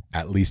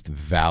at least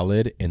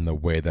valid in the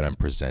way that I'm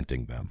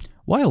presenting them.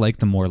 Well, I like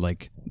the more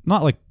like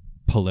not like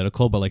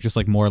political, but like just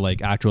like more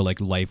like actual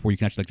like life where you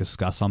can actually like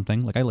discuss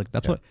something. Like I like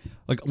that's what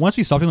like once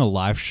we stopped doing the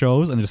live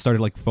shows and just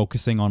started like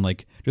focusing on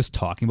like just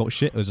talking about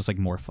shit, it was just like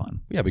more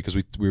fun. Yeah, because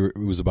we were it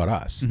was about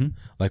us.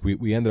 Like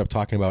we ended up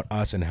talking about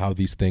us and how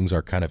these things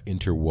are kind of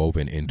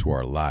interwoven into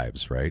our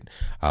lives, right?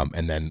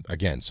 And then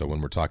again, so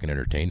when we're talking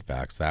entertain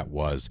facts, that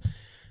was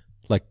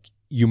like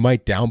you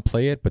might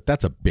downplay it, but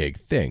that's a big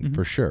thing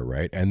for sure,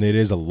 right? And it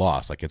is a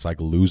loss. Like it's like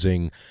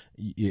losing.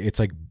 It's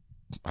like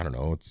I don't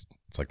know. It's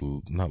it's like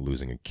not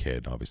losing a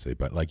kid, obviously,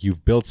 but like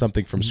you've built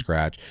something from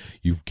scratch.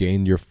 You've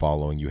gained your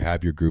following. You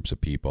have your groups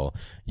of people.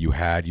 You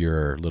had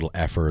your little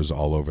effers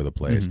all over the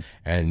place,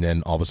 and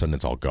then all of a sudden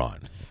it's all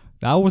gone.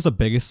 That was the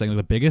biggest thing. Like,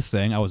 the biggest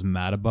thing I was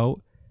mad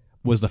about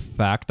was the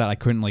fact that I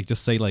couldn't like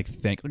just say like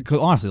thank. Because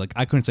honestly, like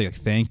I couldn't say like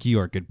thank you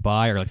or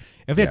goodbye, or like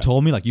if they had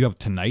told me like you have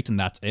tonight and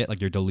that's it,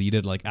 like you're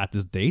deleted like at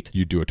this date.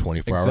 You do a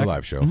 24-hour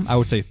live show. I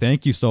would say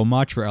thank you so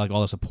much for like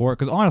all the support.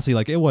 Because honestly,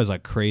 like it was a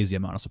crazy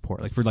amount of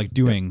support, like for like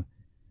doing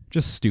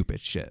just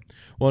stupid shit.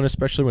 Well, and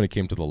especially when it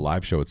came to the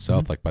live show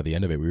itself, like by the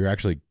end of it, we were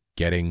actually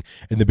getting,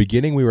 in the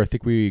beginning I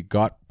think we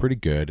got pretty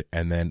good,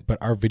 and then but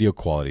our video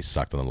quality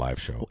sucked on the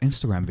live show. Well,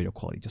 Instagram video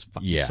quality just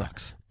fucking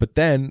sucks. But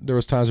then there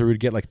was times where we'd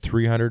get like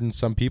 300 and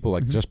some people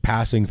like just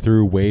passing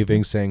through,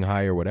 waving, saying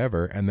hi or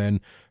whatever, and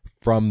then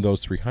from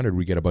those 300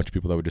 we get a bunch of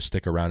people that would just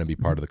stick around and be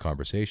part of the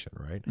conversation,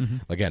 right?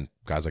 Again,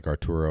 guys like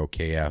Arturo,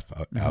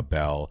 KF,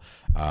 Bell,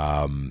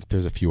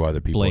 there's a few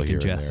other people Blake here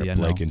and Jesse, and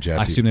there. Blake and Jesse.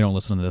 I assume they don't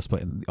listen to this,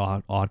 but in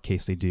the odd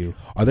case they do.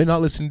 Are they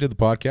not listening to the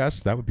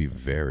podcast? That would be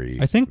very.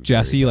 I think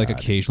Jesse like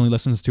occasionally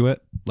listens to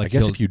it. Like I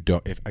guess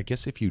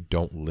if you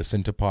don't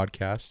listen to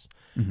podcasts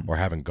or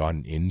haven't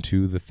gotten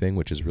into the thing,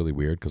 which is really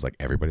weird because like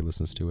everybody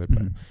listens to it.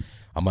 But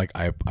I'm like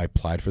I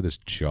applied for this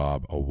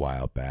job a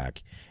while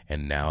back,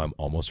 and now I'm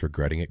almost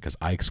regretting it because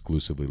I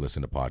exclusively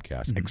listen to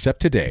podcasts, except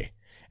today,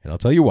 and I'll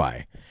tell you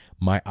why.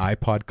 My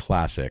iPod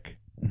Classic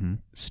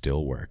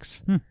still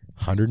works.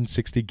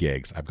 160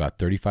 gigs. I've got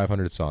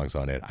 3,500 songs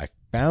on it. I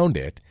found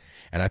it,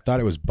 and I thought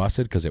it was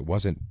busted because it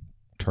wasn't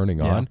turning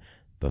on.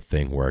 The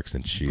thing works,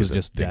 and she's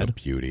a thing of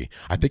beauty.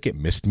 I think it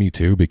missed me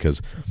too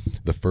because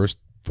the first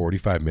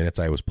 45 minutes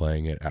I was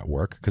playing it at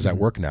work, because at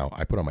work now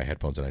I put on my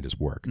headphones and I just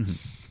work.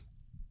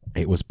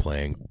 It was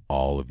playing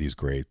all of these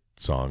great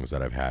songs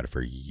that I've had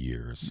for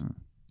years.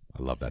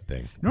 I love that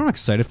thing. You know what I'm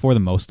excited for the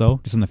most though,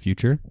 just in the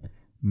future?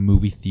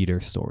 Movie theater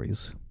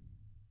stories.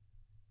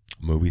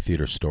 Movie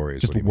theater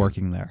stories. Just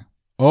working there.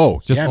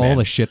 Oh, just yeah, all man.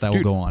 the shit that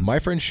will go on. My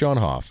friend Sean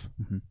Hoff,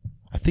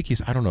 I think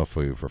I don't know if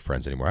we're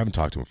friends anymore. I haven't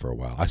talked to him for a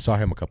while. I saw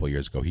him a couple of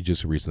years ago. He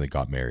just recently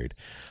got married.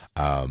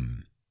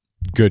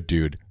 Good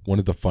dude. One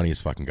of the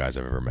funniest fucking guys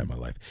I've ever met in my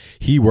life.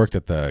 He worked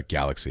at the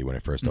Galaxy when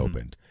it first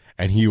opened,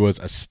 and he was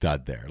a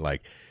stud there.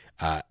 Like,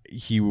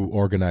 he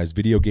organized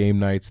video game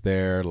nights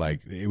there.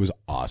 Like, it was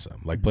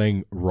awesome. Like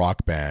playing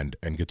Rock Band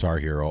and Guitar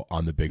Hero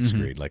on the big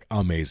screen. Like,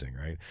 amazing,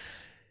 right?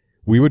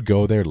 We would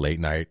go there late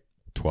night,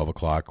 12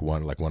 o'clock,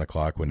 1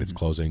 o'clock when it's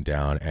closing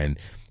down, and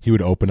he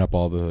would open up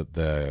all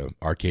the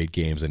arcade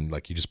games, and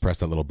like you just press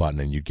that little button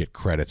and you'd get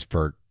credits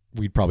for,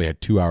 we probably had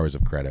 2 hours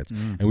of credits,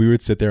 and we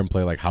would sit there and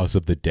play like House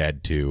of the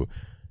Dead 2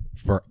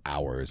 for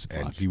hours.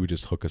 And he would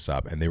just hook us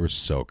up, and they were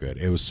so good.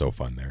 It was so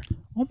fun there.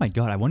 Oh my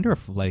god, I wonder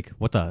if like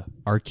what the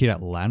arcade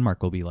at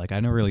Landmark will be like. I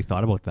never really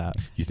thought about that.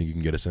 You think you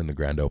can get us in the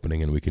grand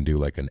opening and we can do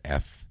like an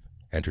F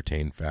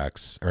entertain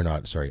facts, or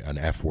not, sorry, an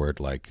F word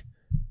like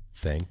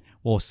thing?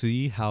 We'll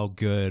see how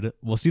good.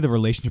 We'll see the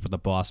relationship with the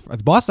boss. The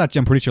boss actually,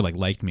 I'm pretty sure, like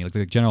liked me. Like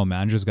the general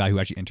manager's guy who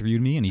actually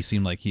interviewed me, and he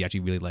seemed like he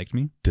actually really liked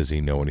me. Does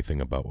he know anything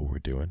about what we're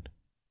doing?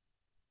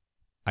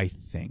 I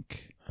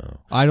think. Oh.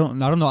 I don't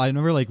know. I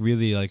never like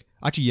really like.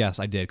 Actually, yes,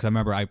 I did, because I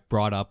remember I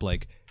brought up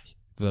like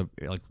the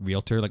like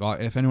realtor.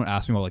 Like, if anyone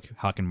asked me about like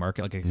how I can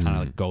market, like it kind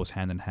of like goes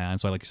hand in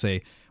hand. So I like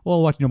say,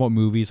 well, what do you know about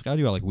movies? Like I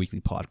do like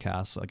weekly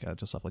podcasts, like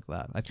just stuff like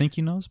that. I think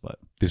he knows, but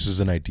this is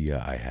an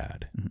idea I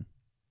had.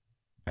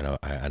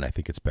 And I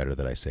think it's better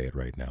that I say it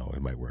right now.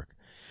 It might work.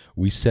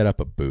 We set up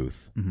a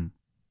booth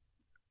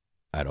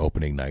at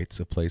opening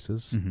nights of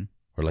places,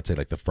 or let's say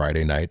like the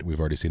Friday night. We've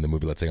already seen the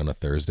movie, let's say on a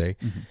Thursday,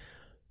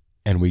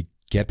 and we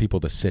get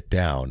people to sit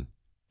down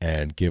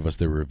and give us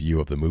the review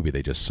of the movie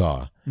they just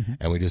saw,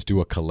 and we just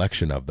do a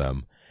collection of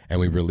them,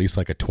 and we release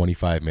like a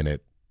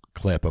 25-minute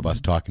clip of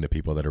us talking to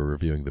people that are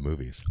reviewing the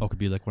movies. Oh, it could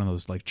be like one of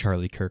those like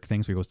Charlie Kirk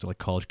things where he goes to like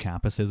college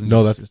campuses. And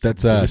no,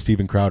 that's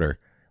Steven Crowder,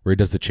 where he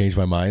does the Change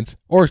My Minds.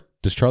 Or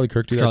does Charlie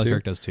Kirk do that too? Charlie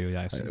Kirk does too,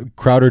 yeah.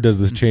 Crowder does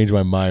the Change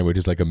My Mind, which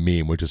is like a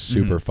meme, which is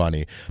super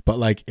funny. But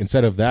like,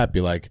 instead of that, be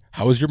like,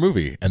 how was your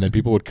movie? And then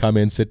people would come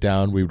in, sit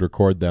down, we would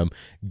record them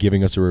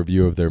giving us a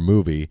review of their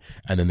movie,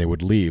 and then they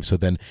would leave. So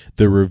then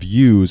the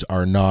reviews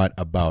are not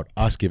about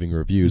us giving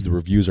reviews. The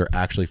reviews are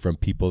actually from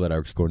people that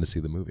are going to see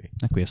the movie.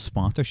 Like we have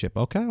sponsorship.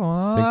 Okay, well,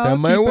 I think that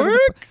might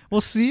work.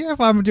 We'll see if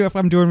I'm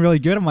doing really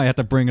good. I might have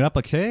to bring it up.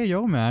 Like, hey,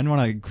 yo, man,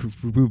 want to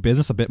move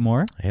business a bit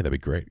more? Hey, that'd be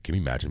great. Can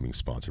you imagine being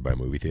sponsored by a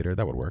movie theater?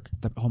 That would work.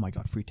 Oh my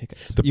god, free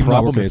tickets. The Even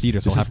problem is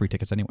theaters will have free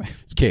tickets anyway.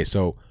 Okay,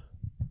 so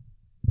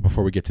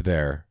before we get to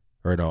there,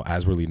 or no,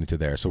 as we're leading to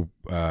there, so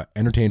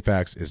Entertain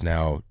Facts is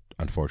now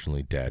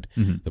unfortunately dead.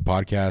 The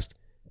podcast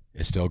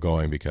is still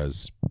going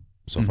because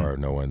so far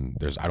no one.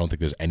 I don't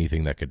think there's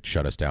anything that could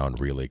shut us down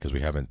really, because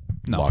we haven't.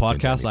 No,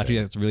 podcasts actually,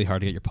 it's really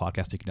hard to get your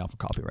podcast taken down for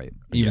copyright,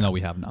 even though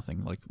we have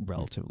nothing like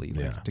relatively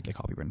to get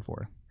copyrighted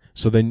for.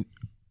 So then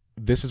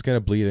this is going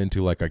to bleed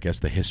into like, I guess,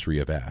 the history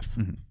of F,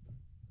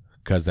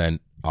 because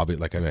then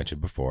obviously, like I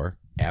mentioned before,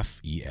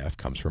 FEF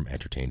comes from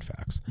Entertain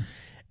Facts,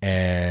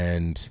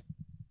 and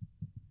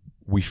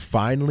we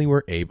finally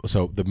were able.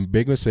 So the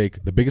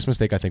biggest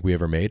mistake I think we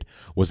ever made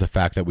was the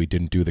fact that we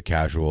didn't do the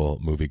casual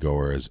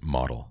moviegoers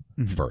model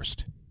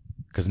first,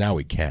 because now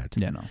we can't.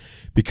 Yeah, no.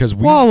 Because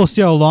we'll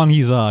see how long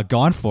he's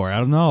gone for. I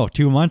don't know.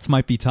 2 months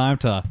might be time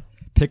to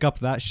pick up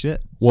that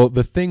shit. Well,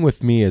 the thing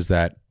with me is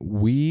that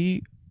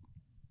we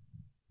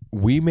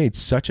made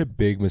such a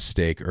big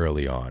mistake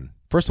early on.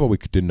 First of all, we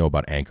didn't know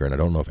about Anchor, and I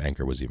don't know if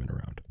Anchor was even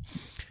around.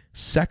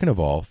 Second of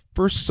all,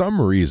 for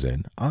some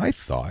reason, I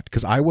thought,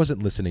 because I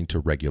wasn't listening to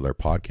regular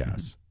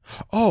podcasts.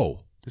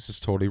 Oh, this is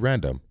totally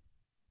random.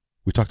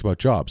 We talked about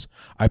jobs.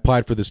 I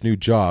applied for this new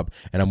job,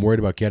 and I'm worried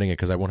about getting it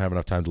because I won't have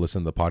enough time to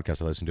listen to the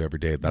podcast I listen to every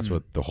day. That's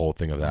what the whole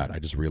thing of that. I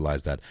just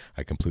realized that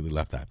I completely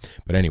left that.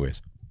 But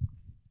anyways,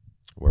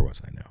 where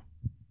was I now?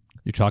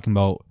 You're talking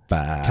about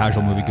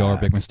casual moviegoer,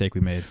 big mistake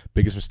we made.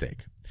 Biggest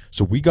mistake.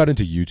 So we got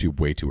into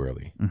YouTube way too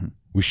early.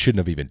 We shouldn't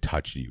have even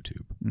touched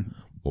YouTube.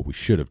 What we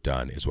should have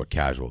done is what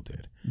casual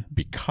did,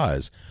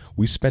 because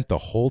we spent the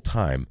whole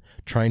time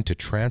trying to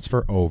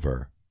transfer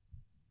over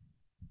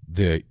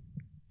the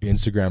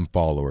Instagram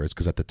followers,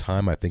 because at the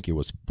time I think it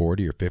was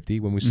 40 or 50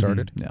 when we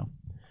started. Yeah.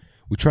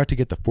 We tried to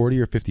get the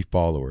 40 or 50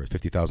 followers,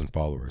 50,000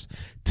 followers,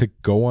 to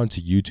go onto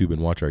YouTube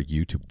and watch our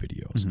YouTube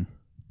videos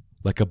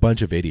like a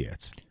bunch of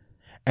idiots.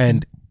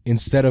 And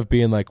instead of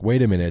being like,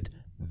 wait a minute,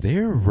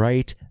 they're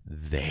right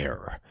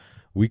there,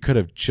 we could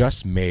have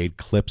just made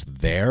clips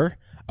there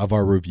of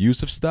our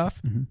reviews of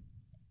stuff.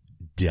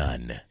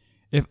 Done.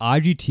 If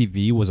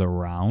IGTV was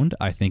around,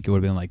 I think it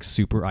would have been like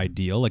super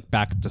ideal, like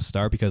back at the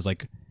start, because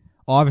like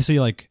obviously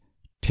like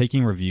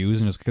taking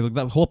reviews and just because like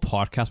that whole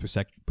podcast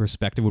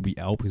perspective would be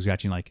out, because you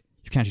actually like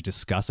you can't actually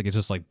discuss, like it's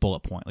just like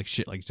bullet point like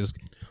shit, like just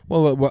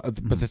well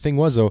but the thing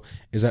was though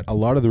is that a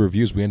lot of the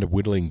reviews we end up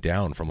whittling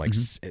down from like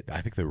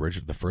I think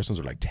the first ones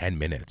were like 10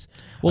 minutes.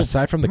 Well,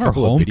 aside from the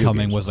couple of video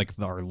Homecoming games, was like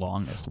our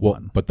longest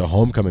one. But the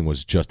Homecoming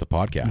was just a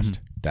podcast.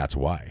 That's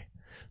why.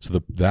 So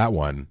that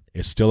one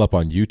is still up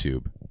on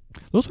YouTube.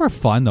 Those were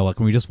fun though, like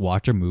when we just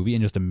watch a movie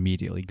and just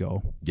immediately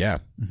go. Yeah.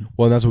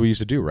 Well, that's what we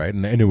used to do, right?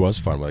 And it was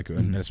fun, like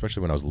and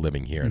especially when I was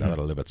living here. Now that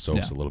I live at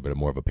Soap's, a little bit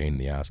more of a pain in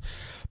the ass.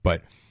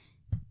 But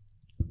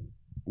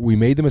we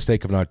made the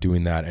mistake of not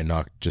doing that and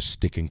not just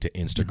sticking to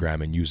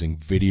Instagram and using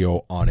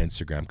video on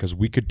Instagram, because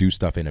we could do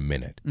stuff in a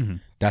minute.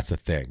 That's the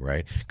thing,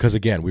 right? Because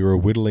again, we were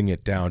whittling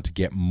it down to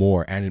get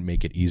more and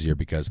make it easier,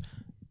 because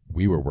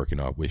we were working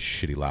on with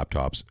shitty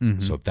laptops,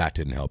 so that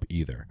didn't help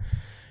either.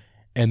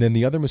 And then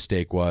the other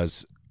mistake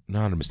was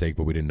not a mistake,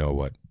 but we didn't know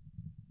what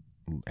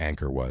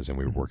Anchor was, and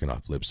we were working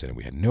off Libsyn, and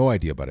we had no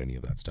idea about any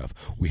of that stuff.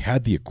 We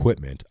had the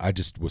equipment, I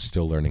just was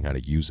still learning how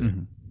to use it.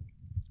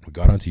 We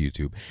got onto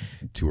YouTube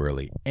too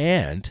early,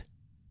 and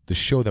the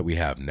show that we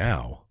have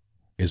now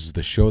is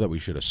the show that we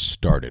should have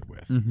started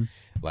with,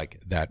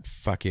 like that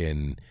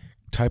fucking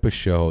type of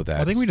show that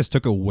I think we just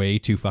took it way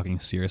too fucking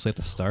seriously at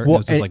the start. Well, it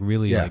was just like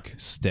really like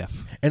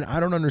stiff, and I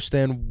don't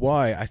understand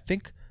why. I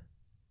think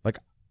like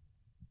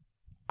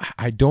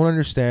I don't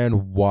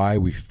understand why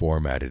we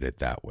formatted it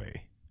that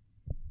way,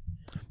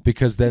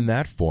 because then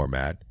that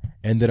format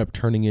ended up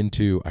turning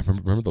into, I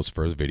remember those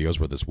first videos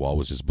where this wall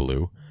was just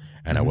blue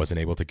and I wasn't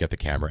able to get the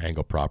camera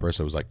angle proper,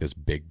 so it was like this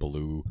big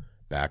blue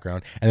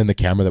background, and then the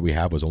camera that we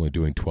have was only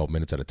doing 12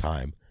 minutes at a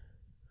time.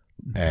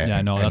 And, yeah,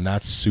 I know, and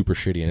that's super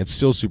shitty, and it's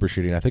still super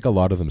shitty, and I think a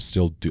lot of them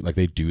still do, like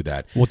they do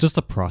that. Well, just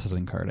the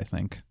processing card, I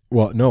think.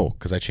 Well, no,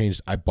 because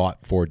I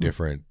bought 4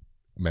 different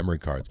memory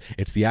cards.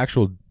 It's the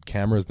actual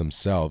cameras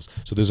themselves,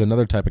 so there's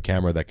another type of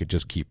camera that could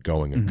just keep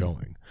going and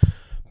going.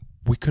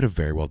 We could have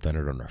very well done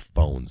it on our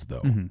phones,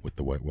 though, with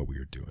the what we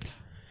were doing.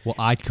 Well,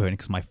 I couldn't,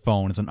 because my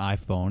phone is an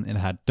iPhone and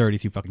it had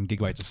 32 fucking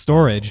gigabytes of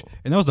storage,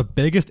 and that was the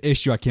biggest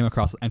issue I came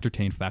across with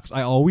Entertain Facts.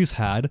 I always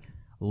had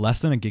less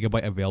than a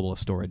gigabyte available of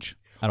storage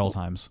at all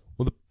times.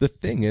 Well, the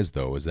thing is,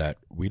 though, is that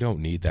we don't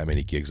need that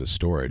many gigs of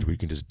storage. We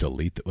can just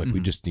delete it. Like, we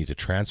just need to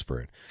transfer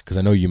it. Because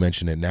I know you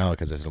mentioned it now,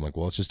 because I said, I'm like,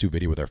 well, let's just do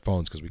video with our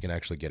phones, because we can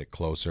actually get it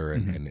closer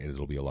and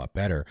it'll be a lot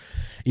better.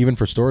 Even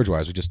for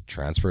storage-wise, we just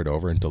transfer it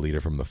over and delete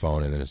it from the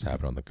phone and then just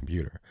have it on the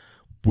computer.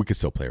 We could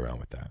still play around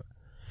with that.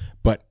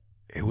 But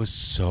it was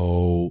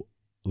so,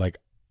 like,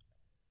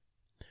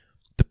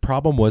 the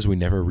problem was we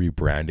never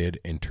rebranded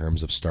in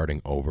terms of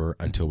starting over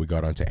until we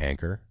got onto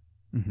Anchor.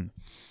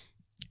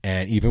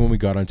 And even when we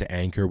got onto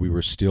Anchor, we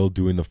were still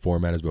doing the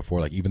format as before.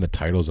 Like, even the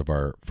titles of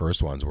our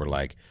first ones were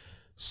like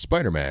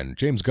Spider-Man,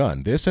 James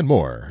Gunn, this and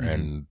more,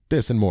 and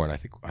this and more. And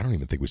I don't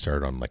even think we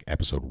started on like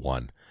episode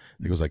 1. I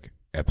think it was like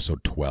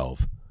episode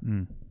 12.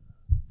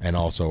 And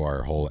also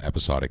our whole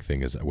episodic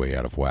thing is way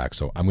out of whack.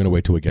 So I'm going to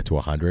wait till we get to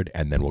 100,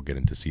 and then we'll get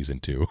into season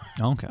 2.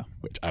 Okay.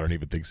 Which I don't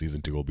even think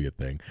season 2 will be a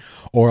thing.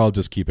 Or I'll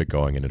just keep it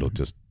going and it'll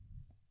just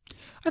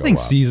I think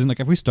season, like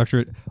if we structure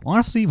it,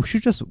 honestly, we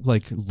should just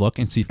like look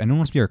and see if anyone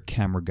wants to be our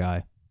camera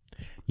guy.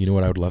 You know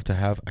what I would love to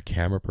have? A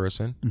camera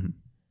person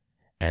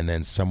and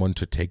then someone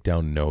to take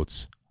down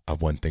notes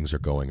of when things are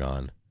going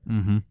on.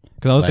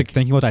 Because I was like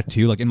thinking about that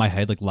too, like in my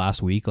head, like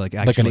last week, like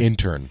actually, like an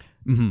intern.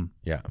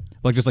 Yeah.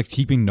 Like just like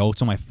keeping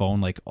notes on my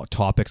phone, like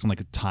topics and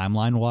like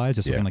timeline wise,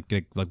 just so I can like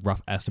get a like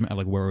rough estimate of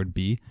like where it would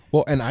be.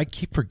 Well, and I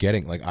keep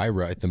forgetting, like I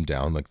write them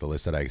down, like the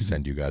list that I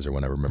send you guys or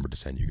when I remember to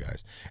send you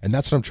guys. And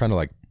that's what I'm trying to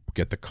like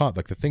get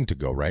the thing to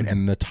go, right?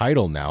 And the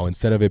title now,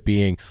 instead of it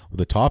being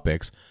the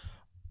topics,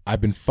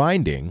 I've been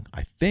finding,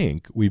 I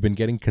think we've been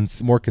getting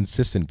more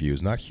consistent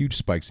views, not huge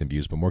spikes in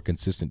views, but more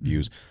consistent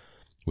views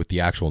with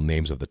the actual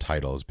names of the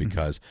titles,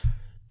 because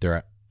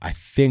I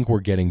think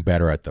we're getting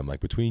better at them. Like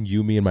between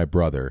you, me, and my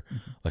brother,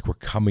 like we're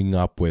coming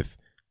up with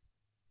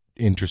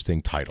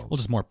interesting titles. Well,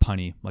 just more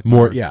punny. Like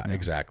more, yeah,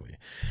 exactly.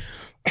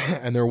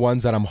 And they're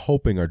ones that I'm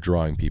hoping are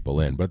drawing people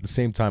in. But at the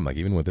same time, like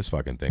even with this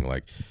fucking thing,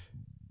 like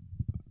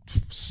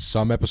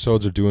some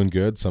episodes are doing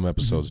good, some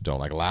episodes don't.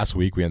 Like last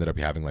week, we ended up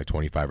having like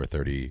 25 or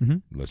 30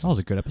 listens. That was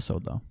a good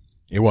episode, though.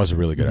 It was a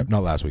really good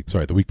not last week,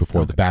 sorry, the week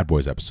before, the Bad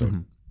Boys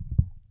episode.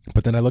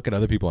 But then I look at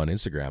other people on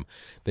Instagram,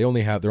 they're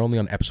only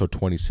on episode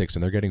 26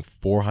 and they're getting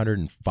 400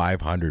 and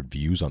 500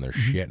 views on their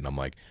shit, and I'm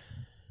like,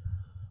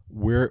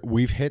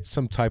 we've hit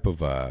some type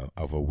of a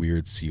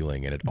weird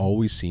ceiling, and it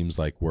always seems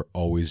like we're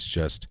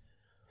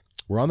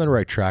on the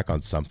right track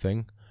on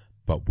something,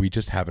 but we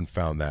just haven't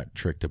found that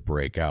trick to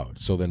break out.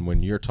 So then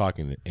when you're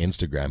talking to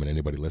Instagram and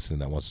anybody listening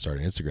that wants to start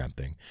an Instagram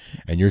thing,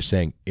 and you're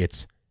saying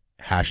it's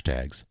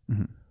hashtags,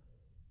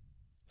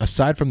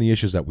 aside from the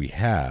issues that we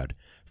had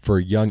for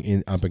a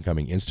young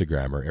up-and-coming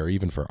Instagrammer, or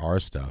even for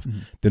our stuff,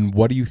 then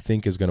what do you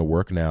think is going to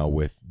work now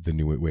with the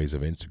new ways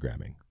of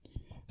Instagramming?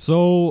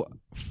 So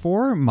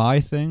for my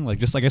thing, like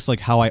just I guess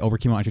like how I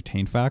overcame on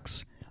entertain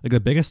facts, like the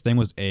biggest thing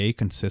was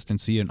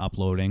consistency in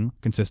uploading.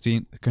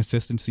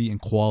 Consistency and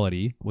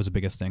quality was the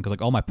biggest thing, because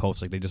like all my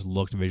posts, like they just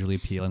looked visually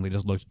appealing, they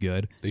just looked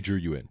good. They drew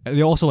you in. And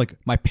they also, like,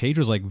 my page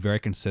was like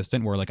very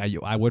consistent, where like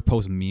I would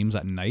post memes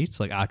at night,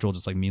 like actual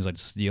just like memes I'd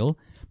steal,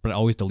 but I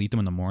always delete them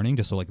in the morning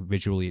just so like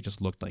visually it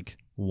just looked like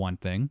one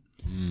thing.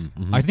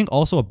 I think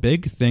also a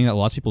big thing that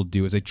lots of people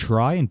do is they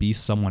try and be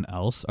someone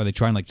else, or they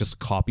try and like just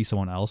copy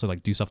someone else or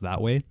like do stuff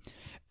that way.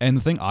 And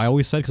the thing I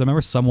always said, because I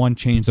remember someone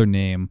changed their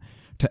name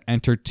to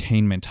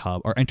Entertainment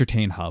Hub or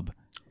Entertain Hub.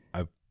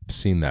 I've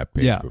seen that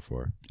page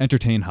before.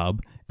 Entertain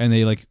Hub, and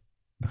they like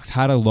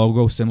had a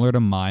logo similar to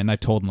mine. I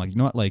told them, like, you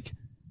know what, like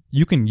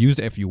you can use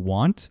it if you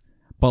want,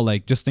 but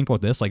like just think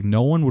about this, like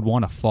no one would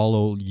want to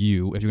follow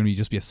you if you're gonna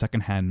just be a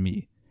secondhand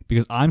me,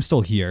 because I'm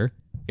still here.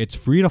 It's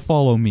free to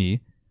follow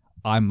me.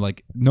 I'm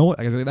like, no,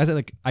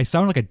 I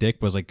sound like a dick,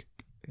 but I was like,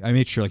 I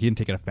made sure like he didn't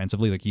take it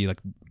offensively. Like he like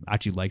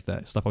actually liked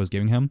that stuff I was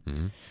giving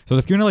him. So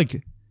if you're gonna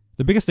like,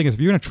 the biggest thing is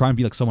if you're gonna try and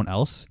be like someone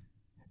else,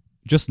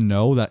 just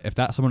know that if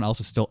that someone else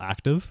is still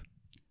active,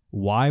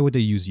 why would they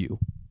use you?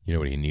 You know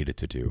what he needed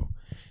to do?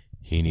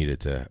 He needed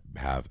to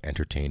have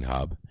Entertain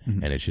Hub,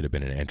 and it should have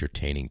been an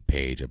entertaining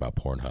page about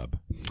Pornhub.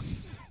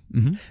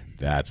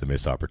 That's a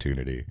missed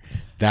opportunity.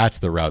 That's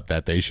the route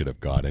that they should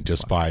have gone, and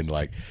just find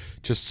like,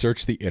 just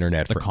search the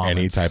internet for comments.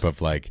 any type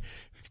of like,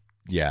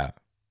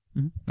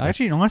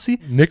 Actually, honestly,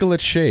 Nicolette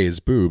Shay's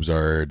boobs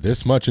are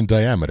this much in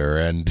diameter,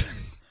 and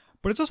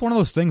but it's just one of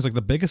those things. Like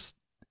the biggest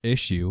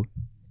issue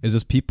is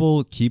just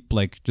people keep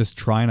like just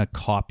trying to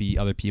copy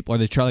other people, or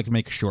they try like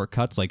make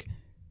shortcuts, like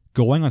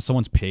going on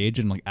someone's page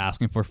and like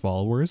asking for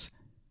followers.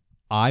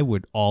 I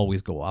would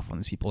always go off on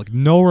these people, like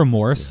no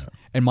remorse.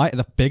 And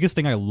the biggest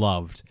thing I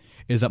loved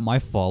is that my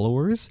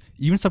followers,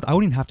 even stuff I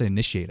wouldn't even have to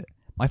initiate it.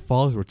 My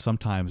followers would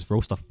sometimes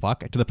roast the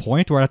fuck to the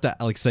point where I have to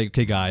like say,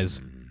 okay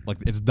guys, like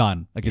it's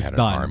done, like it's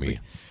done. Army. Like,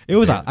 it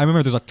was I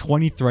remember there's a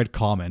 20 thread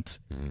comment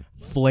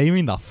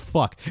flaming the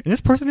fuck, and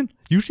this person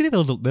usually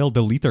they'll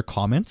delete their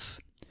comments.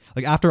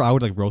 Like after I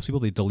would like roast people,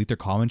 they delete their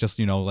comment, just,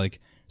 you know, like,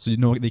 so you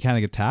know they kind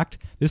of get attacked.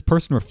 This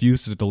person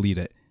refused to delete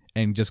it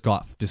and just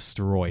got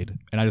destroyed.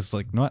 And I just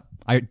like, you know what?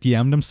 I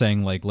DM'd him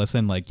saying like,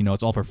 listen, like, you know,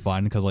 it's all for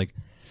fun, because like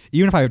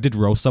even if I did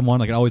roast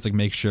someone, like I always like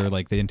make sure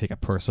like they didn't take it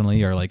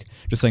personally, or like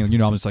just saying, you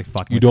know, I'm just like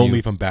fucking. You don't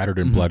leave them battered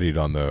and bloodied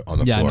on the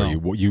floor.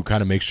 No. You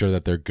kind of make sure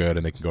that they're good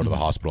and they can go to the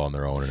hospital on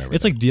their own and everything.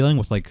 It's like dealing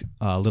with like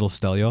little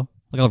Stelio.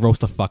 Like I'll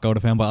roast the fuck out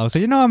of him, but I'll say,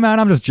 you know, man,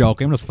 I'm just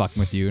joking. I'm just fucking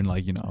with you, and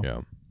like, you know.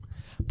 Yeah.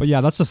 But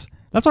yeah, that's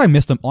what I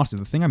missed. Honestly,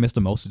 the thing I missed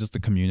the most is just the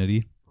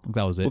community.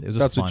 That was it. It was just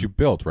that's fun. what you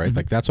built, right?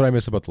 Like that's what I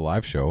miss about the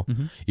live show.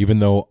 Even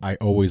though I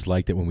always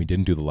liked it when we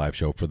didn't do the live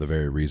show, for the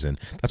very reason.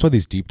 That's why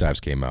these deep dives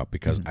came out,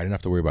 because I didn't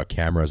have to worry about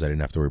cameras. I didn't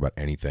have to worry about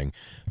anything.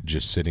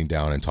 Just sitting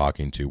down and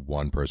talking to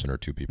one person or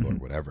two people or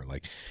whatever.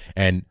 Like,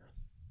 and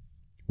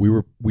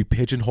we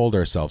pigeonholed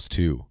ourselves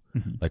too.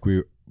 Like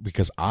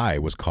because I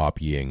was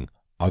copying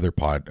other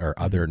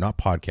not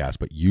podcasts,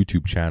 but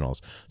YouTube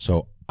channels.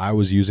 So I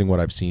was using what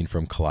I've seen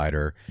from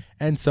Collider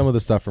and some of the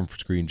stuff from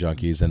Screen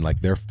Junkies and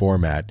like their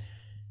format,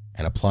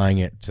 and applying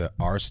it to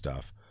our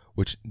stuff,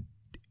 which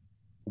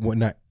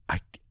when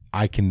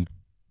I can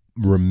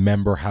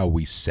remember how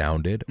we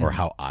sounded, or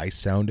how I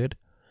sounded,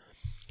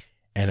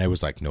 and I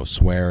was like, no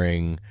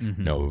swearing,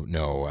 no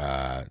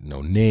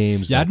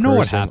names. Yeah, I don't know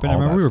what happened. I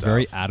remember we were stuff.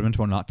 very adamant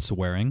about not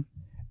swearing,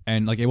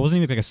 and like it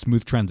wasn't even like a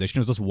smooth transition.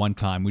 It was just one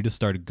time we just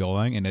started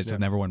going, and it just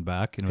never went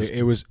back. And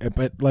it was,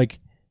 but like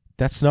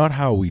that's not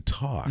how we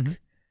talk.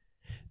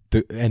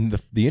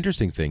 the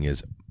interesting thing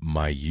is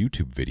my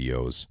YouTube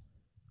videos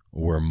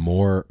were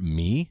more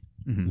me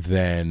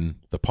than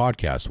the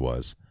podcast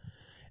was.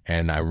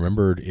 And I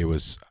remembered it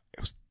was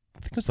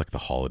I think it was like the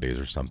holidays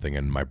or something,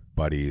 and my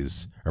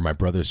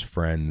brother's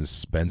friends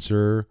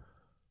Spencer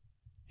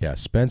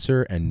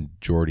and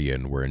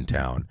Jordian were in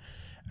town.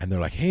 And they're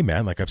like, hey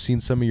man, like I've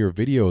seen some of your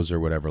videos or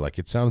whatever. Like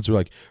it sounds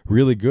like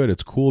really good.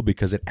 It's cool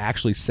because it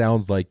actually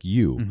sounds like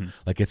you.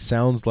 Like it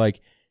sounds like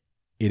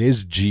it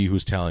is G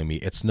who's telling me.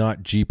 It's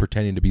not G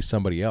pretending to be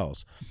somebody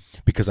else.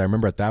 Because I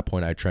remember at that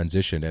point I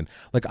transitioned and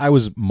like I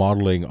was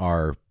modeling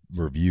our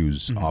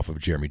reviews off of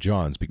Jeremy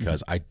Johns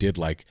because I did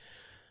like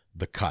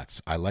the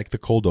cuts. I liked the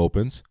cold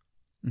opens.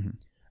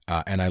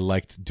 And I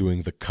liked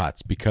doing the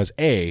cuts because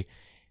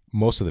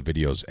most of the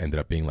videos ended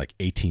up being like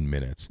 18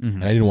 minutes.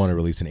 And I didn't want to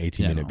release an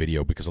 18-minute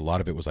video because a lot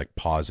of it was like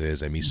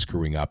pauses and me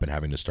screwing up and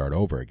having to start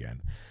over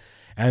again.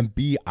 And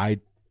B,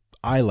 I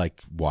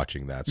like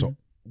watching that. So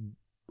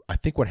I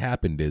think what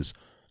happened is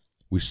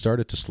we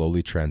started to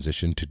slowly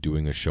transition to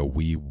doing a show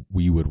we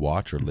would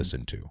watch or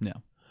listen to. Yeah.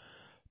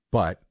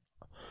 But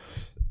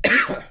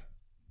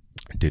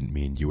didn't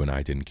mean you and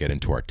I didn't get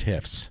into our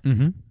tiffs.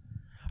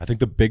 I think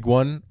the big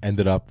one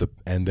ended off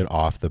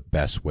the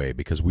best way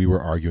because we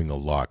were arguing a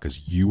lot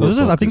because you were.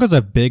 I think it was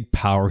a big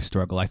power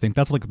struggle. I think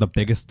that's like the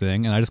biggest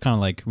thing, and I just kind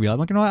of like realized,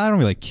 like, you know, I don't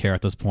really care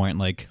at this point.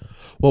 Like,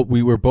 well,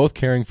 we were both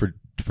caring for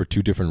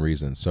two different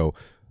reasons. So,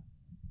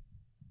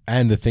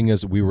 and the thing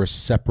is, we were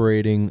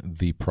separating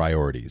the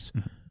priorities.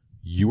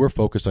 You were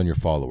focused on your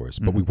followers,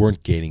 but we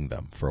weren't gaining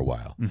them for a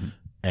while,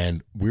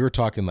 and we were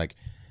talking like,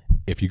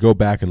 if you go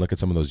back and look at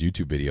some of those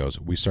YouTube videos,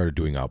 we started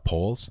doing out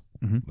polls.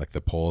 Like the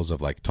polls of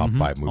like top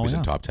 5 movies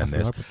and top 10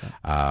 this.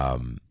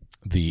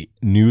 The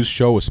news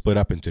show was split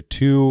up into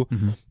 2.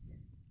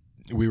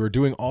 We were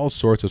doing all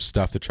sorts of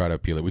stuff to try to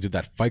appeal it. We did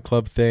that Fight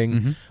Club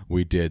thing.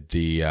 We did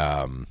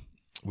was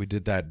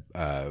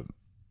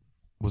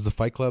the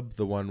Fight Club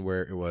the one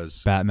where it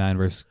was Batman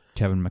versus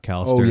Kevin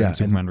McAllister and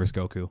Superman versus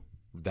Goku?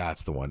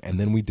 That's the one. And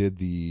then we did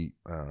the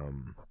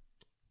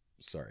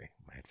sorry,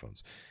 my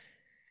headphones.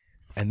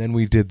 And then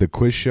we did the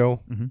quiz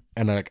show,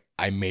 and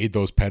I made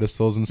those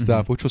pedestals and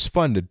stuff, which was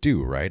fun to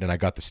do, right? And I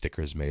got the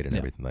stickers made and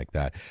everything like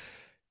that.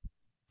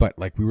 But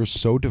like we were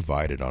so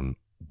divided on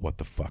what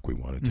the fuck we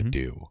wanted to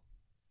do,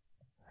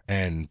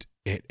 and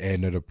it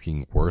ended up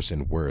being worse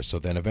and worse. So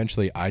then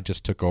eventually, I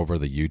just took over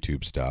the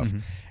YouTube stuff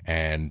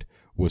and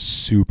was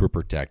super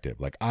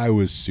protective. Like I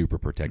was super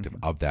protective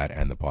of that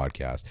and the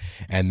podcast,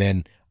 and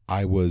then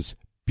I was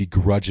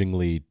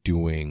begrudgingly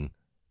doing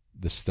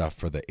the stuff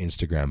for the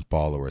Instagram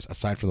followers,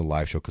 aside from the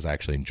live show, because I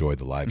actually enjoyed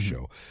the live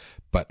show.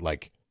 But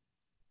like,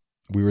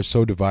 we were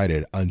so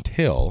divided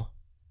until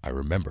I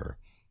remember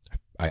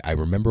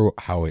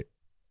how it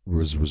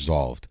was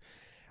resolved.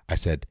 I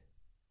said,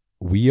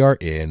 we are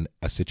in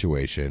a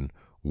situation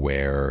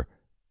where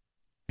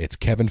it's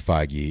Kevin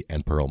Feige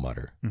and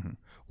Perlmutter,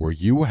 where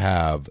you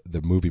have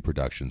the movie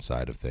production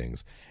side of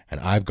things,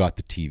 and I've got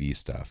the TV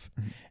stuff,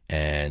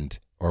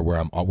 or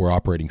where we're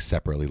operating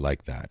separately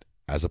like that,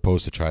 as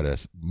opposed to try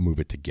to move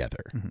it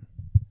together.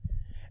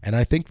 And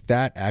I think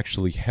that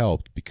actually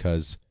helped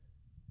because,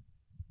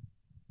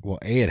 well,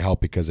 it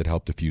helped because it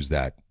helped diffuse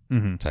that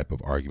type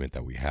of argument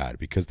that we had,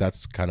 because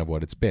that's kind of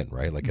what it's been,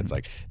 right? Like, it's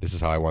like, this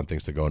is how I want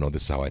things to go. No,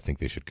 this is how I think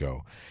they should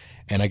go.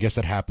 And I guess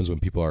that happens when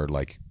people are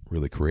like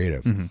really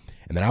creative. And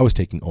then I was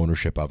taking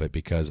ownership of it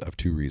because of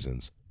 2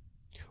 reasons.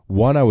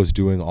 One, I was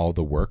doing all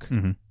the work,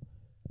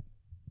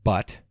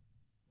 but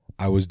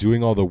I was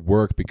doing all the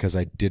work because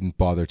I didn't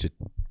bother to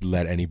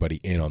let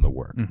anybody in on the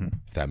work.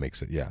 If that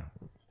makes it, yeah.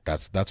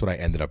 That's what I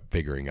ended up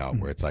figuring out,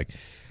 where it's like,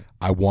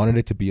 I wanted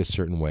it to be a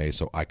certain way,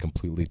 so I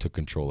completely took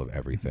control of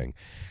everything.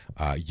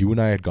 You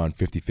and I had gone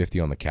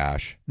 50-50 on the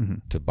cash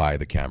to buy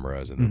the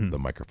cameras and the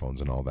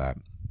microphones and all that.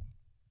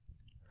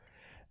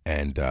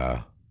 And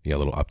a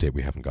little update,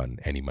 we haven't gotten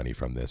any money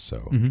from this,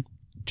 so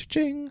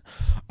cha-ching.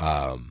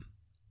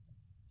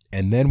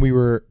 And then we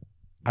were,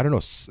 I don't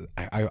know,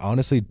 I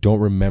honestly don't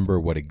remember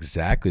what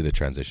exactly the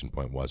transition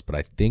point was, but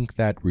I think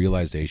that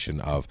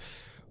realization of,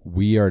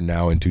 we are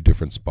now in 2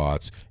 different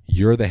spots.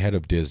 You're the head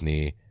of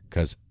Disney,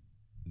 because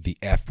the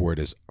F word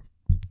is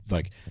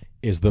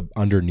the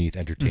underneath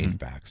Entertain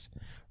Facts,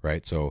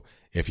 right? So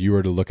if you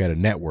were to look at a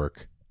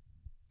network,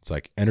 it's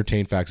like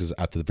Entertain Facts is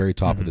at the very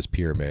top of this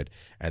pyramid,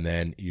 and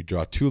then you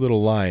draw 2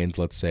 little lines,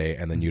 let's say,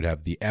 and then you'd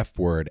have the F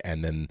word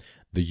and then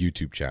the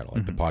YouTube channel,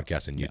 like the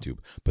podcast and YouTube.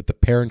 But the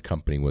parent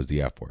company was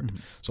the F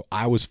word. So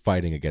I was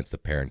fighting against the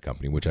parent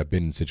company, which I've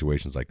been in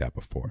situations like that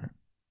before.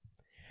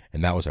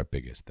 And that was our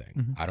biggest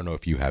thing. I don't know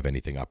if you have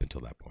anything up until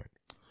that point.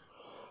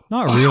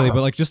 Not really,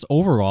 but like just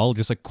overall,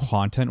 just like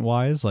content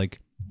wise,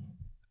 like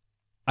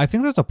I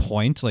think there's a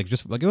point, like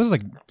just like it was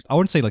like, I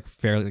wouldn't say like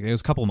fairly, like, it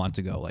was a couple of months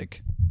ago,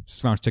 like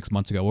just around 6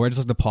 months ago, where it's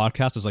just like the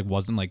podcast is like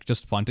wasn't like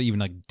just fun to even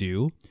like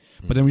do.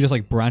 But then we just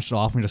like branched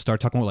off and just started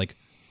talking about like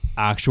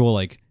actual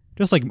like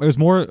just like it was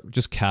more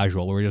just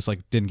casual, where we just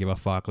like didn't give a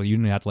fuck. Like you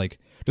didn't have to like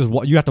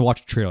you have to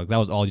watch a trailer. Like that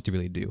was all you had to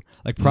really do.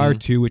 Like prior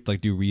to it,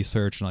 like do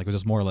research and like it was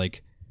just more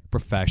like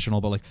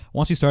professional, but like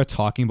once we start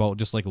talking about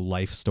just like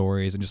life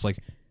stories and just like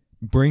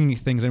bringing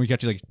things in, we can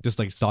actually like just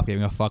like stop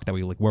giving a fuck that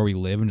we like where we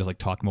live and just like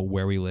talking about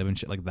where we live and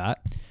shit like that.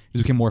 It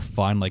just became more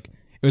fun. Like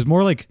it was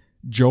more like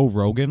Joe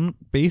Rogan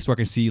based, where I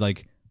can see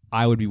like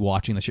I would be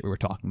watching the shit we were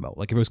talking about.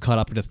 Like if it was cut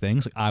up into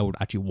things, like I would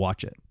actually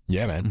watch it.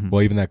 Yeah, man.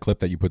 Well, even that clip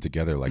that you put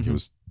together, like it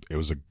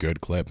was a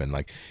good clip, and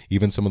like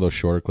even some of those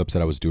shorter clips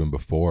that I was doing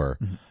before,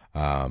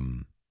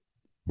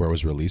 where I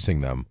was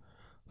releasing them,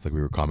 like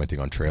we were commenting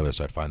on trailers,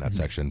 so I'd find that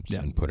section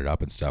and put it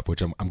up and stuff,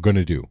 which I'm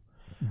gonna do.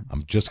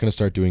 I'm just gonna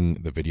start doing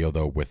the video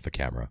though with the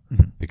camera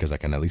because I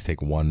can at least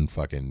take one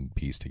fucking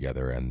piece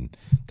together and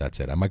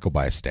that's it. I might go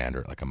buy a stand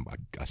or like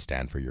a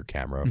stand for your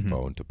camera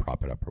phone to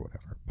prop it up or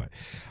whatever, but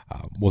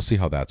we'll see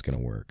how that's gonna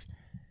work.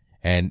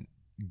 And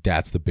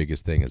that's the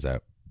biggest thing is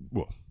that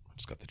I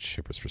just got the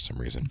shivers for some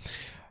reason.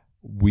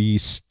 We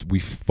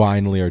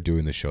finally are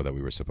doing the show that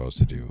we were supposed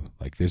to do.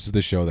 Like this is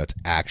the show that's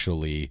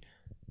actually,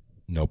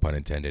 no pun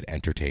intended,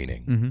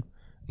 entertaining.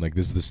 Like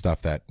this is the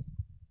stuff that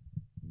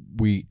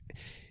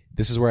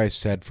this is where I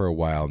said for a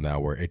while now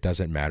where it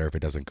doesn't matter if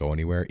it doesn't go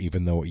anywhere,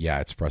 even though, yeah,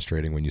 it's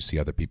frustrating when you see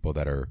other people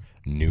that are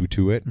new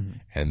to it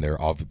and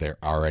they're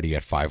already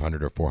at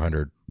 500 or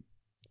 400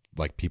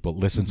 like people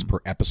listens per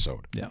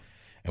episode. Yeah.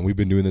 And we've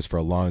been doing this for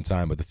a long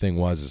time. But the thing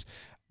is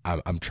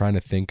I'm trying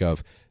to think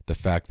of the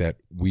fact that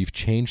we've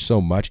changed so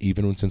much,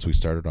 even since we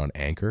started on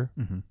Anchor,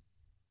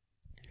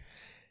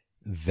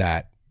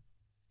 that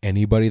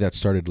anybody that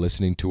started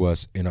listening to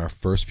us in our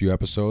first few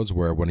episodes,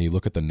 where when you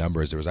look at the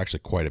numbers, there was actually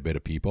quite a bit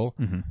of people.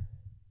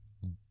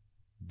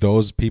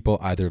 Those people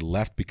either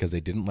left because they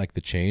didn't like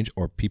the change,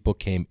 or people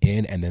came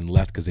in and then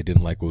left because they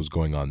didn't like what was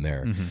going on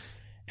there.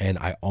 And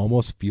I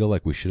almost feel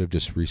like we should have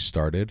just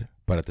restarted.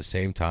 But at the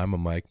same time,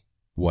 I'm like,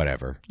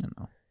 whatever. I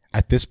know.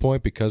 At this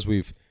point, because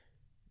we've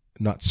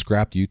not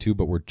scrapped YouTube,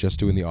 but we're just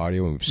doing the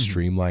audio and we've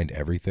streamlined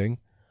everything,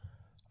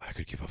 I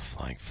could give a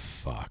flying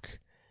fuck.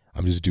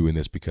 I'm just doing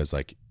this because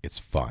like it's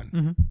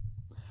fun.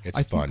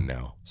 It's fun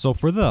now. So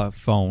for the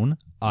phone,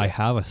 I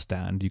have a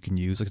stand you can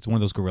use. Like it's one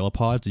of those Gorilla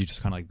Pods. You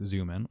just kind of like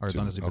zoom in, or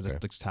not zoom,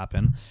 just tap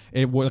in.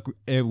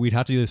 We'd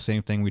have to do the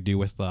same thing we do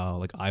with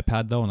like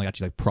iPad though, and like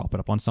actually like prop it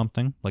up on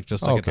something, like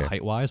just like at the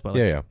height wise. But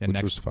like,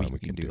 next week we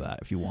can do that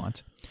if you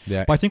want.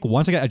 Yeah. But I think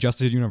once I get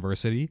adjusted to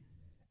university,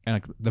 and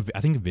like I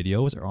think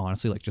videos are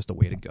honestly like just the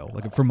way to go.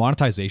 Like for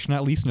monetization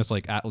at least, and just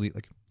like at least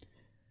like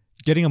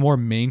getting a more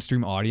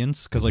mainstream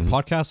audience, because like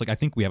podcasts, like I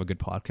think we have a good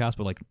podcast,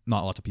 but like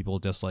not lots of people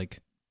just like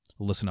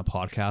listen to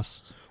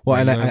podcasts. Well,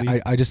 regularly.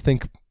 And I just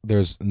think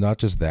there's not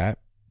just that.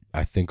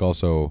 I think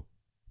also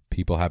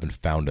people haven't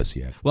found us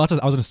yet. Well, that's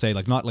what I was gonna say.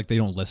 Like not like they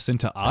don't listen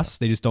to us.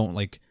 They just don't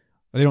like,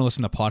 they don't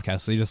listen to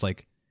podcasts. They just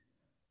like,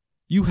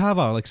 you have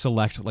a like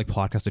select like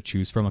podcast to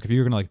choose from. Like if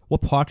you're gonna like,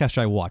 what podcast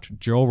should I watch?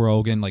 Joe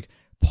Rogan, like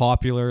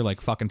popular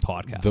like fucking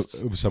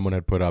podcasts. Someone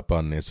had put up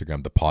on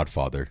Instagram the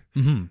Podfather.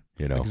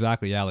 You know,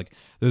 exactly. Yeah, like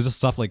there's just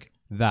stuff like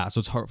that. So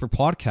it's hard for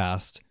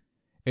podcast.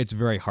 It's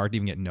very hard to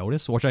even get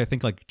noticed. Which I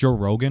think like Joe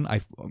Rogan,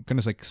 I'm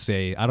gonna like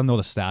say, I don't know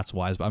the stats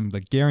wise, but I'm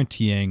like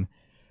guaranteeing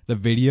the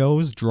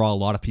videos draw a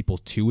lot of people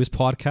to his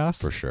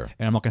podcast for sure.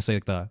 And I'm not gonna say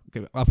like the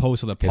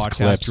opposed to the his podcast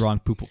clips. Drawing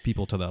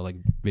people to the like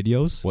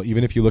videos. Well,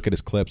 even if you look at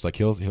his clips, like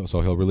he'll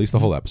release the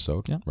whole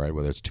episode, right?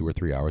 Whether it's 2 or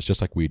 3 hours, just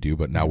like we do,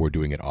 but now we're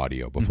doing it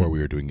audio. Before we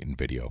were doing it in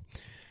video.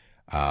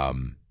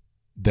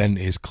 Then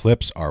his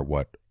clips are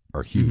what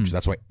are huge.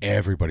 That's why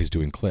everybody's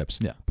doing clips.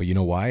 Yeah. But you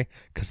know why?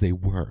 Because they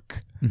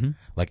work.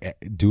 Like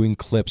doing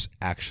clips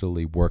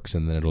actually works,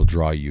 and then it'll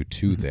draw you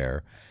to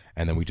there,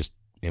 and then we just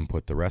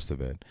input the rest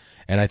of it.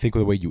 And I think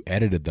the way you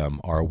edited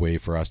them are a way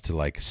for us to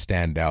like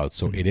stand out.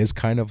 So it is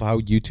kind of how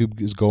YouTube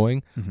is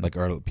going. Like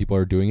people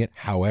are doing it.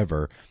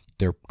 However,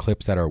 they're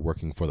clips that are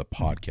working for the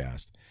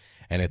podcast.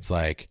 And it's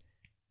like,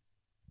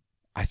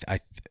 I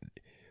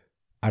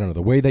don't know,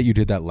 the way that you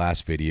did that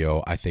last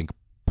video, I think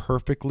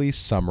perfectly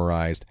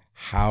summarized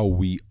how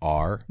we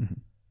are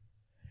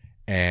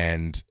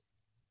and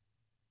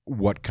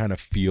what kind of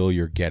feel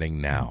you're getting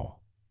now.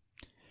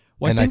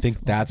 Well, I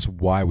think that's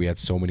why we had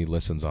so many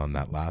listens on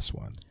that last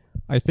one.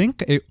 I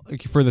think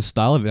for the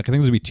style of it, I think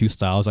there's gonna be 2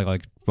 styles I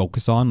like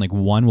focus on. Like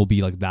one will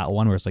be like that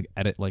one where it's like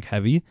edit like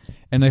heavy,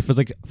 and if it's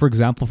like, for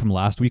example, from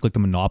last week, like the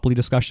Monopoly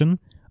discussion,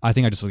 I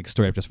think I just like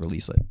straight up just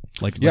release it,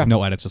 like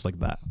no edits, just like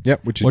that. Yeah,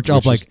 which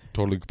I'll like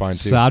totally fine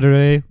too.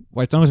 Saturday,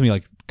 well, it's not gonna be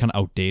like kind of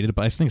outdated,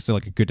 but I think it's still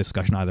like a good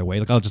discussion either way.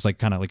 Like I'll just like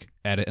kind of like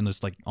edit and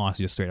just like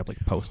honestly just straight up like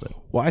post it.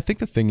 Well, I think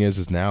the thing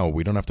is now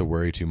we don't have to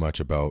worry too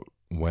much about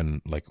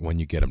when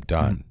you get them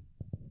done.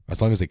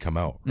 As long as they come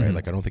out, right?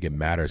 Like, I don't think it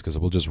matters because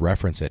we'll just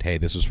reference it. Hey,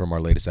 this was from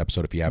our latest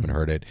episode. If you haven't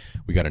heard it,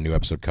 we got a new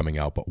episode coming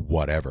out, but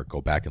whatever.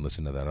 Go back and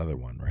listen to that other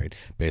one, right?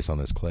 Based on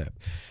this clip.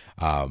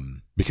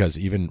 Because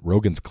even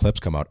Rogan's clips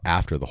come out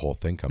after the whole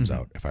thing comes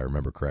out, if I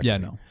remember correctly. Yeah,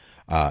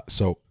 no.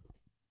 So,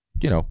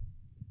 you know,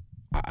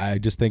 I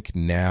just think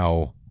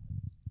now,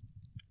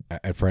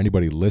 and for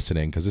anybody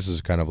listening, because this is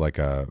kind of like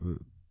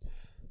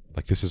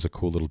this is a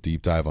cool little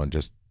deep dive on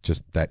just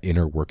that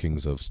inner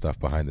workings of stuff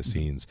behind the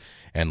scenes.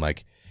 And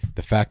like,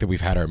 the fact that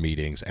we've had our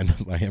meetings, and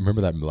I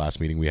remember that last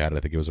meeting we had, I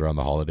think it was around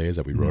the holidays,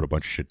 that we wrote a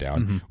bunch of shit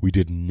down. We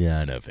did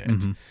none of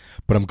it.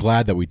 But I'm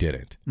glad that we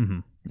didn't.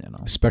 Yeah, no.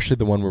 Especially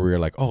the one where we were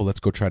like, oh, let's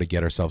go try to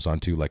get ourselves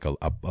onto like a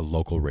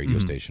local radio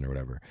station or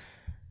whatever.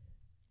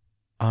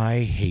 I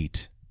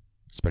hate,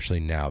 especially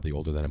now, the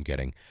older that I'm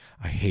getting,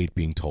 I hate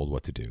being told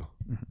what to do.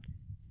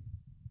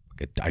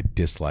 I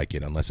dislike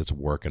it unless it's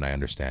work and I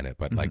understand it.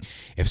 But like,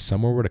 if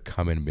someone were to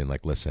come in and be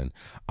like, listen,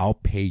 I'll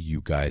pay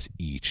you guys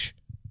each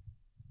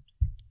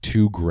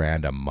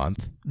 $2,000 a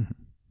month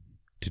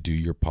to do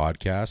your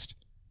podcast.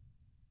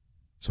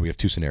 So we have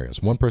two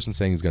scenarios. One person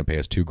saying he's going to pay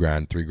us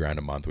 $2,000, $3,000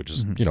 a month, which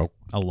is,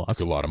 a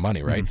lot of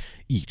money, right?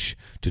 Each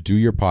to do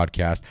your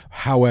podcast.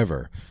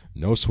 However,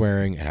 no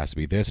swearing. It has to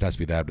be this. It has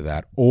to be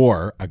that.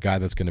 Or a guy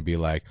that's going to be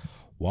like,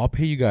 well, I'll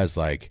pay you guys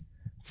like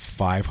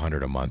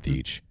 $500 a month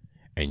each,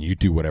 and you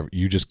do whatever.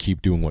 You just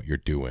keep doing what you're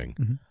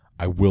doing.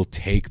 I will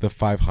take the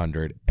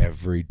 $500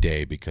 every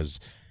day, because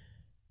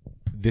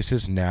this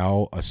is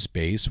now a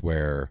space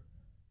where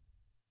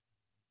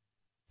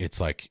it's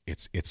like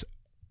it's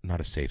not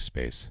a safe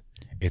space.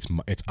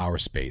 It's our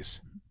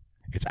space.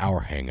 It's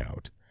our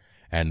hangout.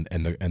 And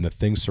the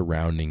thing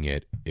surrounding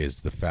it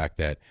is the fact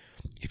that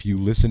if you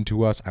listen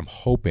to us, I'm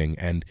hoping,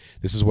 and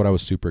this is what I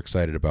was super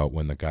excited about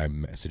when the guy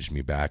messaged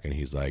me back, and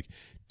he's like,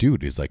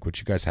 dude, he's like, what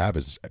you guys have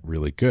is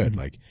really good.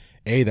 Like,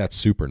 that's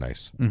super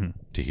nice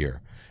to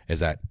hear,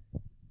 is that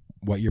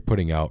what you're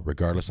putting out,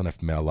 regardless of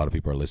if a lot of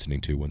people are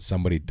listening to, when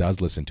somebody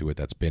does listen to it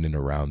that's been in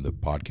around the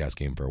podcast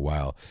game for a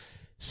while,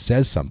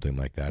 says something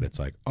like that, it's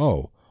like,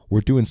 oh,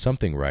 we're doing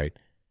something right,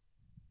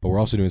 but we're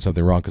also doing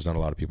something wrong because not a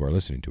lot of people are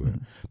listening to it.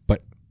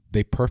 But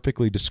they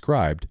perfectly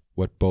described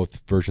what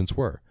both versions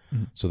were.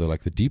 So they're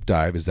like, the deep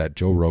dive is that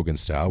Joe Rogan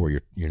style where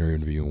you're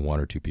interviewing one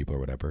or two people or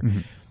whatever.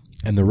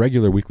 And the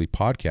regular weekly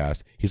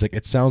podcast, he's like,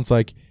 it sounds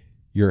like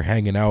you're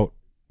hanging out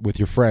with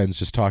your friends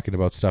just talking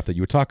about stuff that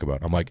you would talk about.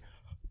 I'm like,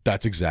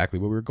 that's exactly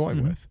what we were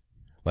going with.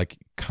 Like,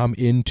 come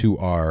into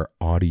our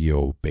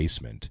audio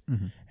basement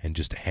and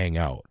just hang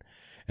out.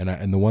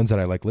 And the ones that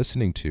I like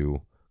listening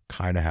to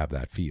kind of have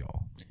that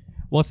feel.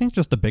 Well, I think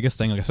just the biggest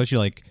thing, like, especially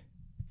like,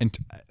 and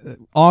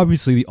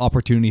obviously the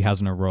opportunity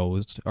hasn't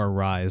arisen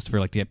for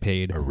like to get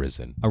paid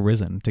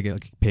arisen to get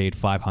like paid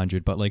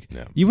 500, but like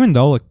even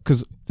though, like,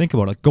 because think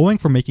about it, like, going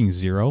from making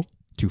 0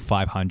 to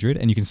 500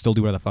 and you can still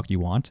do whatever the fuck you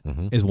want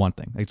is one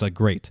thing. It's like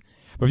great,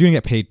 but if you're gonna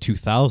get paid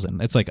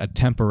 2,000, it's like a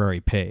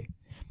temporary pay,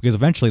 because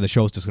eventually the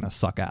show's just gonna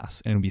suck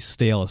ass and it'll be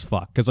stale as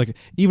fuck. Because like,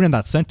 even in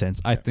that sentence,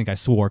 I think I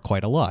swore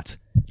quite a lot.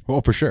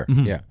 Well, for sure.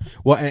 Yeah.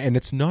 Well, and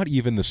it's not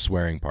even the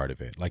swearing part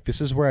of it. Like,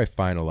 this is where I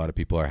find a lot of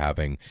people are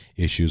having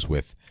issues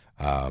with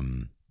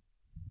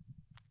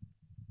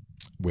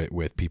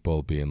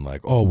people being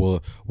like, oh,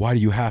 well, why do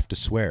you have to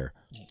swear?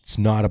 It's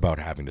not about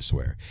having to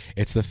swear.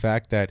 It's the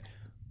fact that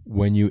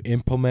when you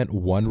implement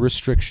one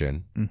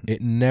restriction,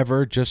 it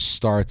never just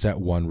starts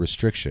at one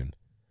restriction.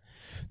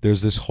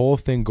 There's this whole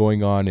thing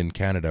going on in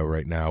Canada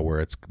right now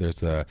where there's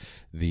the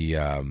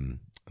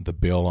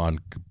bill on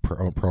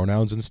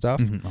pronouns and stuff,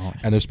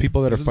 and there's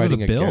people that are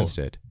fighting against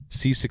it.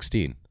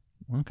 C-16.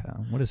 Okay,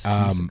 what is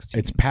C-16?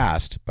 It's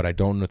passed, but I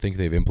don't think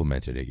they've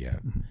implemented it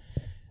yet.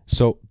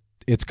 So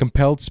it's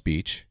compelled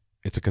speech.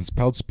 It's a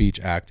compelled speech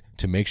act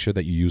to make sure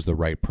that you use the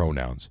right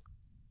pronouns.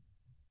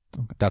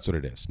 Okay. That's what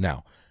it is.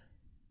 Now,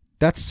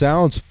 that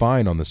sounds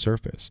fine on the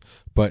surface,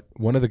 but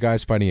one of the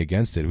guys fighting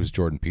against it, who's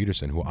Jordan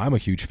Peterson, who I'm a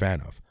huge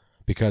fan of,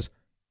 because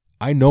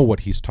I know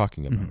what he's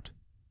talking about.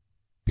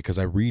 Because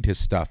I read his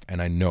stuff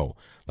and I know,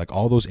 like,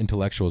 all those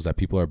intellectuals that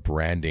people are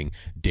branding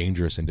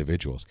dangerous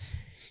individuals.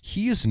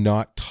 He is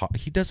not,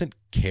 he doesn't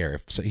care.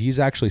 He's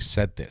actually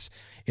said this.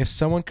 If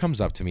someone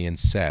comes up to me and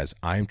says,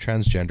 I'm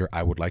transgender,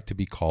 I would like to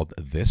be called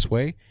this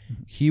way,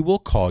 he will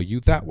call you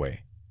that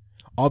way.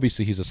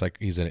 Obviously,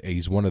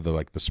 he's one of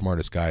the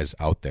smartest guys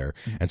out there,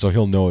 and so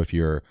he'll know if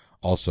you're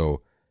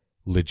also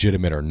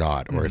legitimate or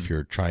not, or if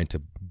you're trying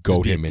to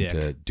goad him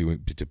into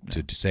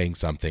to saying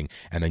something,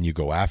 and then you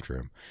go after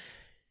him.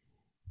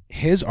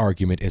 His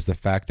argument is the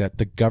fact that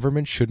the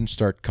government shouldn't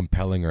start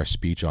compelling our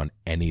speech on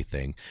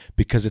anything,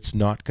 because it's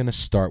not going to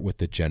start with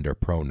the gender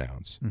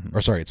pronouns.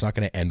 Or sorry, it's not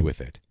going to end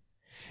with it.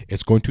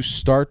 It's going to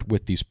start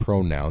with these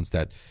pronouns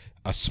that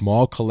a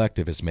small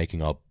collective is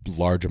making a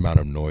large amount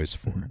of noise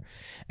for.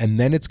 And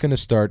then it's going to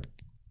start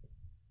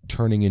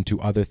turning into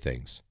other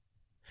things.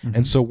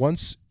 And so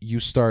once you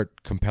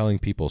start compelling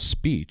people's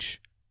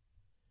speech,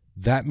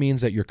 that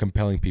means that you're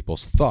compelling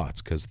people's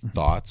thoughts, because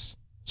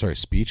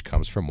speech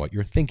comes from what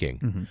you're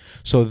thinking.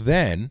 So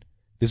then,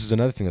 this is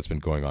another thing that's been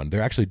going on.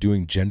 They're actually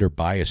doing gender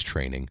bias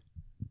training,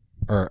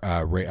 or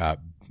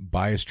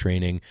bias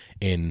training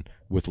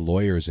with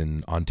lawyers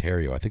in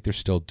Ontario. I think they're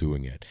still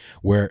doing it,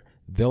 where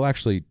they'll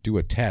actually do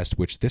a test,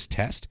 which this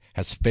test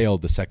has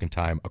failed the second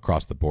time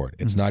across the board.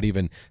 It's not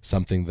even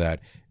something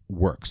that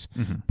works,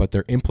 but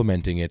they're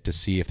implementing it to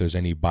see if there's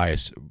any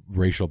bias,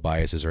 racial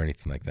biases or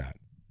anything like that.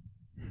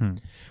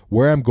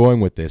 Where I'm going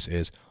with this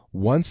is,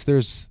 once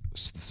there's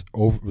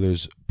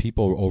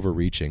people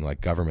overreaching,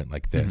 like government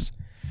like this,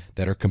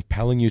 that are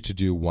compelling you to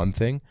do one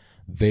thing,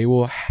 they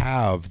will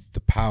have the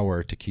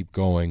power to keep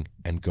going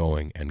and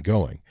going and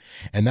going.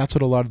 And that's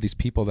what a lot of these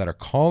people that are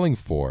calling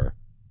for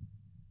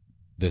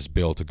this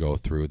bill to go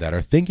through, that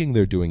are thinking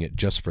they're doing it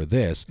just for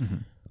this,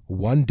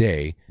 one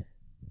day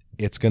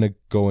it's going to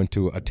go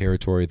into a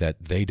territory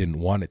that they didn't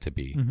want it to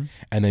be.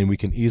 And then we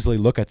can easily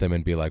look at them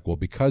and be like, well,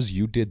 because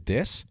you did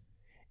this,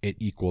 it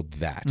equaled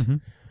that.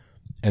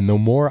 And the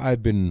more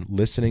I've been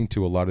listening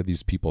to a lot of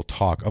these people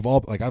talk,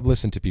 I've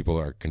listened to people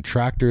that are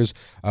contractors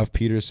of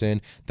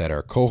Peterson, that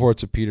are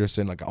cohorts of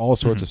Peterson, like all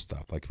sorts of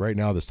stuff. Like right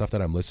now, the stuff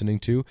that I'm listening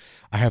to,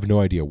 I have no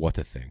idea what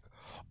to think.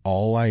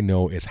 All I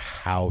know is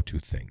how to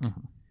think.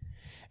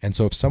 And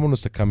so if someone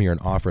was to come here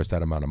and offer us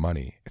that amount of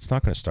money, it's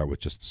not going to start with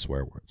just the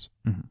swear words.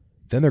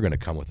 Then they're going to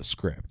come with a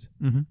script.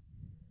 And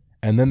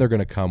then they're going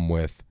to come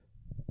with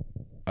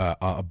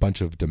a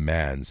bunch of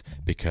demands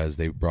because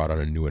they brought on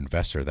a new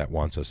investor that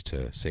wants us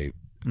to say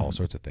all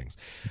sorts of things.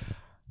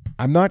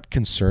 I'm not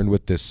concerned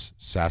with this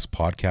SaaS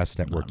podcast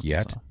network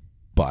yet,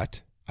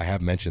 but I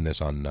have mentioned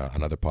this on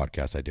another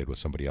podcast I did with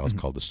somebody else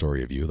called The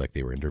Story of You, like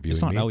they were interviewing me.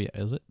 It's not out yet,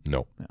 is it?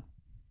 No. Yeah.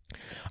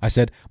 I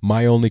said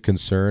my only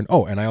concern,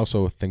 and I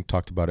also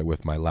talked about it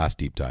with my last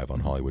deep dive on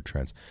Hollywood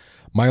trends.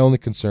 My only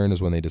concern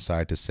is when they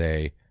decide to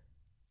say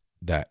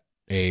that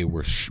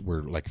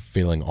we're like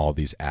filling all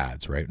these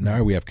ads, right?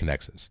 Now we have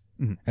Connexus,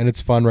 and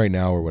it's fun right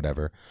now or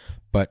whatever,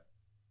 but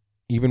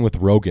even with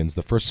Rogan's,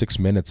 the first 6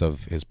 minutes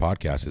of his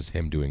podcast is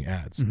him doing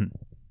ads.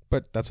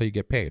 But that's how you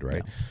get paid,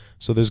 right? Yeah.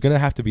 So there's going to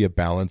have to be a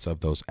balance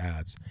of those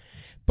ads.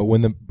 But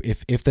when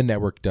if the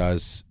network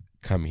does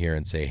come here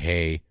and say,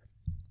 hey,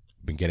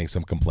 I've been getting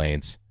some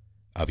complaints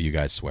of you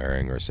guys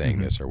swearing or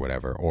saying this or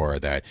whatever, or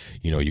that,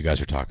 you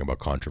guys are talking about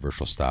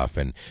controversial stuff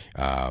and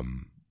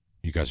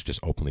you guys are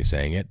just openly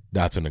saying it,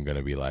 that's when I'm going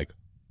to be like,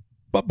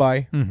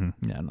 bye-bye.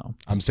 Yeah, no.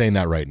 I'm saying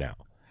that right now.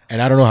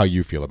 And I don't know how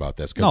you feel about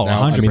this. No,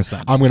 now,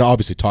 100%. I'm going to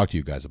obviously talk to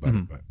you guys about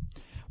it. But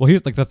well,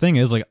 here's like the thing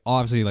is, like,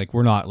 obviously, like,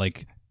 we're not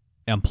like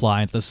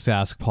implying that the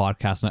SaaS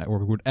podcast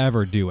network would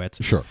ever do it.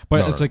 Sure.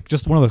 But it's like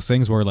just one of those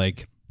things where,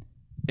 like,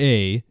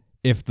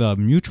 if the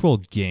mutual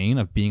gain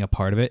of being a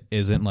part of it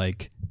isn't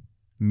like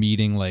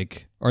meeting,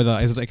 like,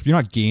 it's like if you're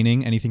not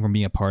gaining anything from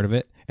being a part of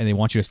it and they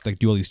want you to like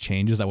do all these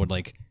changes that would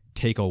like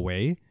take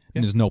away,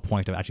 then there's no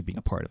point of actually being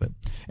a part of it.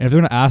 And if they're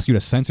going to ask you to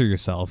censor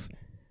yourself,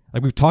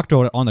 like we've talked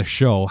about it on the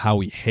show, how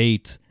we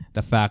hate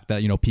the fact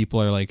that,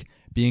 people are like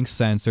being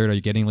censored or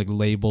you're getting like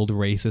labeled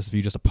racist if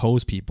you just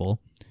oppose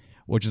people,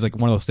 which is like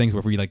one of those things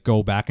where we like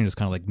go back and just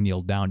kind of like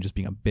kneel down, just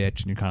being a bitch,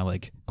 and you're kind of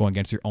like going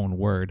against your own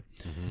word.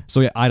 So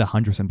yeah, I'd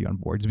 100% be on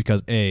board just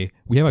because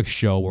we have a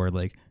show where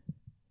like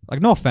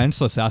no offense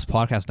to the SaaS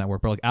Podcast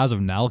Network, but like as of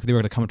now, if they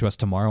were to come to us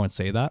tomorrow and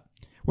say that,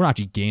 we're not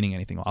actually gaining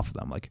anything off of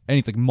them, like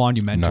anything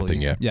monumentally.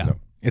 Nothing yet. Yeah. No.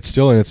 It's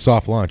still in its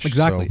soft launch.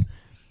 Exactly. So.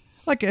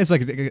 Like it's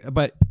like,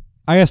 but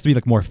I guess to be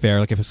like more fair,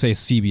 like if say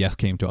CBS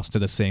came to us to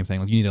the same thing,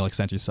 like you need to like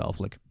censor yourself,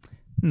 like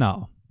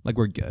no, like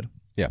we're good.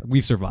 Yeah,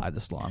 we've survived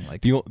this long.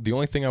 Like the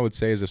only thing I would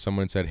say is if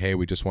someone said, "Hey,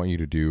 we just want you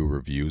to do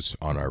reviews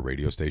on our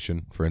radio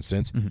station," for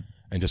instance,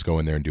 and just go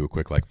in there and do a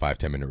quick like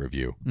 5-10 minute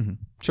review.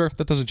 Sure,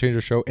 that doesn't change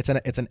the show. It's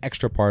an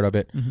extra part of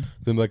it.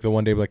 Then like the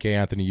one day, like, hey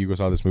Anthony, you go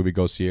saw this movie,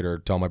 go see it, or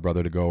tell my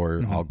brother to go,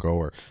 or I'll go,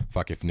 or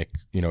fuck if Nick,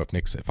 if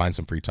Nick finds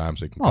some free time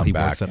so he can come he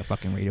back. Works at a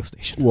fucking radio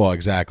station. Well,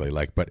 exactly.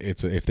 Like, but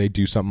if they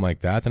do something like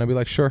that, then I'd be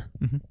like, sure,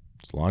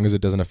 as long as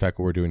it doesn't affect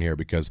what we're doing here,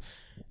 because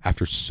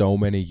after so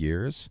many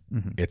years,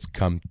 it's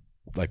come.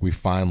 Like we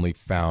finally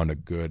found a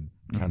good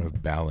kind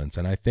of balance,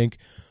 and I think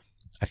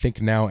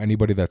now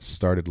anybody that's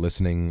started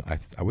listening,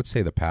 I would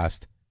say the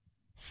past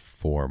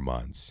 4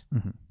 months,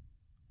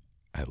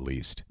 at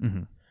least.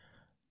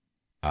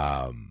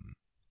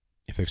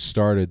 If they've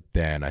started,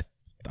 then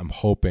I'm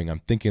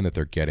thinking that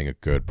they're getting a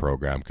good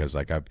program, because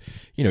like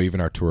even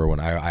Arturo,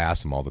 when I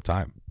ask him all the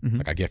time,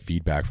 like I get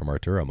feedback from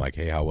Arturo. I'm like,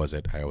 hey, how was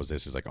it? How was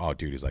this? He's like, oh,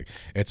 dude, he's like,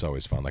 it's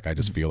always fun. Like I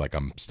just feel like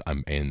I'm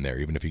in there,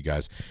 even if you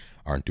guys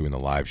aren't doing the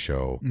live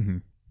show.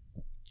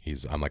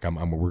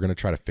 We're gonna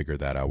try to figure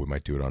that out. We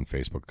might do it on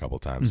Facebook a couple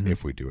times.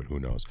 If we do it, who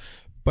knows?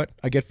 But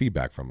I get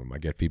feedback from him. I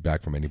get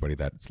feedback from anybody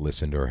that's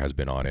listened or has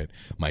been on it.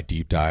 My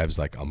deep dives,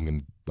 like I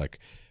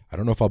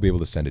don't know if I'll be able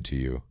to send it to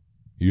you.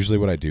 Usually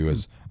what I do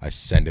is I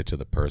send it to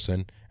the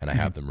person and I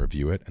have them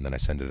review it and then I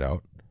send it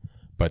out.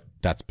 But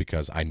that's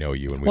because I know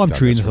you and we've done this for so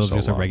long. I'm treating this as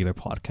just a regular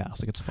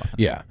podcast. Like it's fun.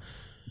 Yeah.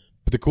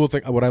 But the cool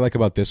thing, what I like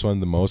about this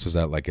one the most is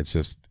that like it's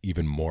just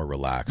even more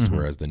relaxed.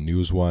 Whereas the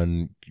news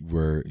one,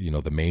 where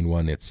the main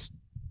one, it's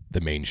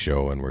the main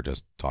show and we're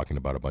just talking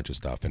about a bunch of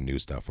stuff and new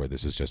stuff. Where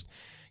this is just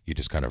you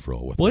just kind of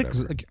roll with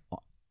whatever.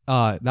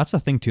 That's the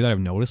thing too that I've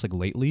noticed like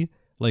lately,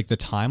 like the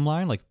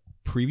timeline, like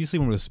previously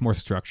when it was more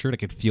structured, I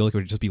could feel like it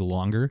would just be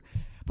longer.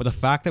 But the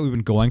fact that we've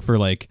been going for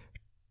like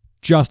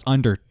just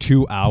under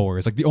 2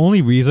 hours, like the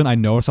only reason I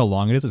notice how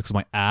long it is because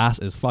my ass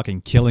is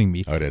fucking killing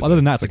me. Oh, it is. Other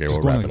than that, it's like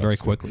just going like very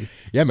quickly.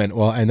 Yeah, man.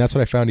 Well, and that's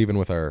what I found even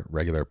with our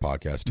regular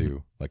podcast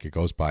too. Like it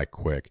goes by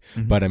quick.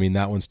 But I mean,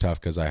 that one's tough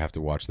because I have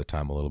to watch the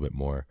time a little bit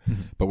more.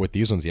 But with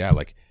these ones, yeah,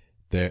 like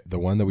the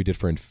one that we did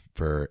for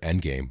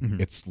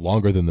Endgame, it's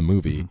longer than the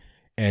movie.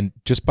 And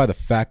just by the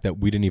fact that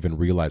we didn't even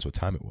realize what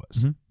time it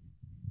was.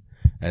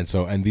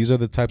 And these are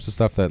the types of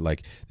stuff that,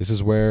 like, this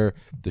is where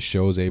the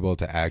show is able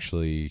to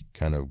actually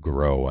kind of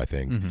grow, I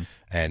think.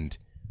 And,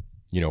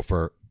 you know,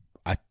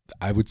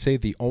 I would say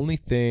the only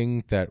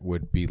thing that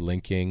would be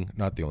linking,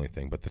 not the only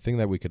thing, but the thing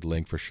that we could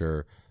link for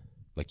sure,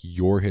 like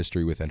your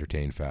history with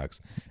Entertain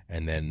Facts,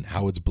 and then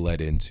how it's bled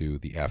into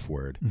the F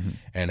word,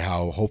 and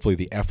how hopefully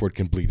the F word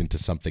can bleed into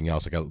something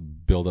else, like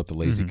build up the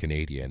lazy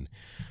Canadian.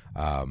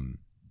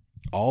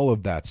 All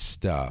of that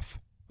stuff,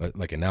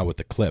 like, and now with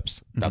the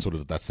clips, that's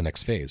the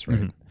next phase,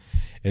 right?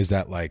 Is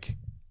that, like,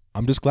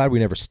 I'm just glad we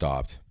never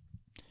stopped.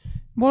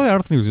 Well, I don't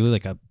think there was really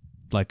like a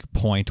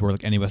point where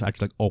like any of us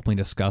actually like openly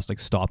discussed like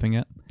stopping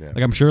it. Yeah.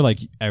 Like, I'm sure like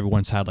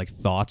everyone's had like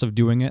thoughts of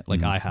doing it.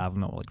 Like I have,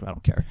 no, like I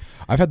don't care.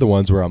 I've had the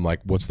ones where I'm like,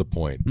 what's the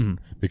point?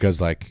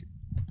 Because like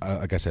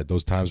I said,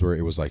 those times where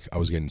it was like I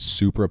was getting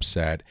super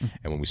upset,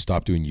 and when we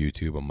stopped doing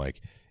YouTube, I'm like,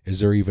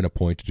 is there even a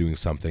point to doing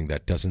something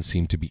that doesn't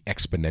seem to be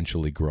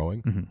exponentially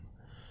growing?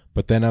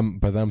 But then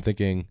I'm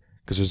thinking,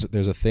 because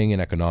there's a thing in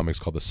economics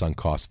called the sunk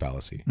cost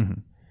fallacy.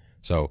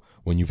 So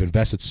when you've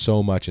invested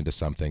so much into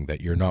something that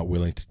you're not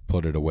willing to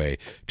put it away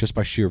just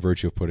by sheer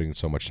virtue of putting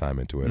so much time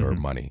into it or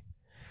money,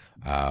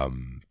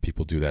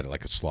 people do that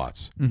like at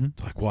slots. They're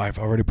like, well, I've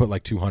already put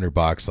like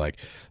 $200, like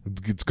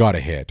it's got to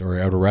hit. Or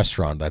at a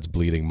restaurant that's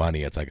bleeding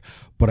money, it's like,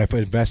 but I've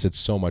invested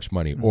so much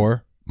money.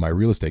 Or my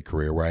real estate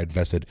career, where I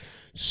invested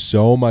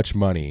so much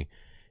money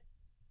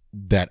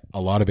that a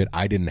lot of it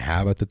I didn't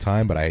have at the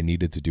time, but I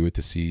needed to do it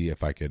to see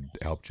if I could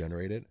help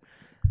generate it.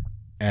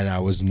 And I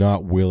was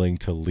not willing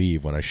to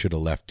leave when I should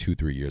have left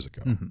 2-3 years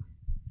ago.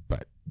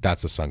 But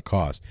that's the sunk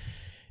cost.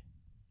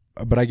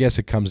 But I guess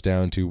it comes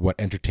down to what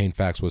Entertain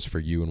Facts was for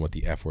you and what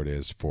the F word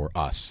is for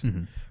us.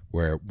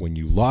 Where when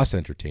you lost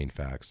Entertain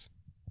Facts,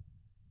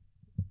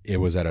 it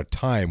was at a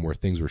time where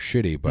things were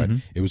shitty, but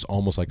it was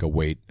almost like a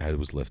weight that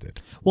was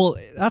lifted. Well,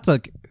 that's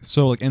like,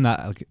 so like in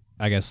that, like,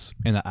 I guess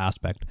in that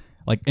aspect,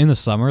 like in the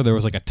summer, there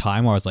was like a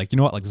time where I was like, you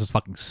know what, like this is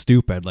fucking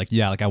stupid. Like,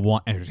 yeah, like I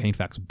want Entertain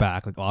Facts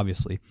back, like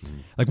obviously.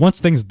 Like once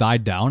things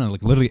died down, and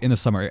like literally in the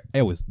summer,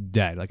 it was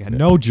dead. Like I had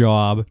no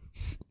job.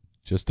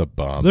 Just a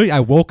bum. Literally, I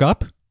woke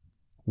up,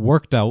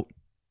 worked out,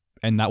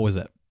 and that was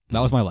it.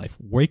 That was my life.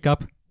 Wake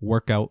up,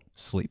 work out,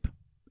 sleep.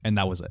 And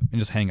that was it. And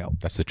just hang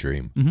out. That's the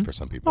dream for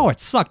some people. Oh, it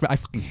sucked, but I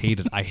fucking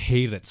hated it. I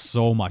hated it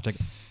so much. Like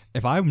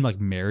if I'm like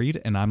married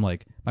and I'm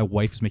like, my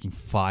wife is making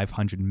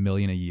 $500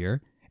 million a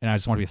year, and I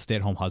just want to be a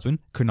stay-at-home husband,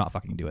 could not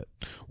fucking do it.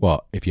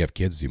 Well, if you have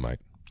kids, you might.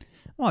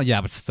 Well,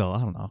 yeah, but still,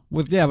 I don't know.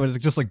 But it's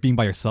just like being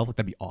by yourself, like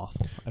that'd be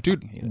awful.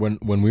 Dude,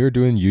 when we were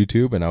doing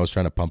YouTube and I was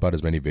trying to pump out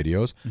as many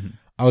videos,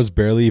 I was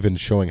barely even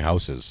showing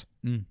houses.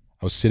 I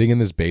was sitting in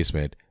this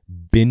basement,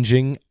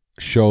 binging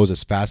shows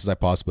as fast as I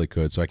possibly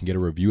could so I can get a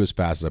review as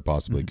fast as I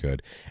possibly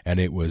could.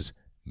 And I was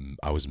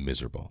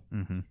miserable.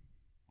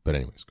 But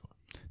anyways, go on.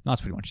 No,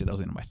 that's pretty much it. That was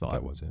the end of my thought.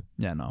 That was it.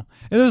 Yeah, no.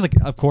 It was like,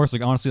 of course,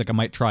 like honestly, like I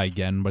might try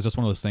again, but it's just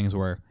one of those things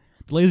where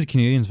the Lazy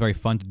Canadian is very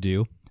fun to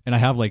do. And I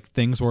have like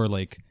things where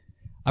like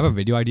I have a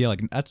video idea,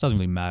 like that doesn't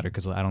really matter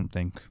because I don't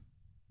think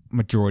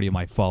majority of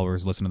my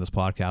followers listen to this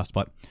podcast,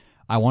 but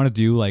I want to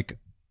do like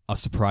a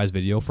surprise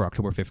video for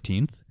October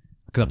 15th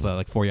because that's the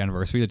like 4-year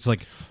anniversary. It's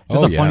like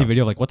just funny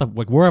video, like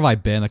where have I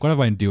been? Like what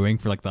have I been doing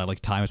for like the like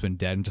time it's been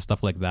dead and just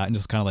stuff like that, and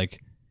just kind of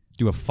like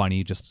do a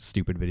funny, just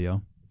stupid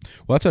video.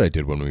 Well, that's what I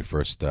did when we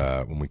first,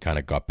 when we kind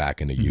of got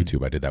back into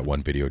YouTube. I did that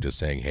one video just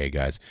saying, hey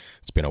guys,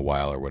 it's been a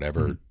while or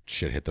whatever,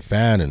 shit hit the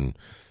fan. And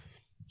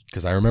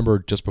because I remember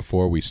just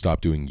before we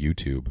stopped doing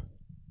YouTube,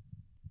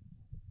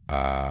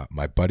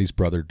 my buddy's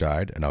brother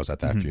died and I was at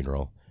that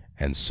funeral,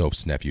 and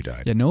Soph's nephew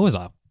died. Yeah, no, it was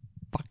a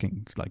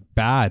fucking like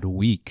bad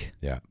week.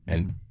 Yeah.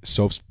 And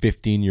Soph's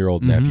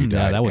 15-year-old nephew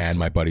died, that was... and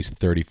my buddy's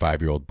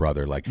 35-year-old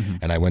brother. Like,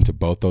 and I went to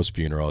both those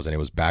funerals, and it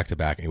was back to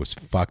back, and it was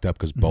fucked up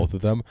because both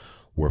of them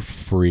were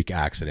freak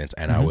accidents,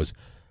 and I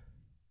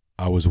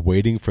was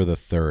waiting for the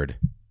third.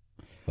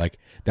 Like,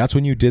 that's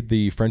when you did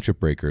the Friendship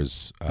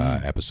Breakers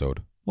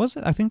episode. Was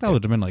it? I think that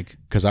would have been like,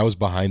 because I was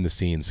behind the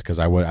scenes because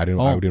I didn't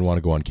want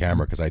to go on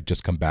camera because I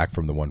just come back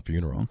from the one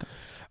funeral.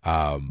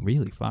 Okay.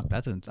 Really? Fuck.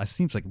 That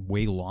seems like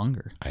way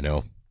longer. I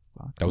know.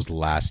 Fuck. That was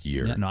last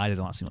year. Yeah, no, I did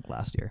not seem like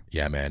last year.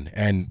 Yeah, man.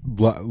 And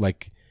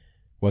like,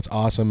 what's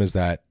awesome is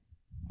that,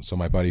 so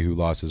my buddy who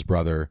lost his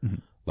brother,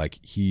 like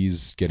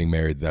he's getting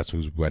married. That's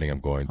whose wedding I'm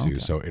going to. Okay.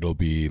 So it'll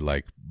be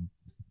like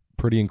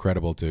pretty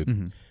incredible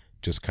to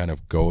just kind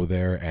of go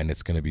there, and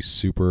it's going to be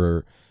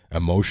super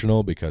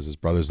emotional because his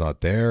brother's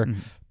not there,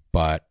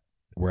 but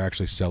we're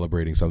actually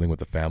celebrating something with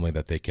the family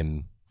that they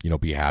can,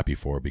 be happy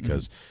for,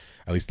 because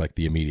at least like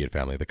the immediate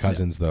family, the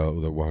cousins, the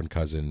one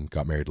cousin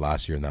got married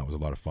last year and that was a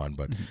lot of fun,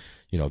 but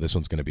this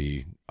one's going to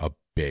be a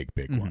big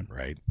one,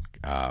 right?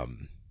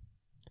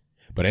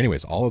 But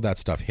anyways, all of that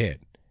stuff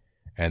hit,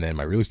 and then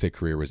my real estate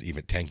career was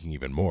even tanking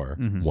even more.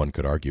 One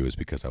could argue is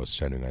because I was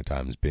spending my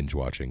time binge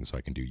watching so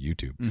I can do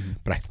YouTube,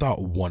 but I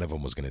thought one of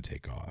them was going to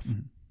take off,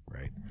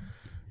 right?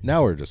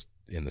 Now we're just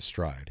in the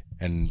stride,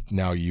 And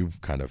now you've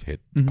kind of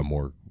hit a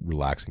more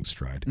relaxing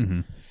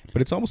stride.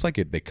 But it's almost like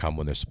they come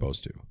when they're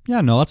supposed to.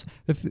 Yeah, no,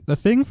 that's the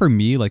thing for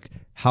me. Like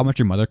How Much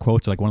Your Mother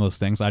quotes are like one of those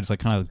things. I just like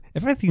kind of,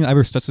 if anything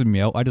ever stresses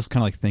me out, I just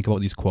kind of like think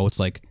about these quotes,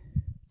 like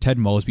Ted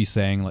Mosby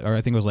saying, like, or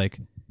I think it was like,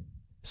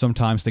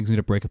 sometimes things need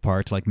to break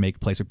apart to like make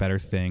place for better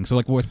things. So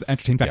like with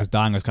Entertain Facts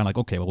dying, I was kind of like,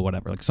 okay, well,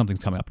 whatever. Like something's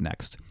coming up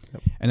next.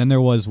 And then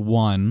there was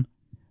one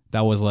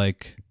that was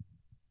like,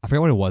 I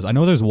forget what it was. I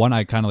know there's one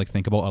I kind of like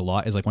think about a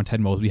lot is like when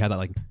Ted Mosby had that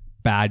like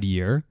bad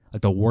year,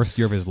 like the worst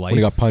year of his life. When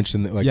he got punched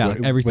in the, like,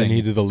 like everything. When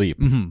he did the leap.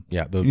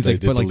 Yeah. They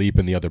did the leap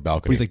in the other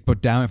balcony. But he's like,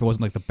 but damn, if it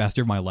wasn't like the best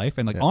year of my life.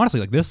 And like, honestly,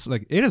 like this,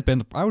 like it has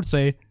been, I would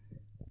say,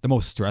 the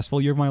most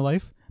stressful year of my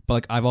life. But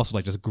like I've also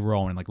like just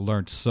grown and like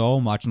learned so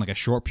much in like a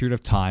short period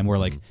of time where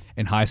like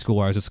in high school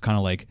where I was just kind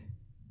of like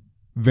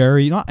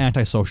very, not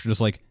antisocial,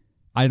 just like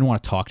I didn't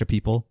want to talk to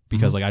people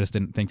because like I just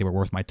didn't think they were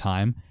worth my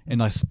time. In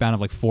the span of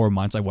like 4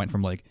 months, I went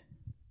from like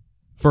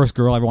first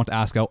girl I ever wanted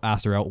to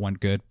asked her out, went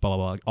good, blah, blah,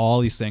 blah. Like all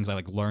these things I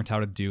like learned how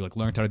to do, like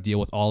learned how to deal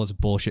with all this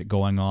bullshit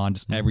going on,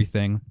 just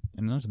everything.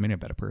 And it just made me a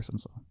better person.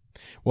 So,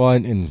 well,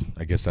 and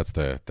I guess that's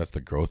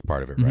the growth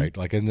part of it, right?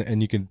 Like,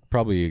 and you can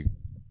probably,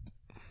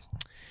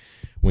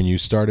 when you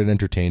started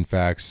Entertain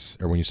Facts,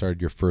 or when you started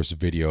your first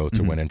video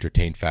to when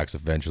Entertain Facts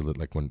eventually,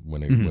 like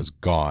when it was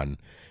gone,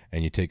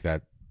 and you take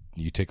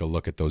a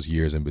look at those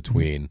years in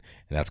between,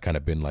 and that's kind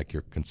of been like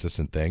your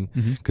consistent thing.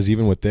 Because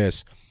even with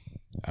this,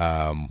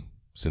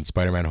 since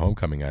Spider-Man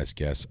Homecoming, I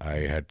guess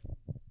I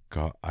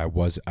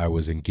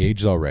was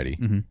engaged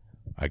already.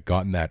 I'd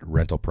gotten that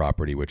rental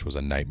property, which was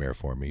a nightmare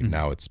for me.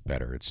 Now it's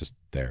better. It's just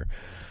there.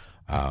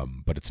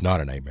 But it's not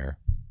a nightmare.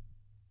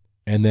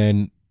 And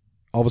then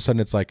all of a sudden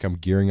it's like I'm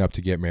gearing up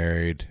to get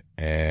married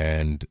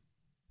and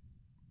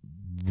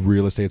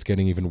real estate's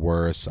getting even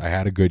worse. I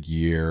had a good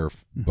year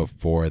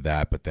before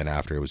that, but then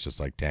after it was just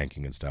like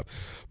tanking and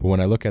stuff. But when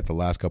I look at the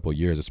last couple of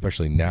years,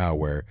 especially now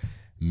where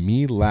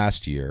let's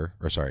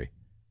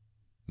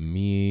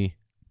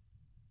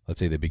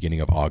say the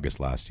beginning of August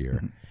last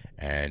year,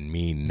 and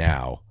me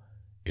now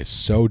is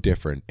so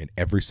different in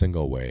every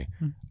single way,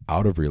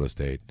 out of real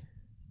estate,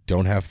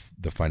 don't have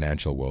the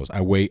financial woes.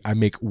 I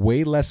make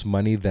way less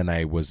money than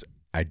I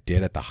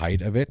did at the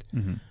height of it,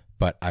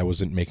 but I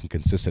wasn't making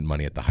consistent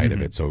money at the height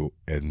of it, so,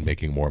 and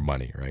making more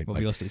money, right? Well,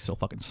 like, real estate still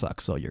fucking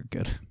sucks, so you're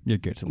good. You're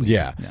good to leave.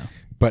 Yeah.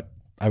 But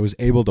I was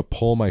able to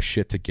pull my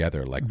shit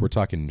together. Like we're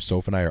talking,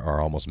 Soph and I are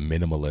almost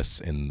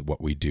minimalists in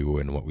what we do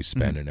and what we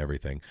spend and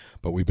everything,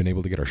 but we've been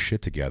able to get our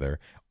shit together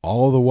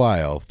all the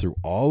while through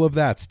all of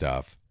that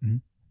stuff,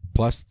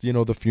 plus,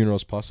 the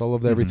funerals, plus all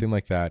of everything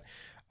like that,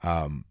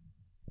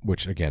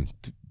 which again,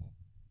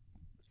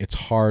 it's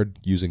hard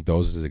using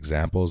those as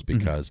examples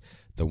because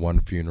the one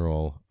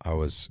funeral I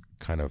was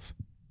kind of,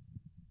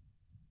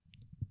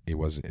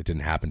 it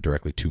didn't happen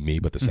directly to me,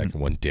 but the second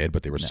one did,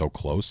 but they were so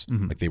close.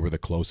 Like they were the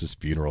closest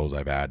funerals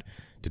I've had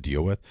to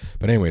deal with.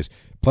 But anyways,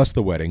 plus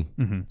the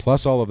wedding,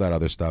 plus all of that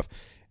other stuff.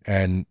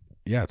 And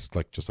yeah, it's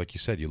like, just like you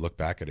said, you look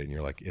back at it and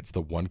you're like, it's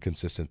the one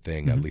consistent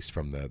thing, at least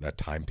from that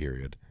time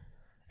period.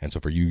 And so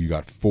for you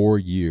got 4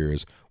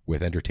 years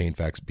with Entertain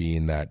Facts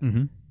being that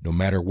no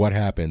matter what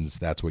happens,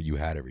 that's what you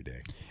had every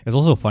day. It's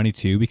also funny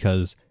too,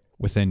 because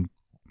within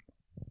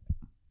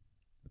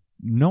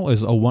it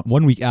was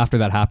 1 week after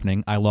that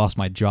happening, I lost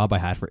my job I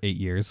had for 8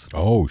 years.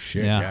 Oh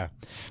shit! Yeah.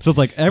 So it's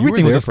like everything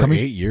you were there was just for coming.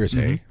 8 years,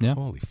 hey? Yeah.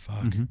 Holy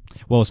fuck.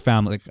 Well, it was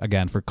family. Like,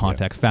 again, for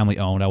context, family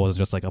owned. I was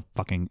just like a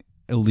fucking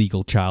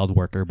illegal child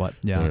worker, but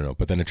yeah. No.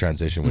 But then a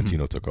transition when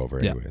Tino took over,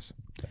 anyways.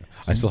 Yeah.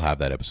 I still have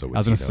that episode. With I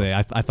was gonna say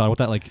I thought about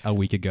that like a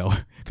week ago.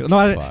 No,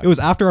 it was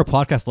after our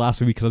podcast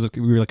last week because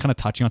we were like kind of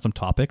touching on some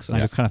topics, and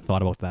I just kind of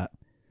thought about that.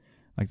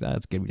 Like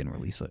that's good. We didn't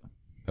release it.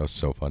 That was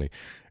so funny.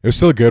 It was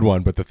still a good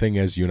one, but the thing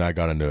is, you and I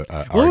got into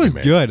argument. Well, it was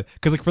good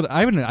because like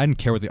I didn't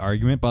care with the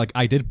argument, but like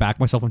I did back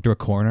myself into a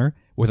corner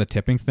with a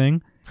tipping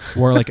thing,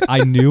 where like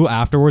I knew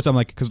afterwards. I'm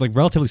like, because like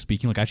relatively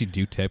speaking, like I actually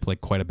do tip like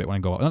quite a bit when I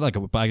go out. Not like,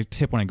 but I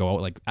tip when I go out.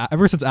 Like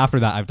ever since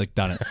after that, I've like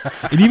done it.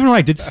 And even when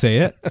I did say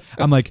it,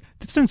 I'm like,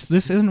 since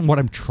this isn't what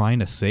I'm trying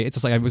to say. It's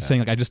just like I was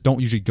saying, like I just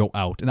don't usually go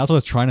out, and that's what I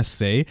was trying to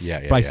say.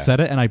 But I said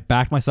it, and I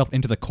backed myself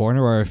into the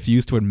corner where I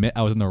refused to admit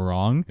I was in the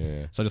wrong.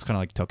 So I just kind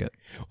of like took it.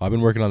 Well, I've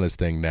been working on this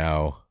thing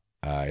now.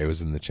 It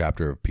was in the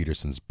chapter of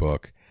Peterson's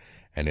book,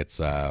 and it's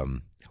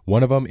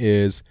one of them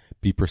is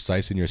be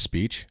precise in your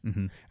speech,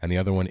 and the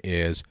other one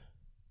is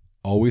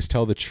always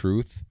tell the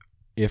truth,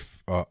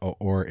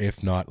 or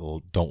if not,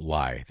 don't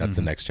lie. That's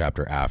the next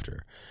chapter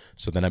after.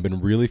 So then I've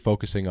been really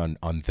focusing on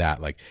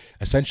that. Like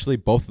essentially,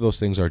 both of those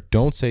things are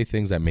don't say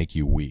things that make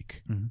you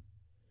weak,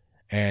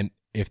 and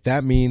if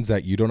that means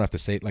that you don't have to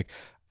say, like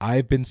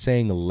I've been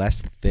saying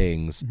less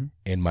things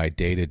in my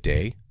day to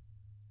day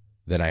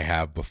than I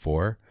have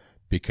before.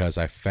 Because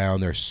I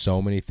found there's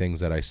so many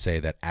things that I say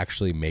that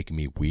actually make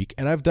me weak,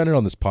 and I've done it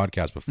on this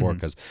podcast before.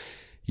 Because,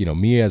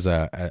 me as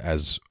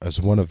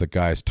one of the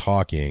guys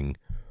talking,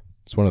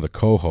 as one of the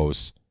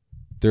co-hosts,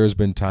 there's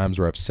been times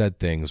where I've said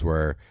things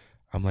where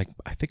I'm like,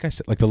 I think I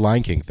said like the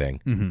Lion King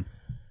thing.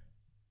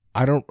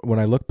 I don't, when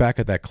I look back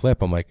at that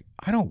clip, I'm like,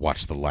 I don't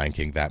watch The Lion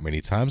King that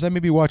many times. I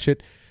maybe watch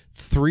it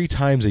 3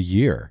 times a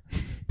year.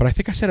 But I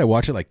think I said I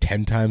watch it like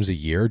 10 times a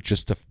year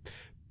just to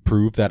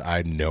prove that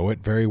I know it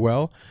very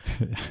well.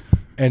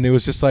 And it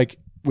was just like,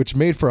 which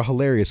made for a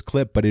hilarious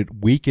clip, but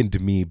it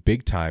weakened me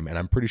big time. And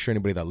I'm pretty sure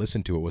anybody that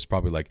listened to it was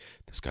probably like,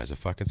 this guy's a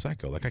fucking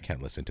psycho. Like, I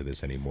can't listen to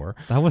this anymore.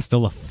 That was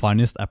still the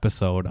funniest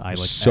episode I like.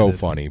 So edited.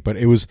 funny. But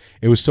it was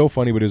so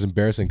funny, but it was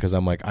embarrassing because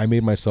I'm like, I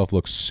made myself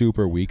look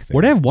super weak there.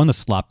 Would I have won the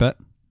slap bet?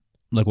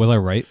 Like, was I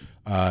right?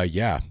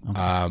 Yeah.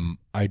 Okay.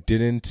 I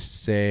didn't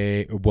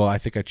say, well, I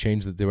think I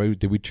changed it.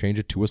 Did we change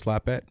it to a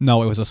slap bet?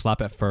 No, it was a slap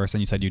bet first,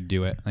 and you said you'd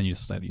do it, and you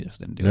just said you just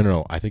didn't do it.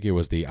 No. I think it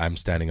was I'm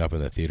standing up in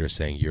the theater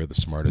saying you're the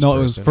smartest No, person.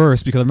 it was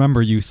first, because I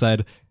remember you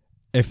said,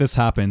 if this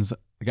happens,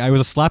 like, I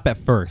was a slap bet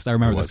first. I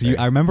remember this.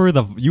 I remember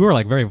you were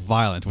like very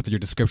violent with your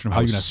description of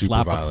how you're going to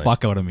slap the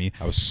fuck out of me.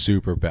 I was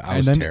super bad. I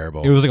was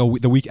terrible. It was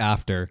like the week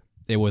after.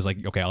 It was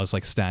like, okay, I'll just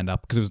like stand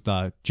up because it was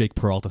the Jake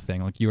Peralta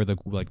thing. Like, you were the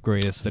like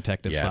greatest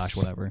detective /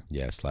 whatever.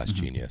 Yeah, /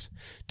 genius.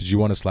 Did you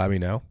want to slap me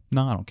now?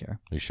 No, I don't care.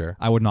 Are you sure?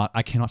 I would not.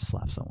 I cannot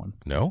slap someone.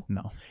 No?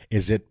 No.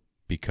 Is it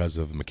because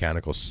of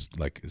mechanical,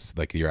 like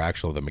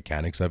the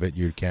mechanics of it?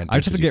 You can't. I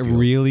just have to get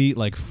really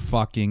like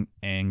fucking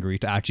angry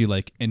to actually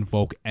like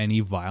invoke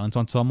any violence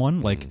on someone.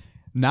 Like,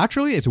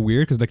 naturally, it's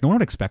weird because like no one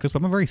would expect this, but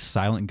I'm a very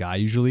silent guy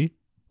usually.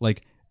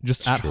 Like,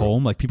 just at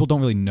home, like people don't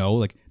really know,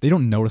 like they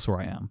don't notice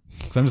where I am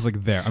because I'm just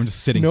like there. I'm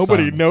just sitting.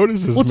 Nobody silent.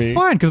 notices well, me. It's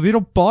fine because they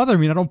don't bother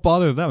me and I don't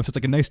bother them. So it's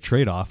like a nice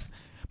trade-off.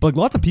 But like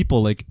lots of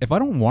people, like if I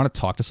don't want to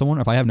talk to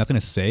someone, if I have nothing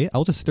to say,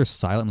 I'll just sit there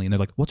silently and they're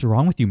like, "What's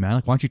wrong with you, man?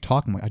 Like, why don't you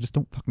talk?" I'm like, I just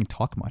don't fucking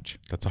talk much.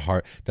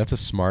 That's a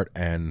smart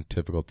and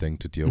difficult thing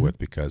to deal with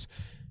because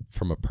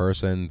from a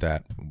person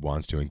that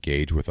wants to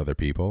engage with other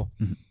people.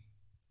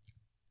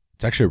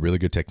 It's actually a really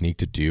good technique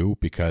to do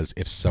because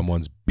if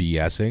someone's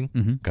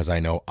BSing, because I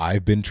know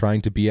I've been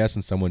trying to BS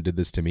and someone did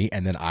this to me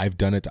and then I've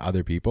done it to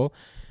other people,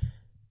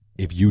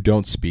 if you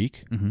don't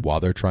speak while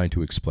they're trying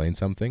to explain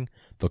something,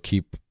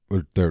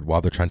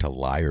 while they're trying to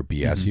lie or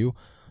BS you,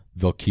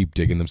 they'll keep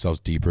digging themselves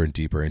deeper and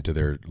deeper into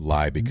their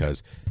lie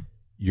because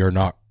you're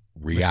not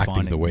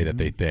reacting the way that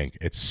they think.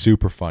 It's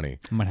super funny.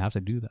 I might have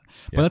to do that.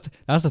 Yeah. But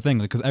that's the thing,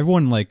 because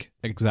everyone like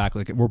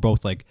exactly like we're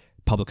both like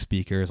public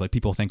speakers. Like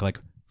people think like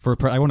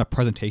I won a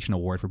presentation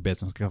award for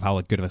business of how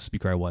like, good of a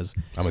speaker I was.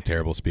 I'm a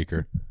terrible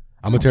speaker.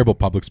 I'm a terrible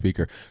public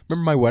speaker.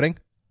 Remember my wedding?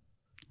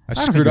 I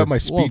screwed up my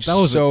speech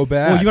so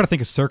bad. Well, you got to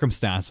think of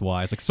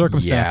circumstance-wise. Like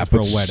circumstances for a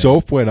wedding.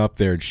 Soph went up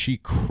there and she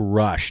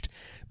crushed.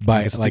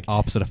 By it's like the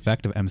opposite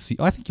effect of MC.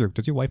 Oh, I think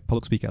does your wife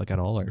public speak like at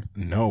all? Or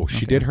no,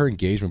 she did her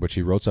engagement, but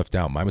she wrote stuff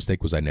down. My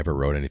mistake was I never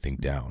wrote anything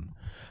down.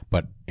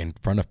 But in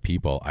front of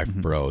people, I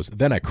froze.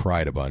 Then I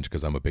cried a bunch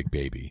because I'm a big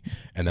baby.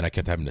 And then I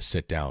kept having to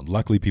sit down.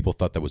 Luckily, people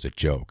thought that was a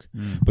joke.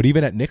 But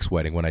even at Nick's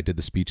wedding, when I did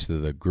the speech to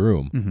the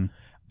groom,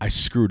 I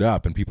screwed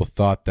up and people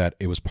thought that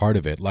it was part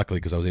of it. Luckily,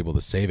 because I was able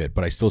to save it.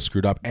 But I still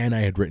screwed up and I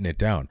had written it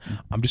down.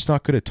 I'm just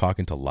not good at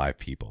talking to live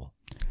people.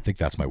 I think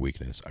that's my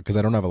weakness because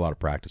I don't have a lot of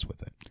practice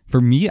with it.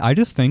 For me, I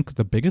just think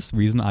the biggest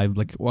reason I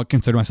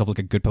consider myself like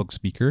a good public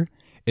speaker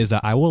is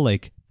that I will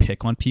like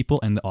pick on people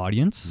in the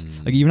audience.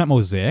 Like even at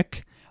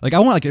Mosaic, like I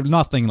want like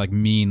nothing like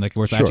mean, like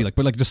where it's actually like,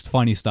 but like just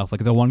funny stuff.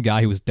 Like the one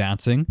guy who was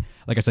dancing,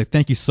 like I say,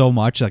 thank you so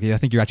much. Like I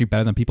think you're actually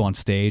better than people on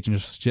stage and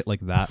just shit like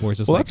that. Where it's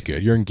just that's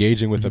good. You're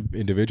engaging with an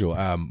individual.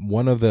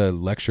 One of the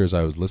lectures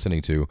I was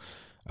listening to,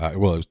 it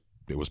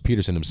was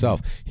Peterson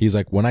himself. He's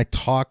like, when I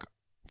talk.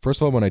 First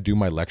of all, when I do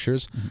my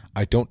lectures,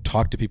 I don't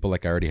talk to people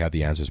like I already have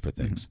the answers for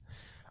things.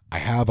 I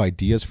have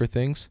ideas for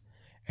things,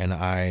 and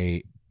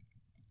I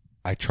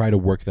try to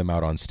work them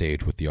out on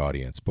stage with the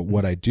audience. But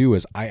what I do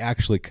is I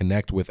actually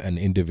connect with an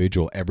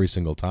individual every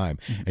single time.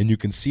 And you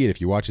can see it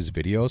if you watch his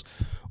videos.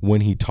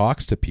 When he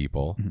talks to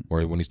people,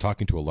 or when he's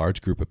talking to a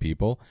large group of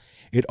people,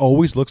 it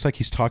always looks like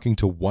he's talking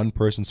to one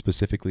person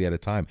specifically at a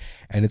time.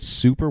 And it's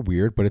super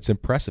weird, but it's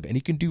impressive. And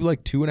he can do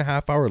like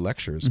 2.5-hour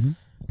lectures.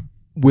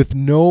 With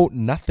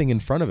nothing in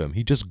front of him.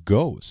 He just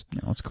goes.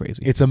 No, it's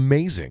crazy. It's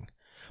amazing.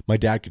 My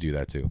dad could do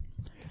that too.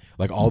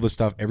 Like all the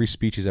stuff, every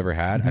speech he's ever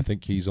had, I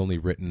think he's only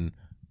written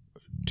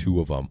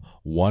 2 of them.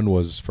 One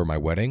was for my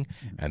wedding,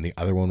 and the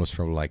other one was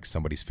from like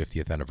somebody's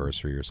 50th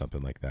anniversary or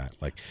something like that.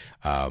 Like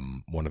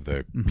one of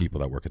the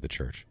people that work at the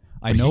church.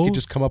 I know he could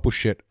just come up with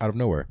shit out of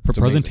nowhere. For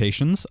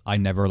presentations, I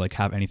never like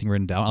have anything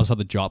written down. I'll just have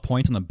the jot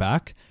points on the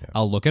back. Yeah.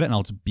 I'll look at it and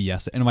I'll just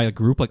BS it. And my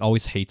group like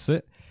always hates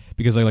it.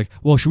 Because they're like,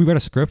 well, should we write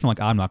a script? I'm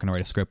like, I'm not going to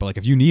write a script. But like,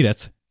 if you need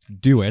it,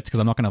 do it. Because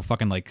I'm not going to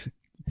fucking like...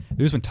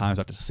 There's been times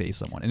I have to say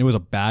someone. And it was a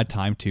bad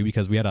time too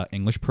because we had an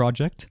English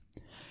project.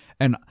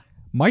 And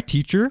my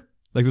teacher,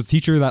 like the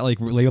teacher that like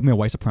labeled me a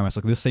white supremacist,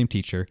 like this same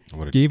teacher,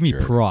 gave me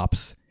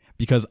props.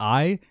 Because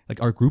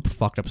our group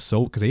fucked up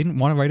so... Because they didn't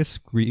want to write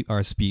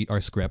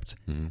a script.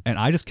 And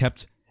I just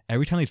kept...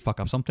 Every time they'd fuck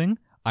up something,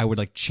 I would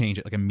like change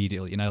it like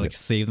immediately. And I like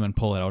save them and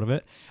pull it out of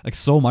it. Like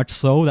so much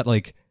so that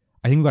like...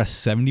 I think we got a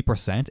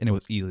 70%, and it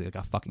was easily like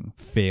a fucking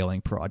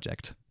failing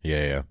project.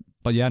 Yeah.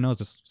 But yeah, no,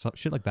 it's just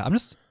shit like that.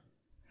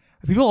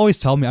 People always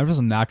tell me I'm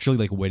just naturally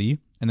like witty,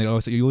 and you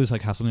always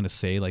like have something to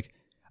say. Like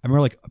I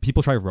remember like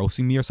people try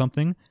roasting me or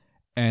something,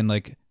 and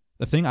like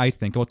the thing I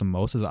think about the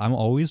most is I'm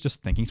always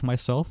just thinking to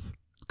myself,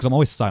 because I'm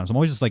always silent. So I'm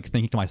always just like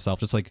thinking to myself,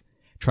 just like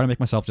trying to make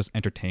myself just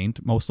entertained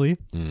mostly.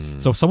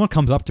 So if someone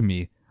comes up to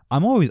me,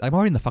 I'm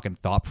already in the fucking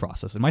thought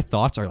process, and my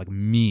thoughts are like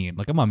mean.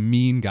 Like I'm a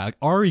mean guy. Like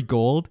Ari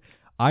Gold,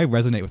 I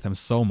resonate with him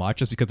so much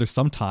just because there's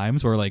some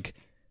times where like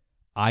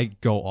I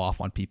go off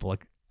on people.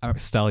 Like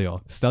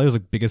Stelio's the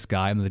biggest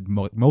guy and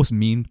the most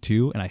mean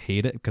too, and I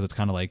hate it because it's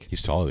kind of like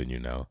he's taller than you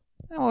now.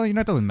 Well, it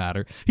doesn't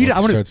matter.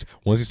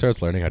 Once he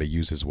starts learning how to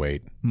use his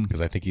weight,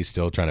 because I think he's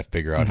still trying to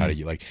figure out how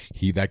to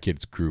that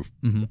kid grew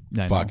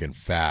fucking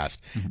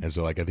fast, and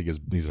so like I think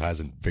he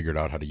hasn't figured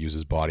out how to use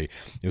his body.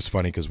 It was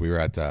funny because we were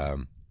at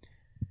the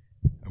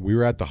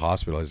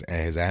hospital. His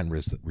aunt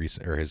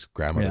or his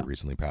grandmother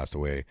recently passed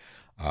away.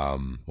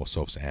 Well,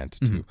 Soph's aunt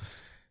too,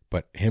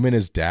 but him and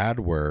his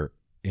dad were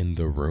in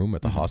the room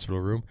at the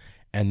hospital room.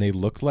 And they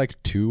looked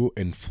like two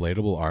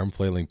inflatable arm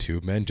flailing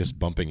tube men just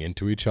bumping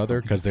into each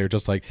other because they're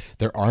just like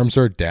their arms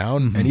are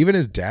down. And even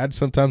his dad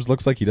sometimes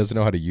looks like he doesn't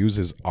know how to use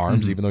his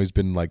arms, even though he's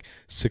been like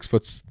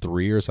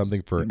 6'3" or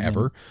something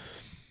forever.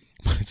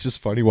 But it's just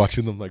funny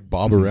watching them like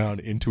bob around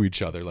into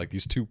each other, like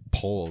these two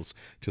poles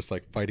just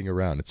like fighting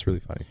around. It's really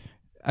funny.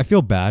 I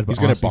feel bad, but he's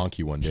gonna bonk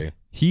you one day.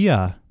 He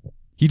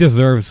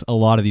deserves a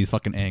lot of these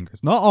fucking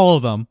angers. Not all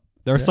of them.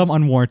 There are some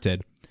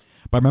unwarranted.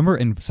 But I remember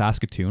in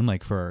Saskatoon,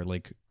 like for our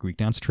like Greek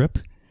dance trip,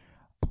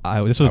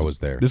 I was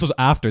there. This was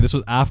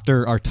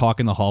after our talk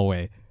in the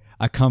hallway.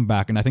 I come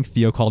back and I think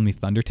Theo called me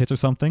Thunder Tits or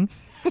something.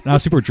 And I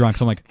was super drunk,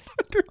 so I'm like,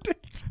 Thunder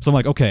Tits. So I'm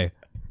like, okay,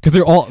 because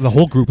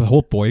the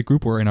whole boy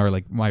group were in our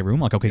like my room.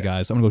 I'm like, okay,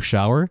 guys, I'm gonna go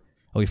shower.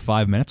 I'll be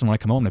 5 minutes, and when I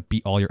come out, I'm gonna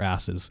beat all your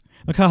asses.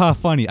 I'm like, haha,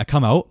 funny. I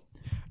come out,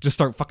 just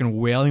start fucking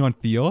wailing on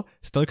Theo.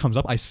 Stella comes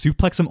up, I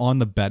suplex him on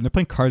the bed. And they're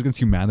playing Cards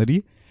Against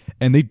Humanity.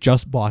 And they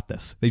just bought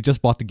this. They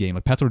just bought the game.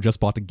 Like Petro just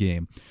bought the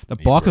game. The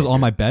box was on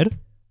my bed.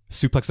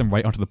 Suplex him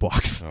right onto the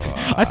box.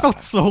 I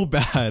felt so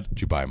bad. Did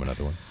you buy him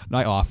another one?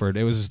 I offered.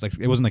 It was just like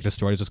it wasn't like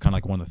destroyed. It was just kind of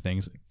like one of the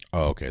things.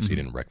 Oh, okay. So you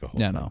didn't wreck the whole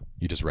thing. No.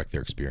 You just wrecked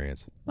their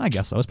experience. I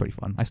guess so. It was pretty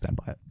fun. I stand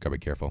by it. Gotta be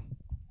careful.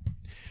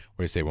 What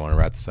do you say? We want to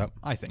wrap this up?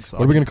 I think so.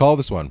 What are we gonna call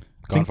this one?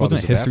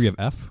 Godfathers of History of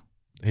F.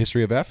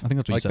 History of F? I think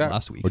that's what you said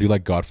last week. Or do you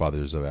like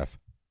Godfathers of F?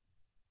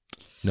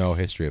 No,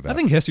 History of F. I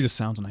think history just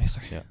sounds nicer.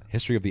 Yeah.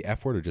 History of the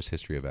F word or just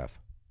History of F?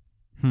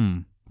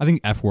 I think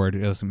F word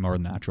is more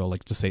natural.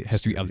 Like to say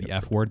history of the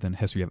F word than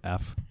history of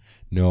F.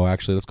 No,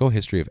 actually, let's go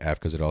History of F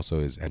because it also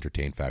is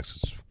entertain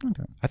facts.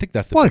 Okay. I think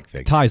that's the big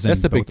thing. Ties in.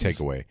 That's the big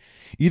takeaway.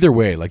 Either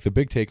way, like the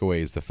big takeaway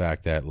is the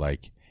fact that,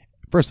 like,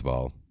 first of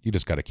all, you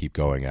just got to keep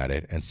going at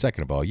it, and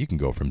second of all, you can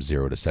go from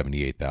 0 to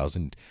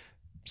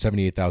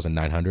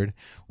 78,900,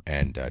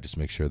 and just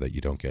make sure that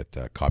you don't get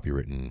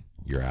copywritten.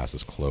 Your ass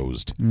is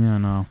closed. Yeah,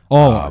 no.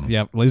 Oh,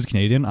 yeah. Lazy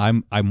Canadian.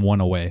 I'm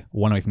one away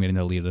from getting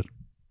deleted.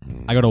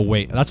 I gotta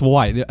wait. That's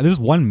why. There's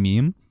one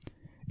meme.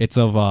 It's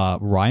of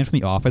Ryan from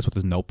The Office with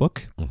his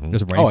notebook.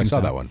 Just writing I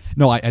saw that one.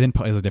 No, I didn't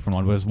put it as a different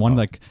one. But it was one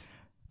like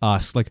why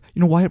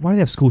do they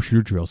have school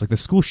shooter drills? Like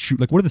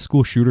what do the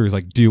school shooters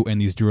like do in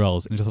these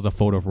drills? And it just has a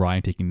photo of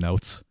Ryan taking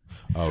notes.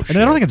 Oh, and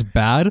I don't think it's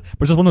bad,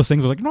 but it's just one of those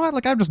things where like, you know what,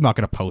 like I'm just not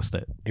gonna post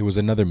it. It was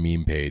another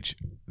meme page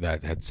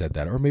that had said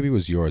that, or maybe it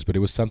was yours, but it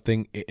was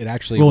something. It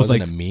actually wasn't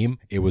like a meme.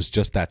 It was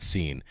just that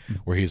scene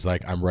where he's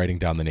like, "I'm writing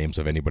down the names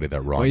of anybody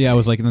that wronged." Oh yeah, it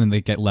was like, and then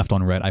they get left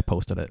on red. I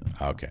posted it.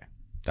 Okay,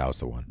 that was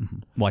the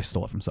one. Well, I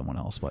stole it from someone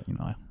else, but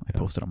I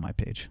posted it on my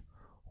page.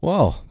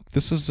 Well,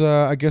 this is,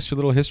 I guess, your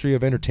little history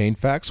of entertain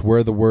facts,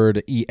 where the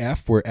word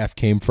EF, where F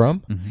came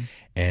from,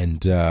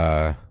 and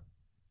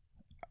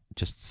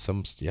just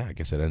some, I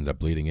guess it ended up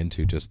bleeding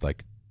into just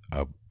like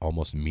a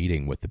almost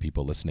meeting with the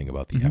people listening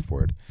about the F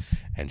word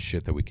and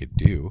shit that we could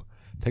do.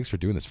 Thanks for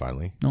doing this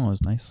finally. No, it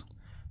was nice.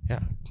 Yeah,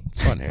 it's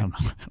fun, hey?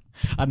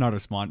 I'd not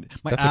respond.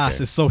 My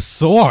ass is so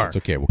sore. It's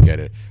okay, we'll get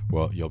it.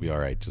 Well, you'll be all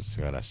right. Just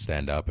gotta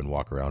stand up and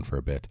walk around for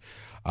a bit.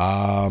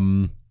 Yeah,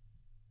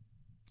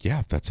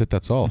 that's it.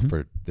 That's all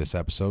for this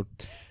episode.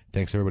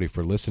 Thanks, everybody,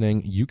 for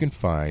listening. You can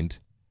find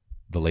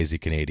The Lazy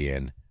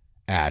Canadian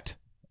at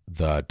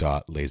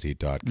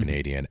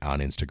the.lazy.canadian on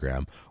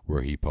Instagram,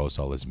 where he posts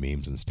all his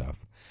memes and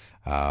stuff.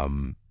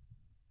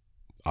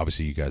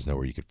 Obviously, you guys know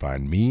where you can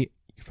find me. You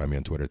can find me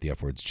on Twitter at the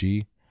FWordsG.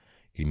 You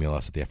can email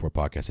us at the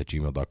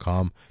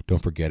FWordPodcast@gmail.com.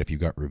 Don't forget, if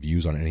you've got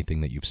reviews on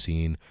anything that you've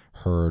seen,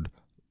 heard,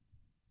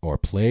 or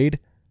played,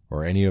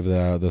 or any of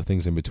the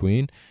things in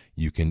between,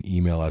 you can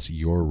email us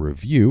your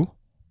review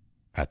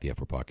at the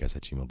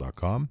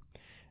FWordPodcast@gmail.com.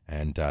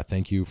 And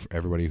thank you for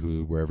everybody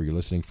wherever you're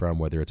listening from,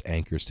 whether it's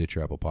Anchor,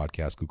 Stitcher, Apple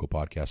Podcasts, Google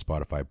Podcasts,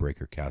 Spotify,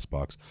 Breaker,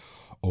 CastBox,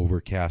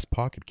 Overcast,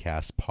 Pocket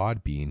Cast,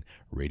 Podbean,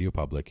 Radio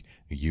Public,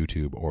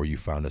 YouTube, or you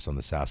found us on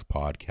the Sask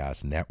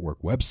Podcast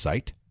Network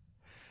website.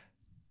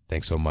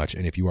 Thanks so much.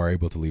 And if you are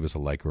able to leave us a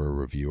like or a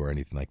review or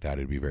anything like that,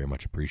 it'd be very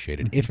much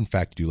appreciated. If, in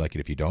fact, you do like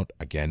it. If you don't,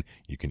 again,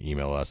 you can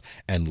email us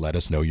and let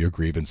us know your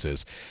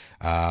grievances.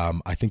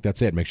 I think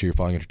that's it. Make sure you're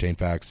following Entertain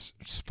Facts.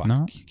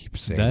 You keep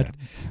saying that.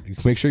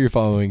 Make sure you're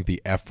following the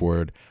F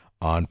Word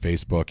on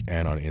Facebook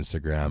and on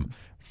Instagram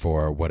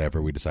for whatever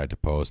we decide to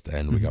post.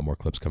 And we got more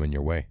clips coming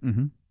your way.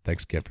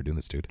 Thanks again for doing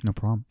this, dude. No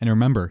problem. And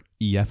remember,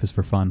 EF is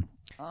for fun.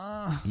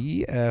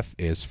 EF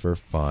is for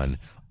fun.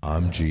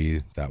 I'm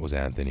G. That was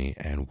Anthony,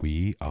 and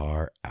we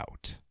are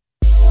out.